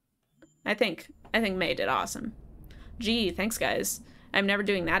 I think May did awesome. Gee, thanks, guys. I'm never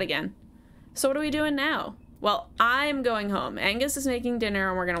doing that again. So what are we doing now? Well, I'm going home. Angus is making dinner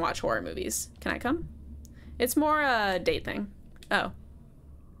and we're gonna watch horror movies. Can I come? It's more a date thing. Oh.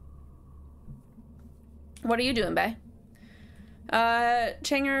 What are you doing, Bae?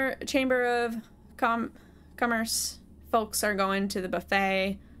 Chamber of Commerce folks are going to the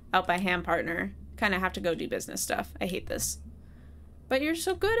buffet out by Ham Partner. Kind of have to go do business stuff. I hate this. But you're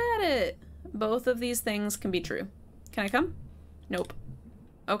so good at it. Both of these things can be true. Can I come? Nope.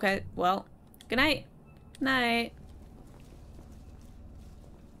 Okay, well, good night. Night.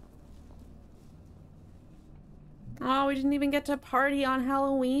 Oh, we didn't even get to party on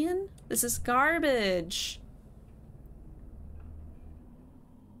Halloween? This is garbage.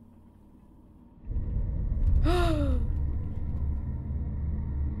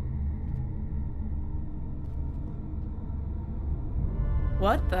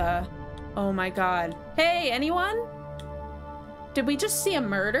 What the? Oh my god. Hey, anyone? Did we just see a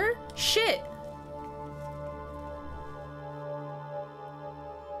murder? Shit.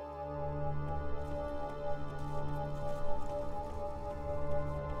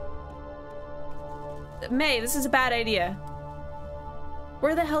 May, this is a bad idea.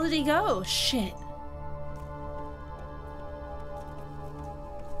 Where the hell did he go? Shit.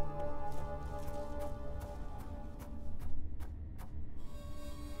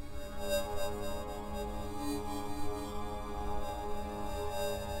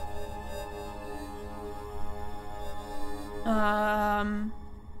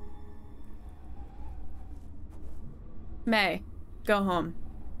 May, go home.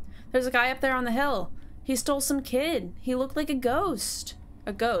 There's a guy up there on the hill. He stole some kid. He looked like a ghost.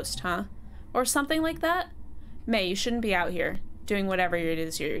 A ghost, huh? Or something like that? May, you shouldn't be out here doing whatever it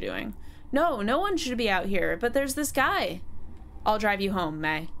is you're doing. No, no one should be out here, but there's this guy. I'll drive you home,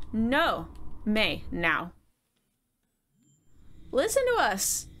 May. No. May, now. Listen to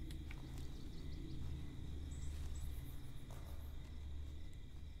us.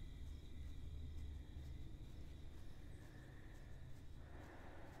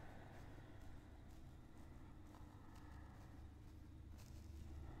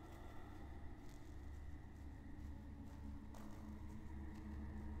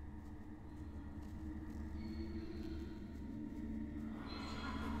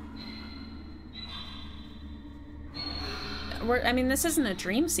 I mean, this isn't a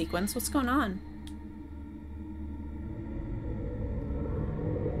dream sequence. What's going on?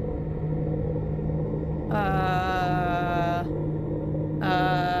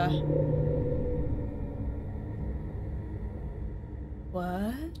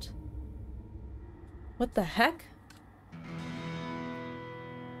 What the heck?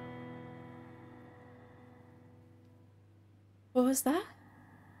 What was that?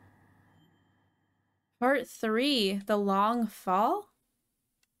 Part 3, The Long Fall?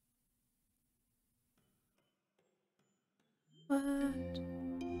 What?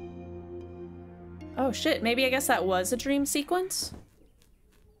 Oh shit, maybe I guess that was a dream sequence?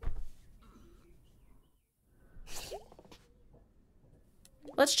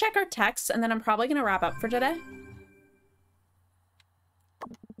 Let's check our texts and then I'm probably gonna wrap up for today.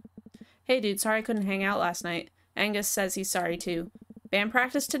 Hey dude, sorry I couldn't hang out last night. Angus says he's sorry too. Band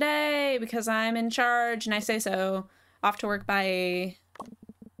practice today because I'm in charge and I say so. Off to work, bye.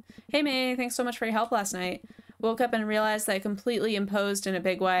 Hey May, thanks so much for your help last night. Woke up and realized that I completely imposed in a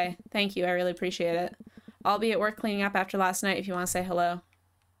big way. Thank you, I really appreciate it. I'll be at work cleaning up after last night if you want to say hello.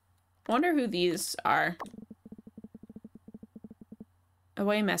 I wonder who these are.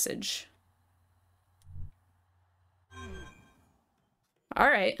 Away message.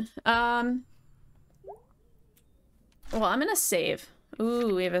 Alright, well, I'm gonna save.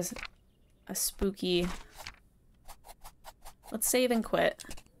 Ooh, we have a spooky... Let's save and quit.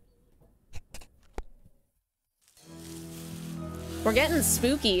 We're getting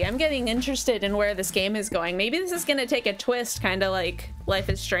spooky. I'm getting interested in where this game is going. Maybe this is gonna take a twist, kind of like Life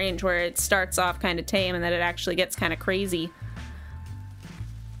is Strange, where it starts off kind of tame and then it actually gets kind of crazy.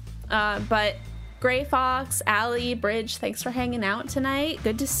 But Gray Fox, Allie, Bridge, thanks for hanging out tonight.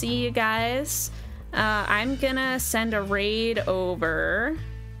 Good to see you guys. I'm gonna send a raid over.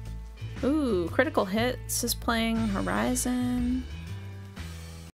 Ooh, Critical Hits is playing Horizon.